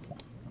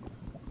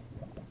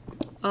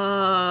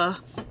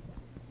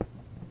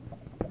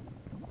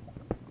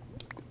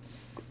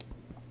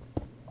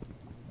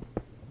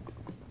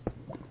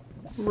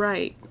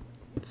 Right.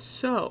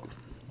 So.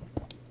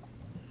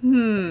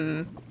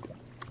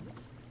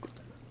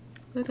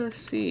 Let us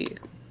see.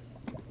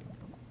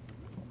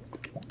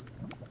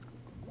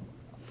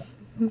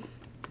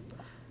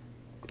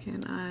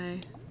 Can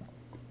I?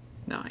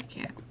 No, I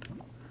can't.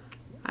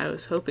 I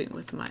was hoping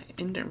with my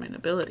Enderman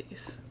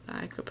abilities that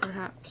I could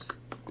perhaps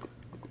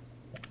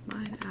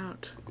mine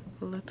out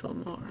a little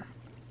more.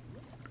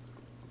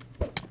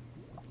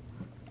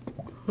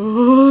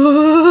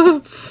 Oh,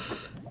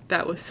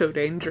 that was so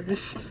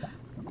dangerous.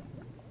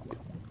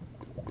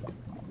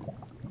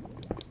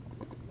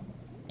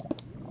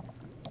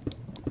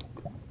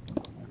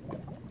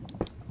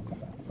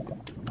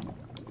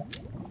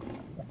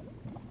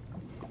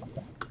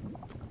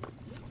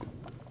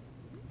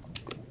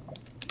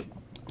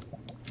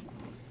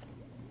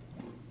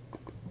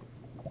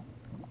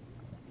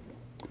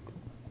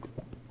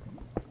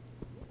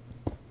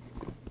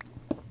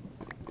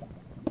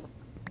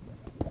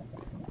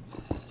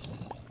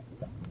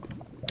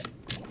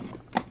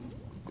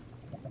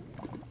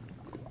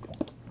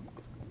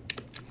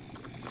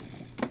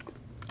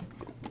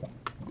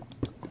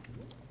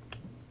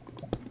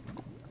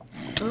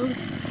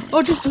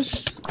 Oh,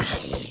 just.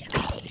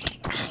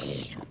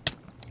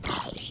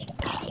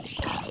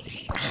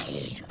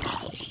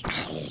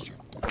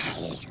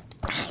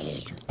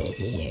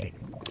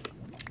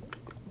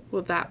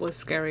 Well, that was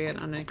scary and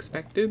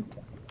unexpected,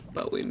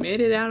 but we made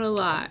it out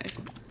alive.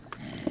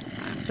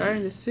 I'm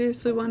starting to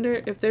seriously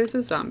wonder if there's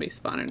a zombie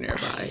spawner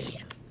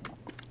nearby.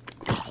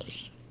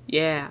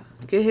 Yeah,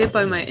 get hit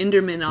by my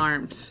Enderman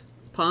arms,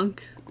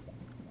 punk.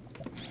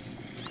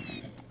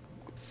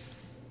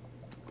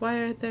 Why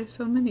are there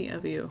so many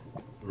of you?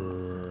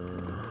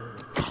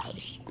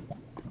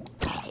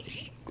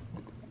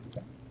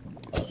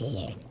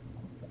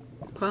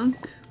 Punk?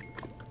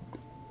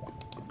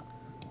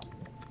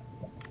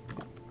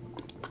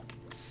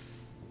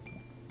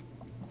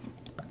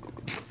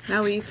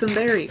 Now we eat some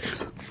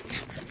berries.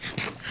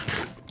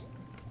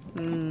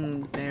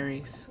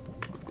 Berries.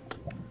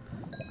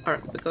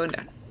 Alright, we're going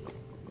down.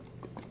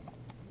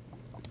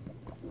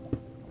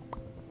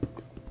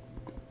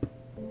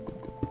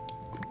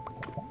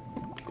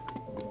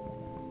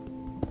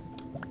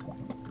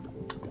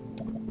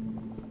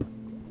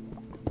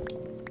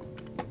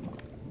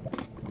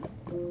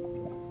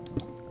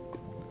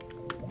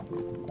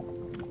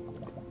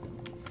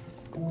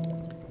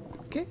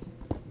 Okay.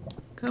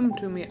 Come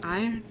to me,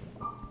 iron.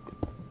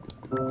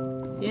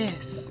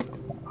 Yes.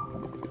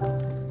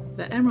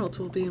 The emeralds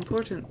will be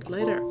important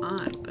later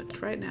on,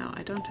 but right now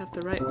I don't have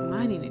the right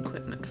mining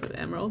equipment for the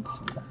emeralds.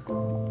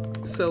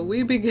 So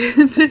we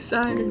begin this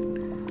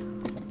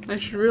iron. I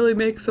should really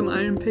make some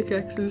iron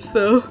pickaxes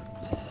though.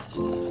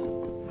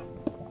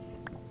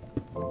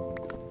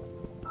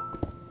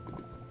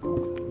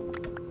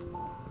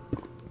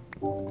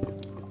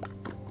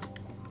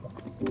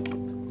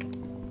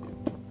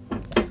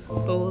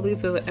 But we'll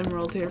leave the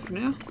emerald here for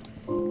now.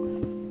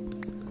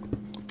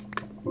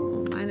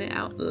 We'll mine it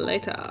out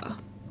later.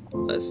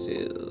 Let's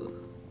do...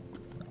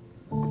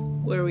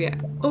 Where are we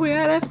at? Oh, we're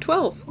at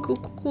F12. Cool,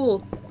 cool,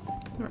 cool.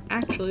 We're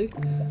actually...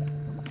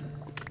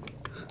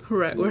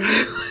 right where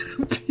I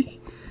want to be.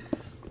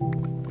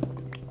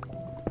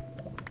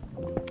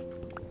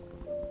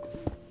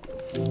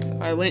 So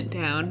I went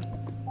down.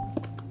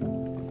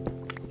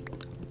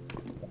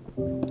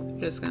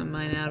 Just gonna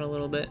mine out a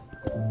little bit.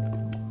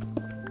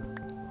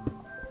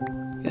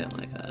 Get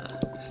like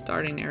a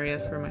starting area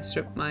for my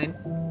strip mine.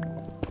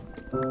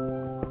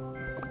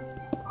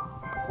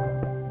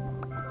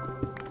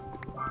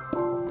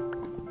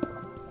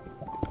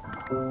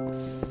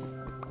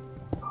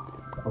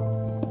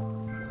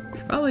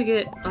 Should probably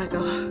get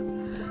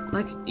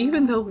like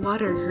even though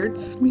water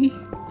hurts me,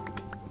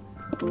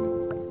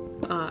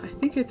 I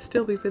think it'd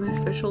still be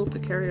beneficial to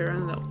carry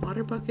around that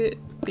water bucket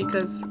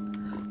because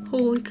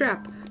holy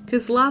crap,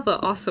 because lava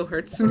also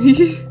hurts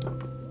me.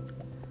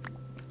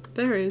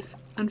 There is,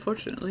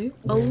 unfortunately,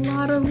 a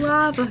lot of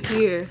lava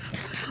here.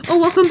 Oh,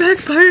 welcome back,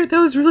 pirate. That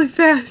was really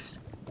fast.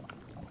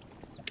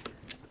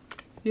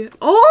 Yeah.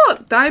 Oh,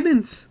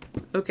 diamonds.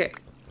 Okay.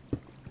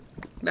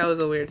 That was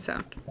a weird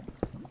sound.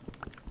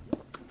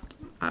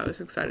 I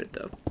was excited,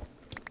 though.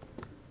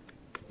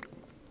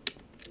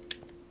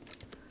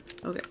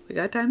 Okay, we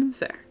got diamonds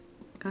there.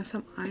 Got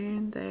some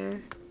iron there.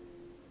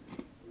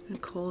 And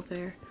coal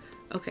there.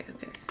 Okay.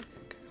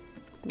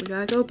 We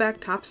gotta go back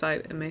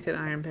topside and make an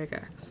iron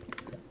pickaxe.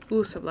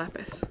 Ooh, some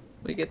lapis.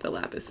 We get the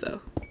lapis though.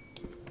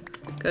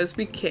 Because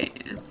we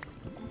can.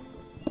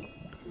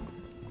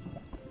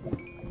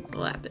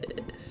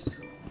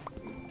 Lapis.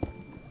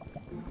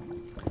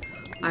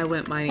 I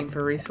went mining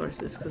for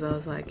resources because I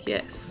was like,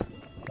 yes,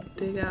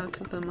 dig out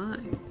to the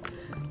mine.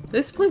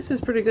 This place is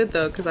pretty good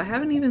though, because I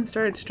haven't even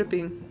started strip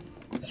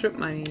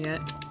mining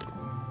yet.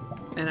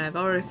 And I've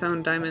already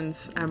found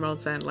diamonds,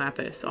 emeralds, and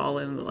lapis all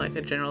in like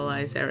a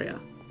generalized area.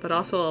 But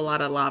also a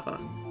lot of lava.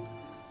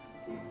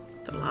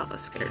 The lava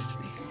scares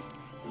me.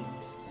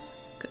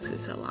 Because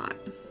it's a lot.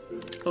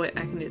 Oh wait,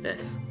 I can do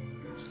this.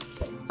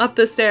 Up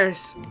the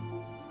stairs!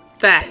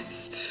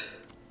 Fast!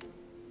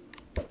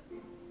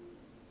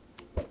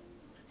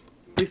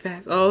 Be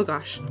fast. Oh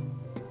gosh.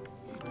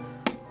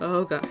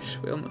 Oh gosh,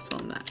 we almost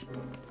filmed that.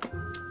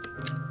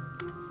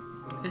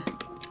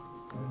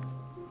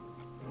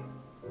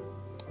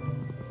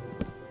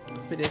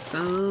 We did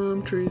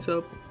some trees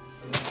up.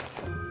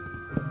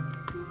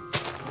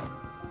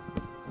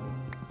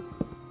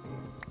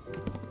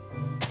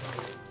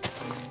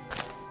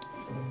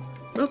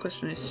 Real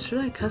question is, should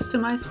I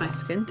customize my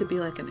skin to be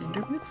like an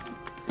Enderman?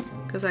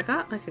 Because I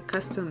got like a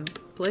custom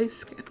blaze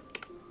skin.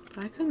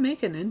 But I could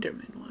make an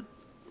Enderman one.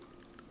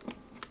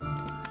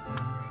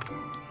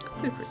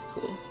 Could be pretty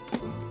cool.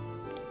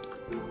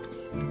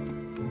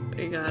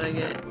 We gotta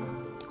get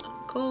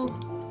coal.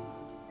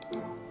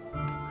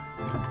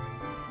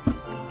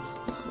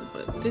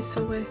 We'll put this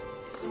away.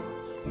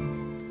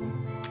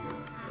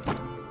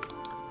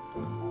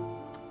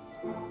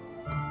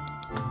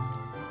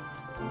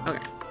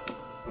 Okay.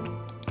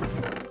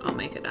 I'll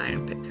make an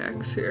iron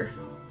pickaxe here.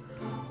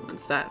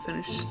 Once that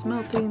finishes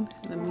smelting,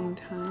 in the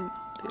meantime,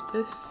 I'll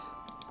do this.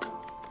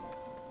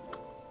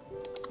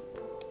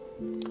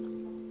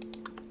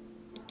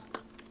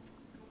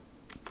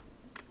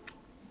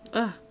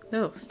 Ah,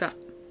 no, stop.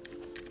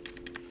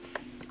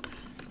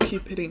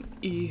 Keep hitting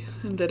E,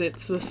 and then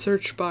it's the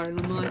search bar, and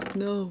I'm like,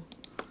 no,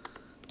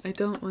 I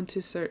don't want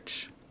to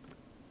search.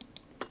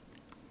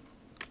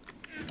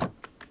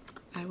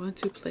 I want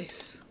to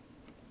place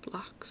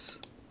blocks.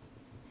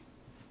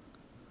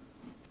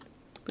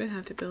 We're gonna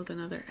have to build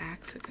another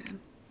axe again.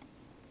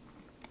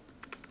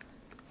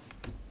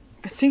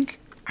 I think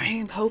I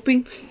am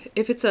hoping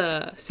if it's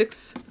a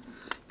 6,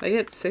 if I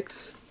get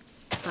 6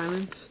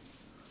 diamonds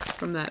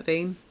from that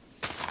vein,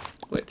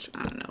 which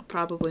I don't know,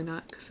 probably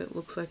not because it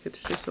looks like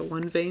it's just a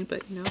 1 vein,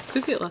 but you know,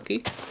 could get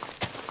lucky.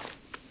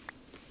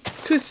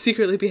 Could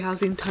secretly be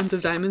housing tons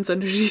of diamonds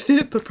underneath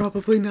it, but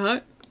probably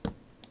not.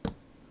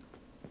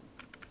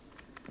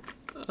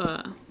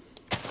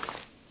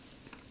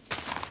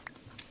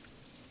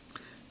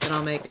 Then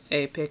I'll make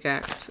a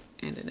pickaxe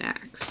and an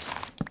axe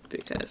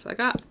because I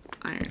got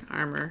iron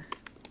armor.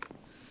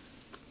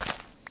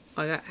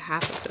 Well, I got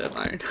half a set of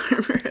iron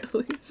armor at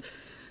least.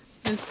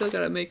 I still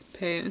gotta make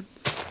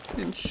pants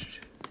and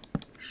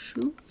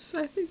shoes,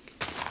 I think.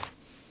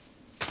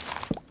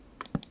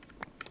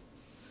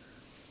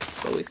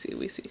 But we see,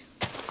 we see.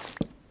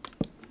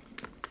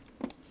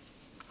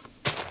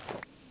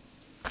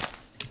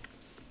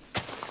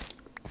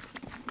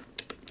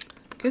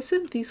 I guess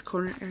in these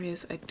corner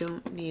areas I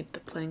don't need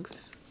the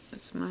planks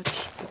as much.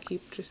 I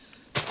keep just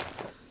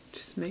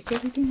make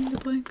everything into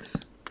planks.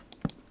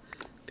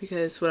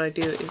 Because what I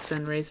do is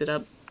then raise it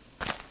up.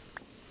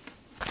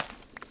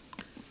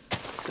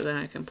 So then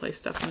I can place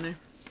stuff in there.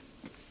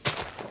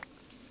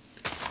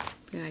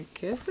 And I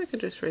guess I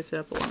could just raise it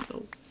up along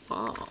the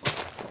wall.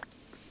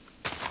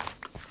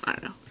 I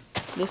don't know.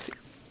 We'll see.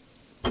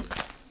 I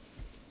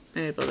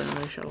need to build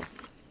another shovel.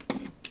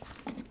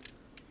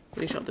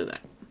 We shall do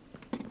that.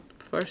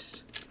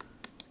 First,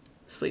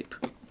 sleep.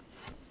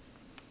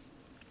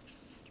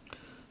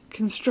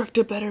 Construct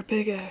a better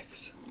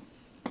pickaxe.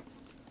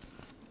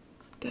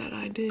 That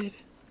I did.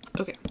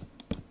 Okay.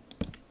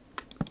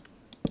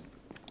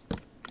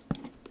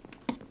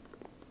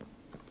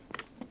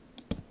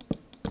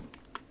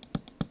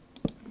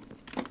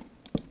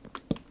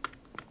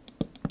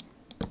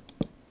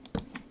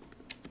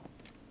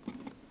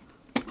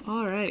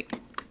 Alrighty.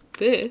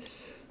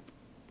 This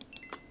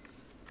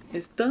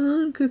is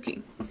done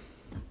cooking.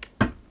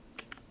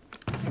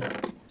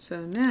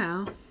 So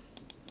now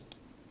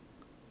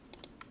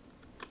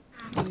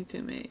I need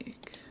to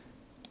make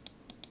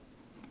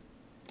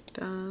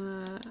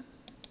the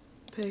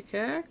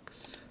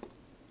pickaxe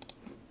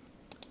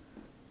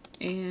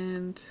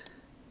and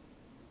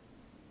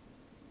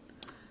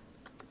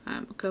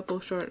I'm a couple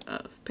short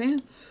of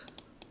pants,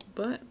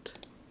 but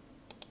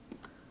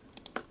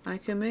I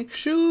can make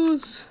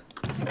shoes.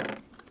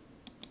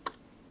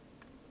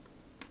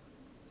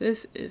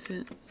 This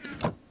isn't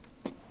an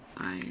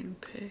iron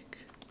pick.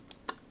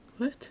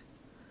 What?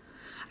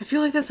 I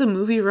feel like that's a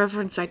movie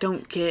reference I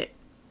don't get.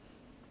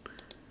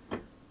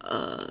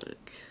 Ugh.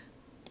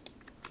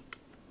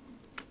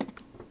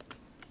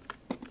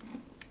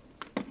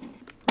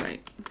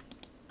 Right.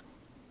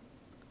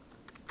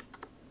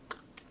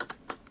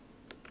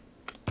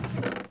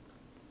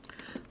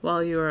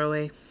 While you were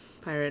away,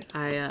 pirate,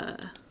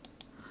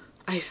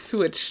 I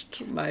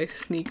switched my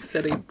sneak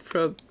setting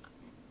from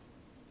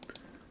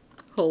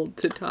hold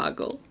to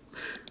toggle.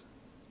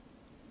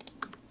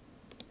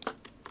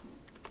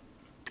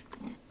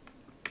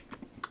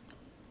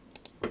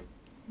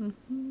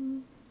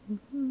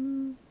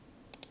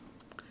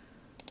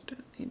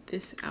 Don't need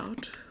this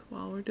out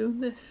while we're doing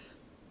this.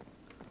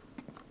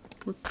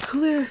 We'll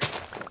clear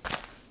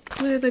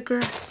the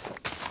grass.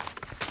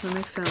 That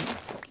makes sense.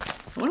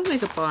 I want to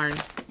make a barn,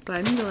 but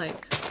I need to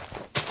like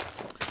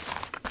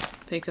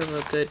think of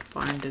a good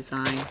barn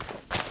design.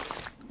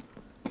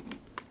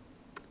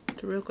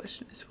 The real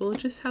question is, will it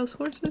just house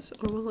horses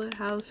or will it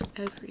house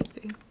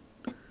everything?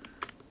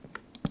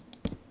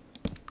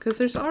 Because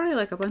there's already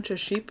like a bunch of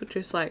sheep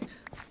just like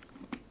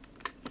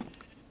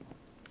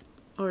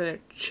over there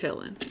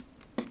chilling.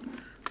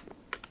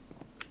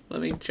 Let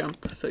me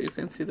jump so you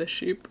can see the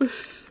sheep.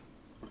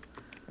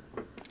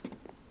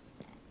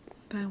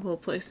 Then we'll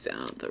place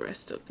down the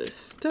rest of this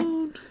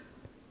stone.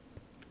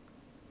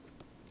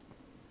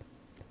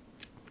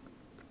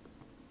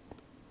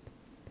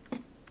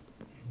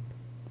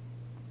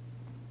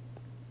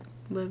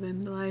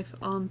 Living life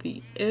on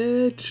the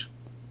edge.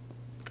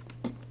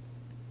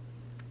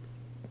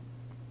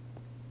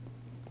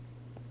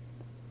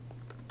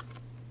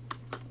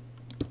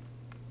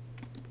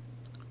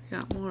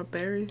 Got more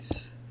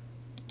berries.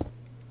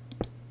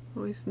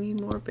 Always need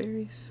more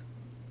berries.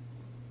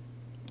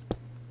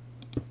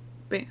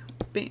 Bam,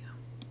 bam,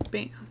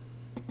 bam.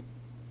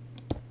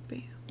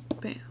 Bam,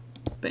 bam,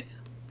 bam.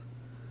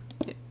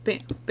 Yeah, bam,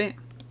 bam.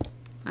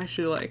 I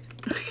should like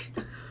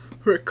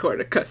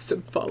record a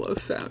custom follow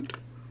sound.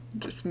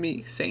 Just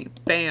me saying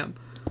bam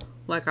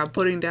like I'm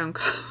putting down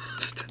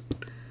cobblestone.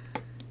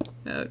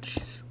 Oh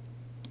jeez.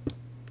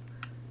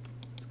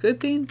 It's a good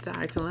thing that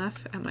I can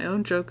laugh at my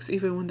own jokes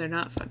even when they're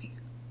not funny.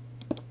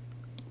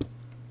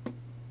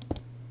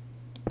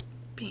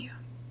 Bam.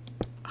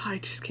 Oh, I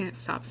just can't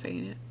stop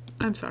saying it.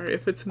 I'm sorry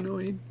if it's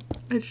annoying.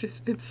 It's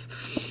just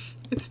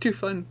it's too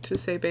fun to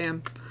say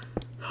bam.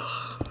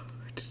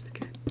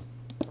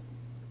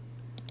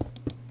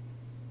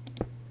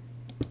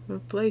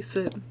 Replace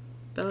it.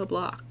 The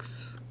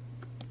blocks.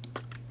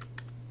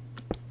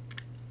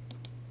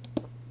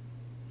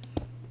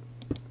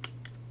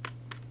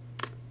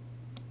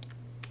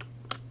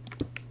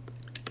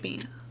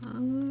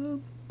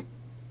 Bam.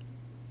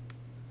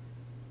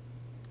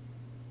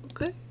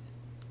 Okay.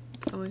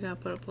 So we gotta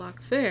put a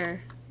block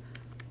there,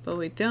 but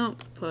we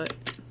don't put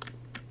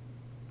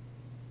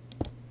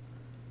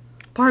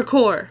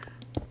parkour.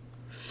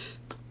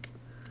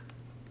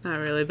 Not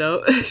really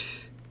though.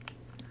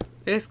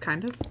 It's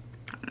kind of.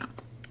 I don't know.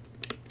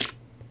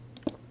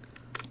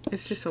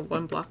 It's just a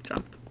 1 block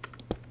jump.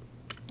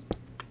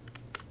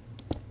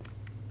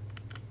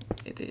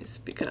 It is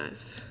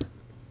because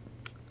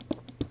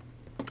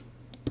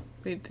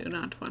we do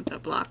not want the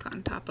block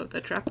on top of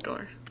the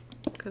trapdoor,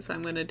 because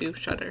I'm going to do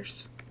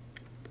shutters.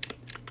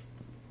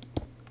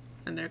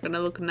 And they're going to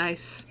look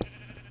nice.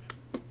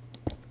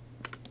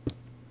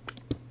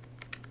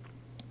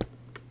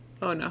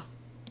 Oh no.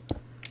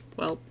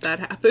 Well, that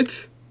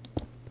happened.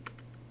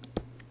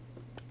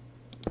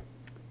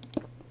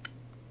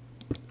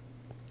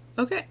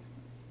 Okay.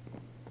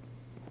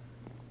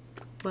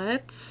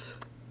 Let's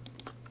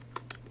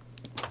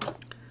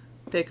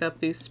pick up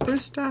these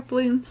spruce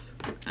saplings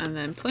and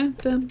then plant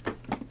them.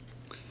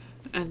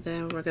 And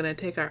then we're gonna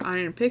take our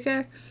iron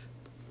pickaxe.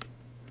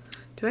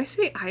 Do I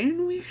say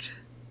iron weird?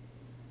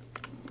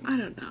 I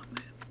don't know,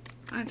 man.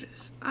 I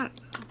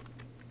don't know.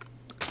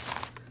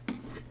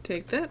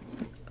 Take that.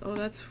 Oh,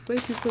 that's way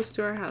too close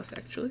to our house,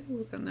 actually.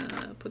 We're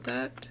gonna put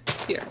that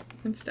here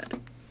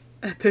instead.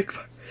 Epic.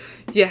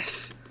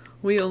 Yes!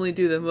 We only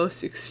do the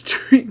most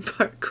extreme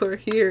parkour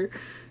here.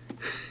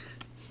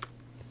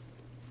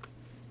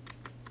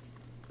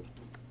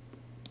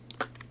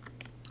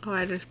 Oh,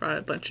 I just brought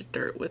a bunch of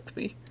dirt with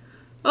me.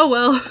 Oh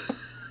well.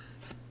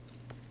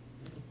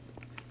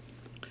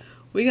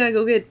 We gotta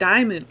go get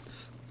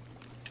diamonds.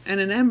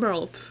 And an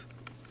emerald.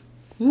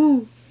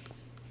 Woo.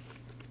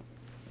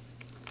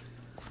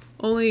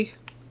 Only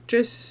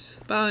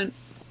just about an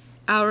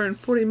hour and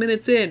 40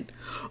 minutes in.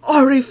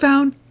 Already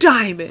found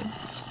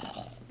diamonds.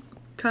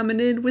 Coming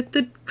in with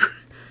the...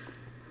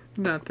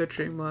 Not the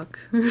dream luck.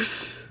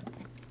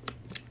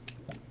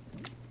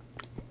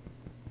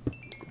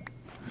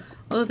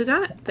 Although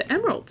the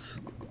emeralds.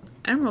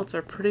 Emeralds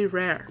are pretty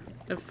rare,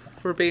 if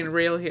we're being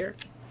real here.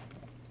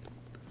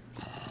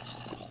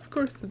 Of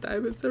course the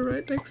diamonds are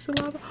right next to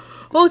lava.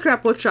 Holy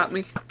crap, what shot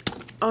me?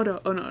 Oh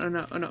no, oh no, oh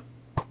no, oh no.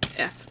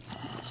 F.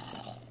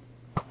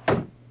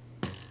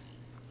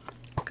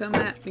 Come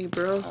at me,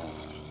 bro.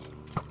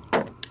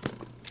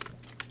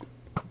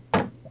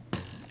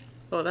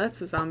 Oh,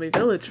 that's a zombie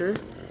villager.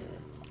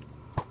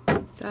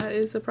 That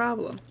is a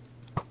problem.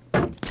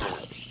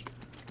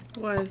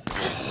 What is it?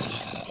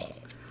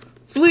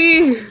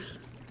 Flee!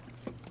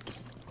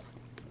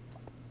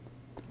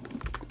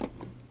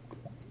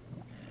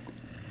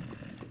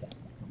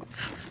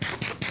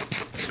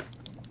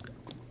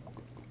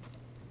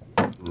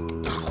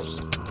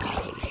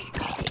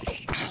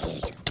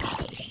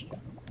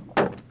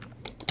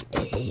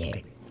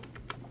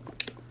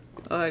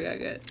 Oh, I gotta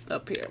get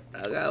up here.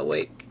 I gotta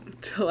wait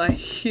until I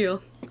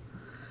heal.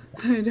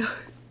 I know.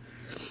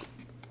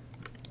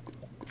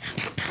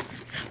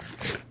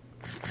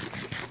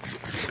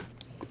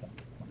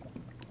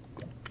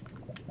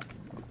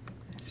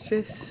 It's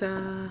just,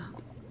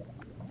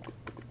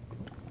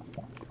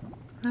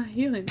 Not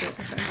healing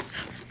defense.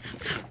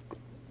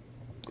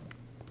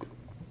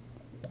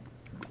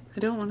 I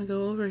don't want to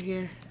go over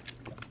here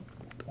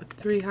with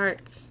 3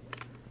 hearts.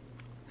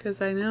 Because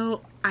I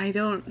know I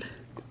don't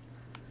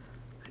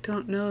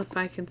know if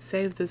I can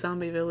save the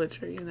zombie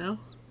villager, you know?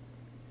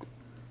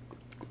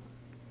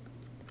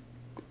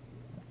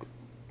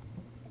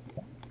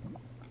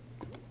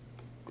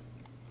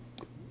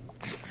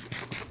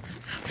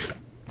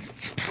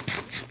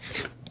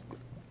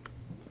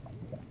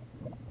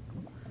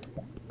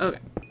 Okay,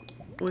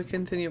 we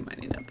continue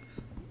mining up.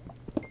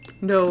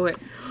 No way.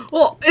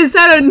 Oh, is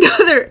that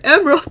another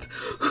emerald?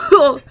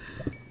 Oh,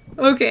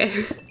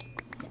 okay.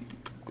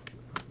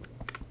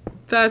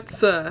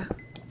 That's, and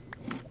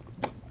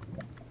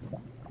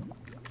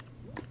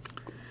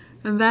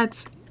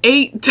that's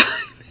 8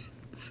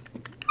 diamonds.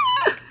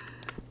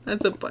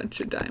 That's a bunch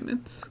of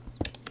diamonds.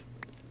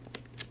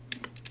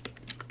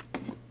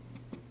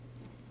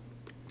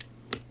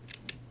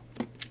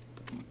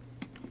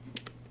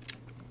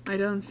 I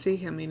don't see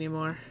him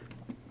anymore.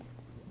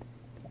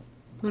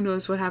 Who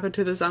knows what happened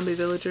to the zombie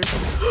villager?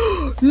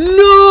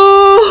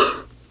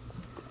 No!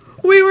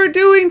 We were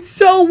doing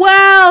so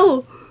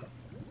well!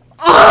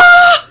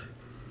 Ah!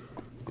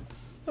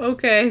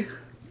 Okay.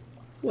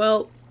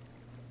 Well.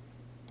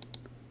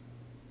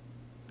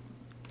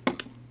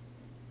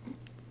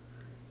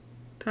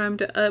 Time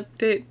to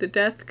update the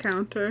death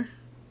counter.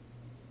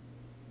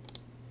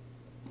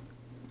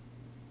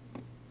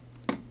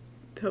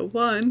 To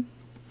 1.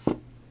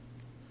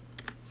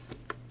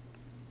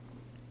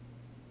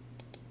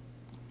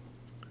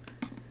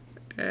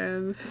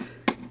 And,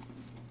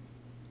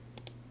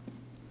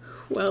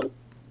 well,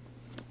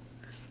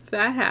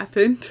 that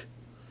happened.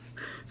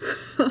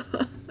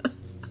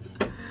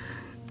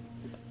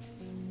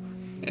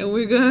 And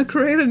we're gonna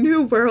create a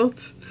new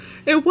world.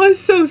 It was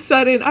so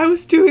sudden.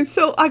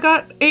 I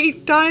got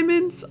 8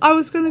 diamonds. I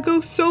was gonna go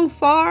so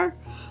far.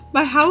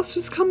 My house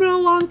was coming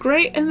along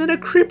great, and then a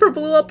creeper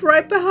blew up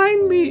right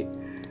behind me.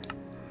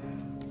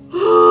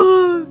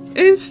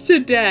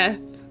 Insta death.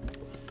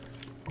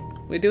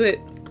 We do it.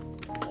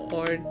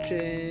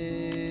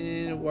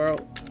 Origin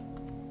world.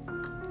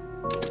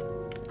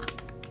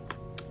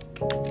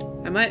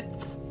 I might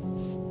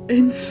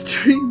end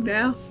stream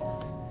now.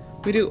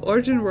 We do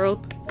origin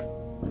world.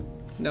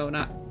 No,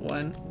 not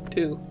 1,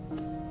 2.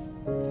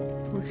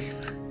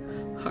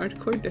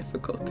 Hardcore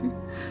difficulty.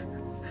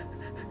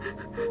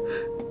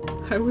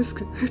 I was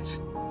gonna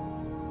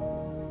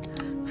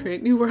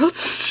create new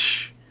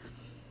worlds.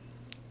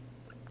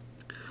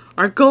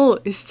 Our goal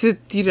is to,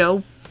 you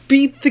know,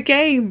 beat the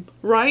game,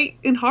 right?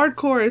 In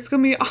hardcore, it's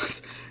gonna be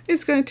awesome.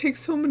 It's gonna take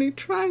so many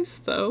tries,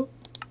 though.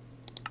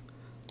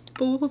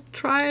 But we'll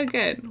try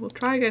again. We'll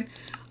try again.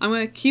 I'm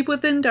gonna keep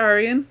with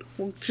Endarian.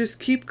 We'll just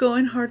keep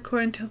going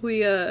hardcore until we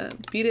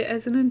beat it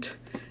as an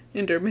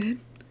Enderman.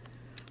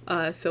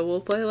 So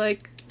we'll play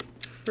like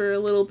for a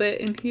little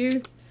bit in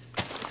here.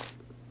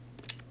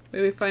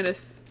 Maybe find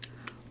us.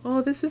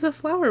 Oh, this is a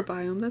flower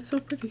biome. That's so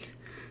pretty.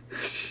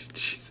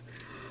 Jeez.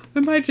 I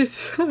might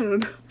just. I don't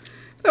know.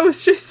 That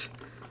was just.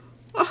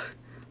 Oh,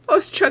 I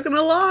was chugging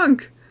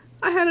along.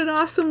 I had an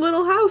awesome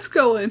little house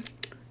going.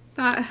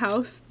 Not a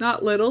house,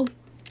 not little.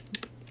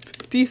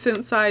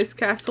 Decent sized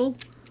castle.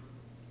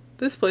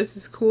 This place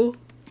is cool.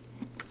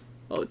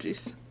 Oh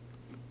jeez.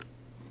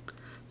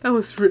 That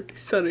was really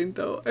stunning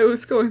though. It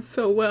was going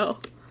so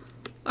well.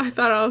 I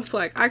thought I was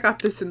like, I got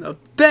this in the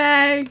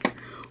bag.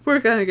 We're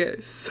gonna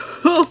get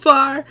so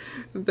far.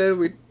 And then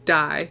we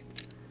die.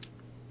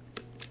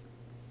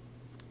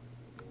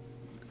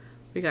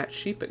 We got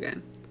sheep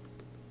again.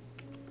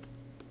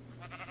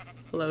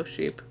 Hello,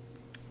 sheep.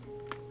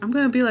 I'm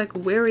gonna be like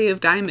wary of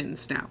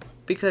diamonds now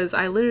because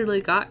I literally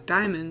got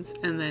diamonds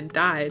and then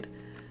died.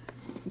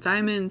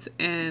 Diamonds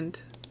and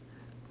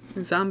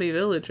zombie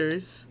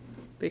villagers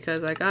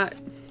because I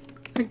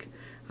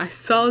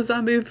saw a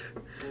zombie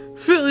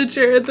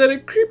villager and then a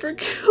creeper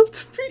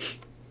killed me.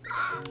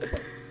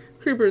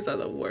 Creepers are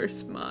the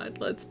worst mod,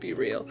 let's be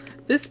real.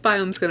 This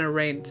biome's gonna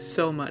rain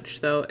so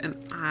much though, and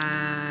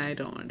I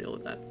don't want to deal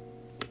with that.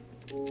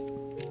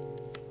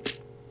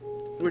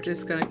 We're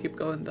just gonna keep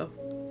going though.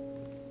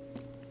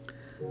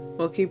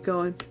 We'll keep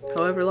going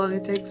however long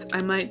it takes.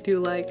 I might do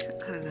like,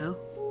 I don't know.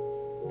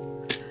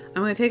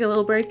 I'm gonna take a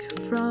little break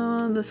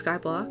from the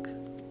skyblock,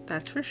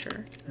 that's for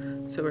sure.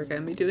 So we're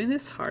gonna be doing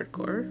this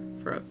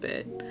hardcore for a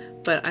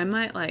bit, but I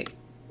might like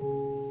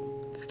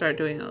start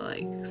doing a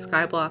like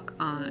skyblock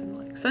on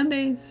like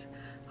Sundays,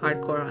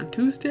 hardcore on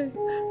Tuesday.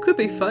 Could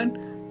be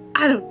fun.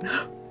 I don't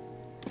know.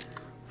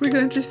 We're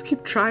gonna just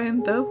keep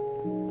trying though.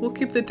 We'll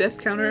keep the death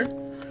counter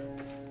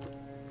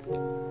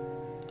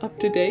up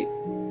to date.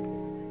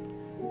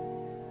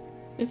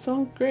 It's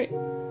all great.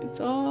 It's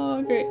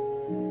all great.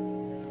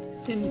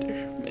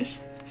 Enderman.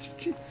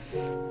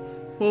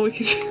 Well,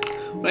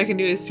 what I can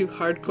do is do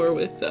hardcore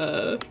with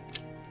the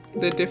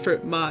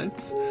different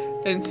mods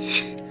and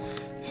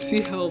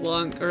see how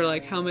long or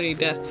like how many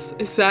deaths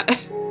is that.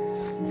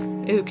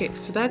 Okay,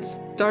 so that's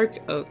dark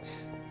oak,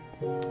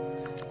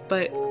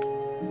 but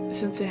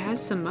since it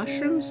has the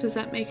mushrooms, does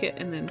that make it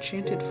an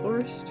enchanted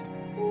forest?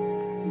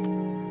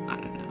 I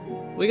don't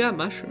know. We got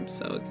mushrooms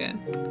though again.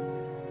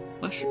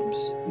 Mushrooms.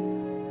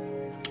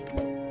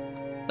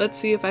 Let's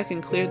see if I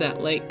can clear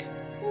that lake.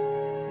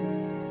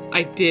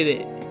 I did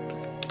it.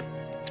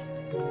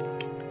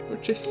 We're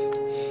just...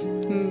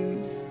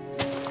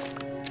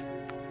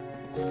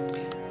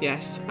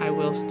 Yes, I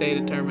will stay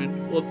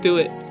determined. We'll do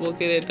it. We'll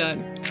get it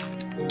done.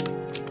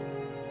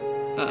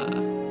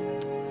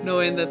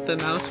 Knowing that the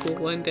mouse will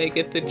one day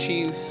get the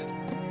cheese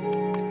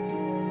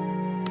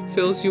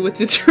fills you with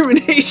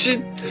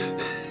determination.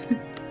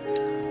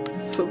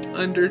 Some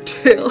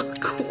Undertale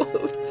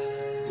quotes.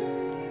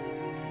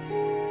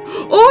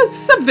 Oh,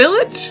 is this a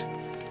village?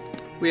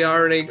 We're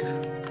already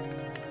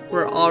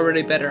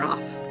better off.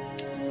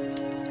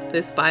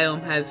 This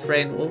biome has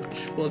rain,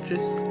 which will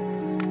just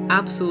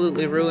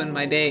absolutely ruin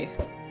my day.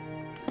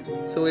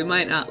 So we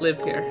might not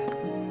live here.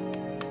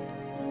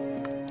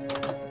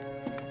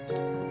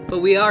 But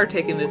we are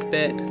taking this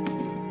bed.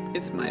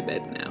 It's my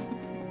bed now.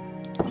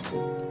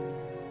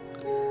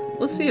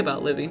 We'll see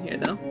about living here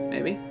though,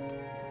 maybe.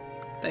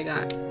 They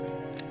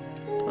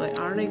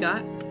already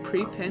got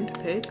pre-penned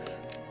pigs.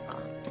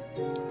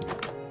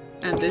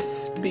 And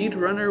this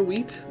speedrunner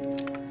wheat.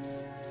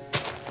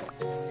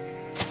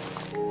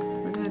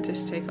 We're gonna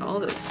just take all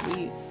this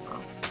wheat.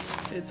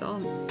 It's all...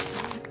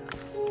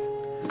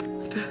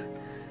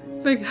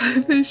 They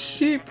got this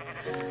sheep.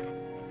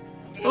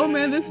 Oh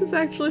man, this is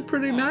actually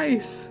pretty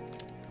nice.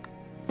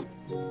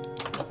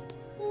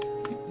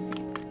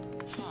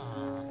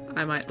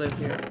 I might live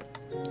here.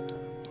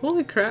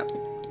 Holy crap.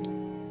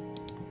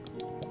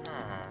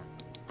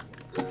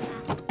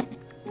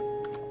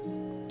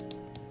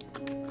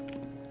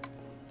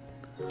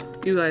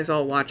 You guys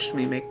all watched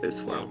me make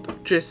this world.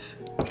 Just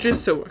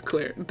so we're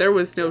clear. There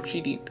was no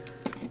cheating.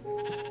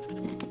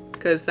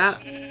 Because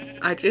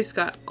I just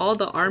got all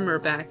the armor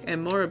back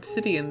and more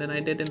obsidian than I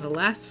did in the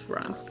last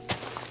run.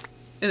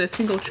 In a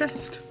single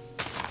chest.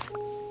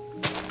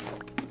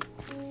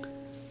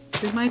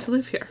 We might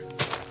live here.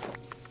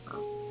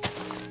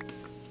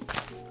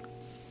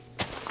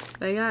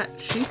 They got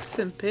sheeps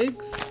and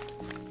pigs.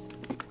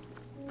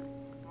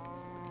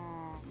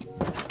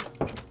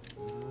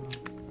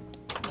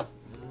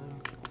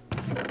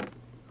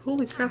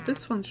 Holy crap,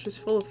 this one's just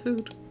full of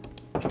food.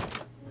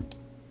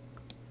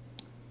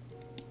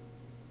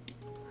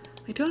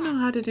 I don't know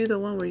how to do the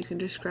one where you can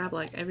just grab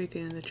like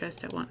everything in the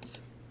chest at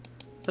once.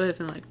 Other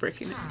than like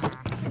breaking it.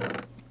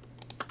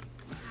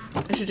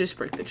 I should just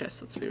break the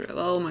chest, let's be real.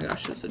 Oh my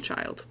gosh, it's a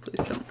child.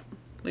 Please don't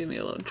leave me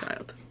alone,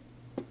 child.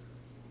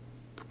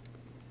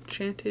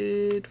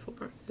 Enchanted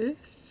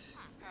forest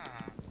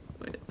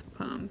with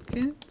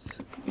pumpkins.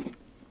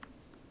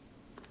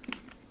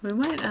 We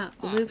might not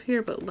live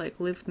here, but like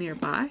live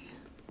nearby,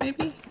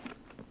 maybe?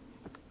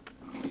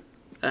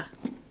 I'm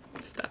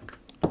stuck.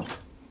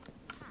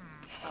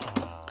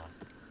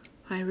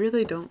 I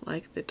really don't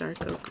like the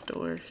dark oak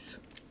doors.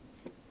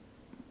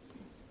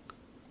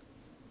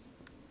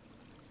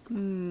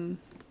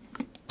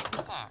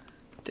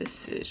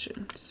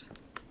 Decisions.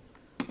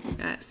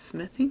 Got a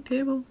smithing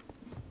table?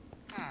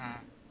 I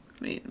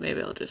mean,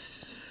 maybe I'll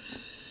just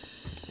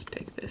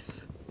take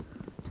this.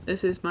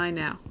 This is mine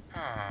now.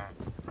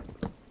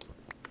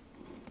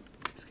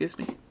 Excuse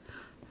me.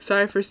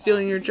 Sorry for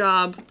stealing your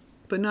job,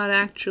 but not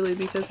actually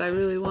because I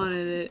really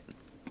wanted it.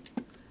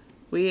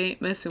 We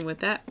ain't messing with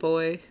that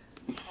boy.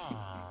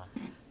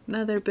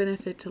 Another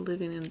benefit to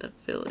living in the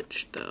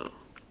village, though.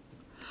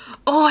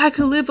 Oh, I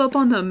could live up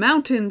on the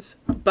mountains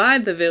by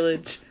the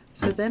village.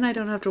 So then I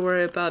don't have to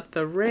worry about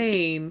the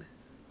rain.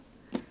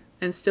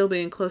 And still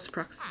be in close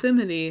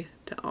proximity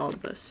to all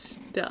the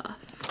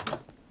stuff.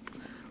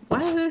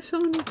 Why are there so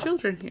many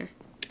children here?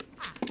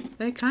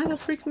 They kind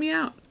of freak me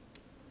out.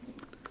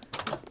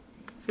 I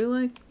feel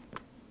like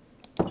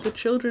the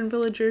children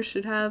villagers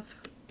should have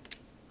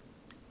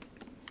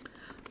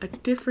a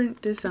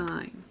different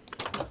design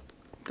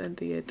than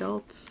the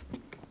adults.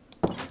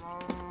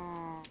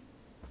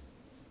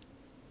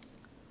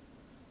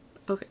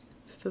 Okay,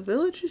 so the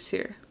village is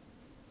here.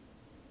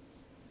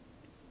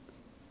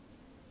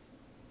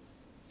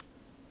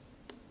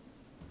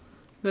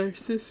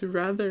 There's this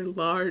rather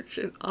large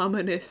and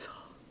ominous...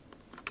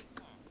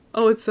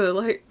 Oh, it's a,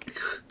 like...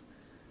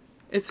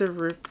 It's a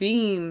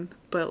ravine,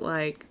 but,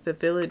 like, the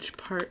village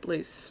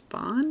partly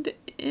spawned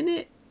in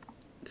it.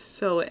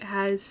 So it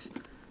has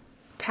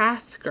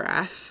path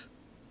grass.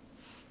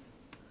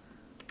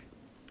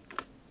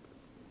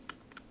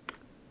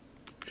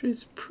 Which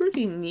is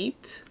pretty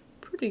neat.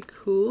 Pretty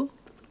cool.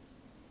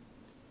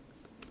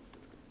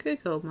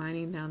 Could go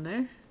mining down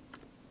there.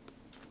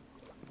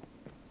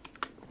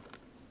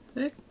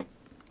 Sick.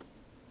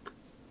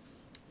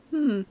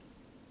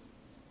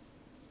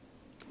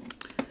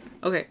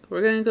 Okay,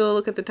 we're gonna go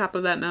look at the top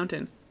of that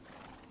mountain.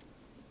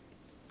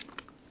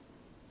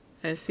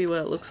 And see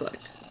what it looks like.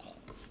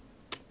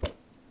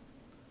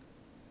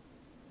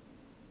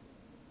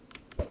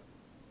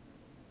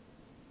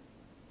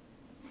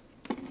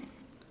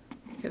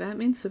 Okay, that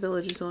means the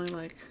village is only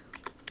like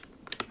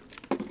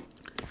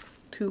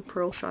 2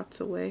 pearl shots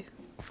away.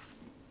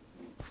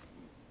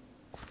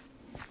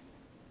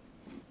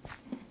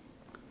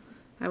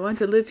 I want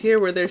to live here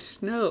where there's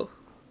snow.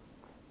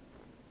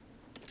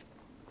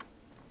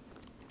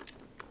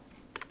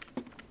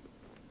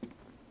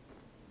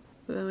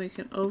 So then we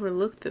can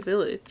overlook the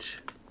village.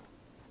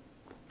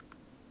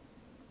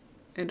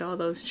 And all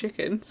those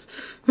chickens.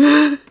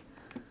 And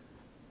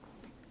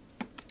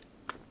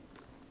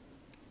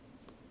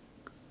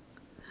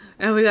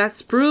we got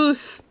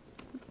spruce.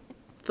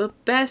 The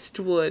best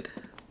wood,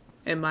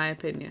 in my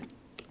opinion.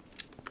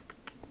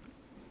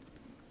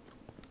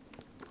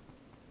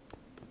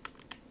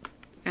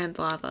 And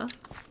lava.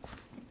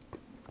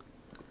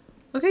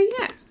 Okay,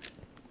 yeah.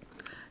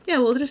 Yeah,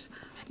 we'll just,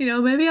 you know,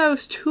 maybe I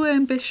was too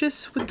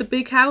ambitious with the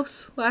big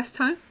house last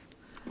time.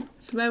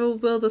 So maybe we'll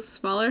build a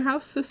smaller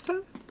house this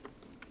time.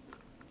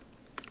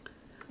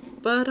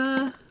 But,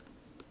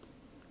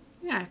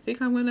 yeah, I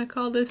think I'm gonna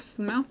call this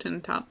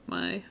mountaintop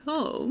my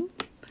home.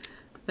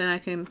 Then I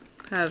can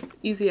have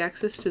easy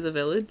access to the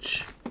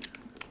village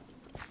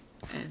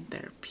and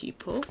their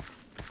people.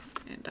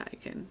 And I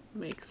can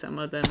make some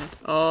of them.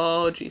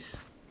 Oh, jeez.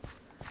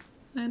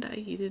 And I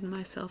yeeted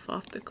myself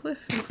off the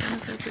cliff in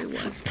front of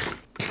everyone.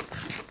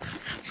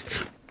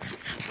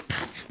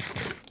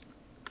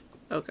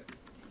 Okay.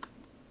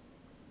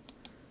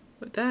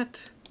 With that,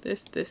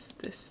 this.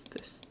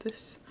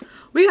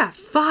 We got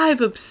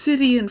 5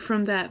 obsidian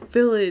from that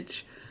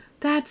village.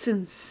 That's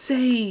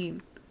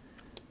insane.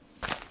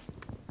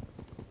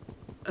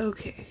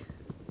 Okay.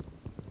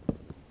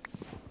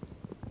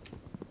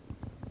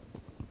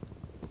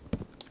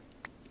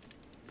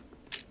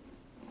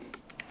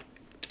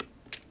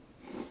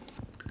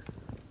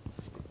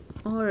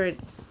 Alright.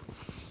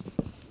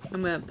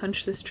 I'm gonna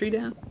punch this tree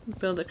down,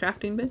 build a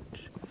crafting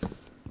bench.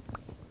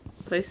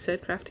 Place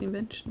said crafting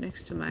bench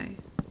next to my...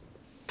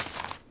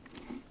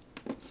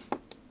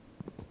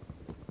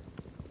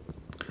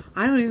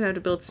 I don't even have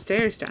to build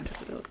stairs down to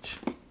the village.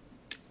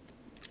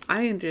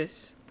 I can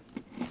just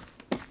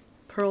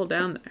pearl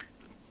down there.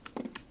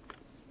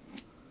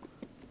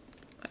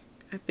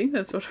 I think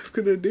that's what I'm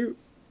gonna do.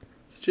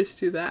 Let's just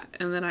do that,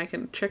 and then I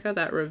can check out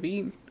that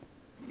ravine.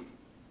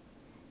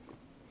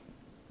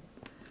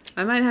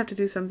 I might have to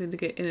do something to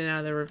get in and out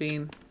of the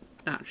ravine.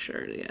 Not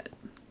sure yet.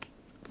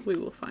 We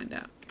will find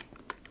out.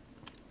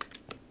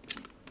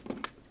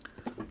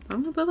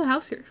 I'm gonna build a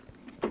house here.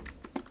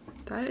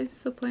 That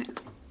is the plan.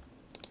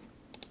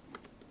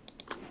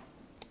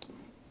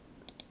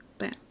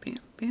 Bam, bam,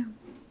 bam.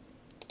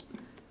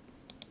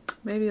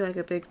 Maybe like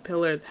a big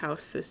pillared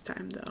house this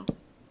time though.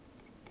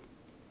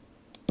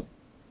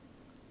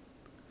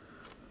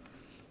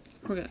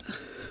 Okay.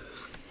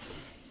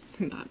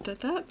 Not that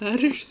that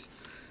matters.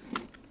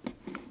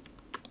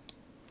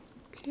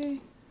 Okay.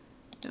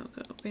 Now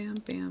we'll go bam,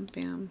 bam,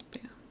 bam,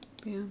 bam,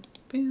 bam,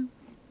 bam.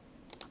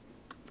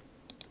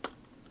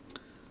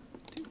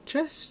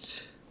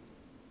 Chest.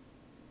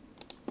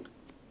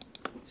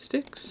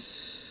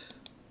 Sticks.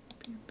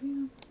 Bam,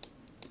 bam.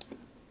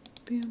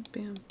 Bam,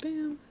 bam,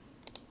 bam.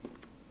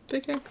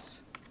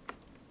 Pickaxe.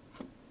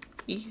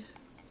 Yeah.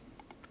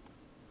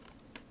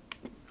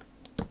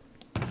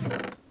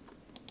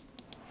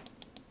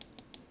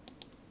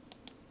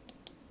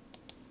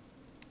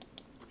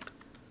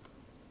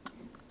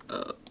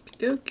 Okie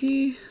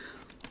dokie.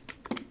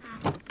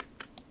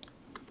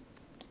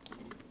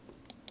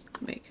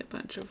 Make a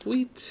bunch of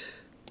wheat.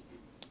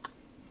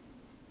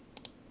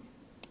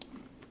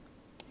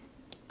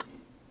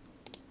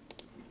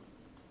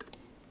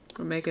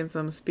 We're making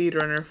some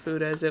speedrunner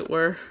food, as it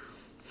were.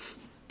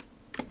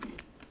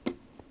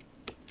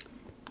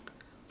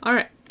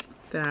 Alright,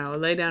 then I'll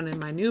lay down in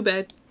my new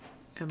bed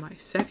and my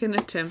second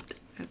attempt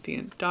at the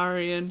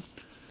Endarian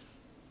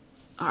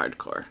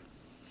hardcore.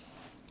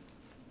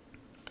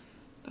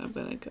 I'm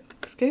gonna go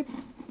escape,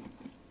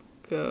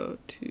 go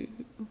to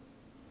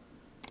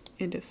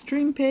end of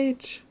stream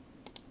page.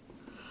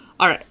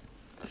 Alright,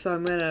 so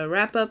I'm gonna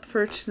wrap up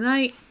for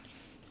tonight.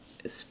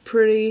 It's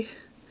pretty...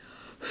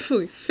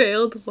 We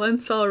failed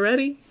once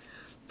already,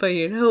 but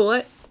you know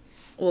what?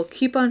 We'll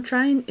keep on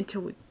trying until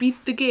we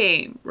beat the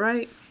game,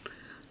 right?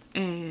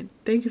 And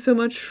thank you so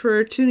much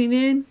for tuning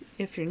in.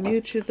 If you're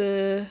new to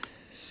the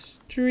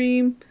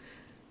stream,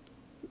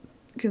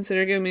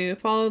 consider giving me a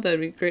follow. That'd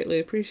be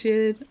greatly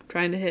appreciated. I'm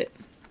trying to hit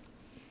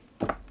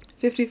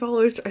 50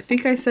 followers. I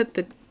think I set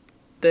the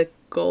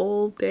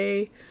goal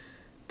day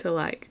to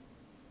like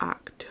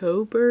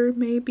October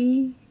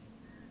maybe.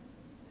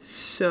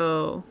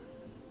 So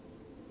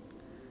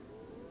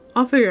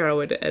I'll figure out a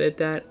way to edit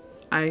that.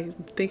 I'm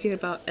thinking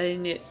about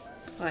editing it,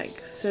 like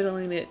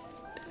settling it,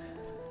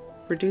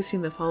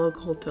 reducing the follow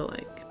goal to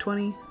like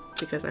 20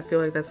 because I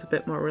feel like that's a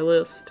bit more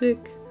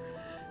realistic.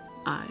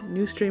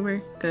 New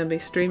streamer, gonna be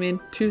streaming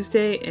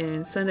Tuesday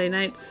and Sunday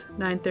nights,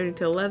 9:30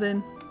 to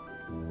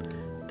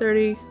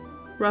 11:30,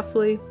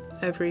 roughly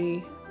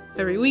every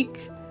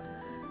week.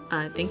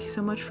 Thank you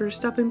so much for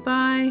stopping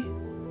by,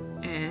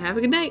 and have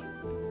a good night.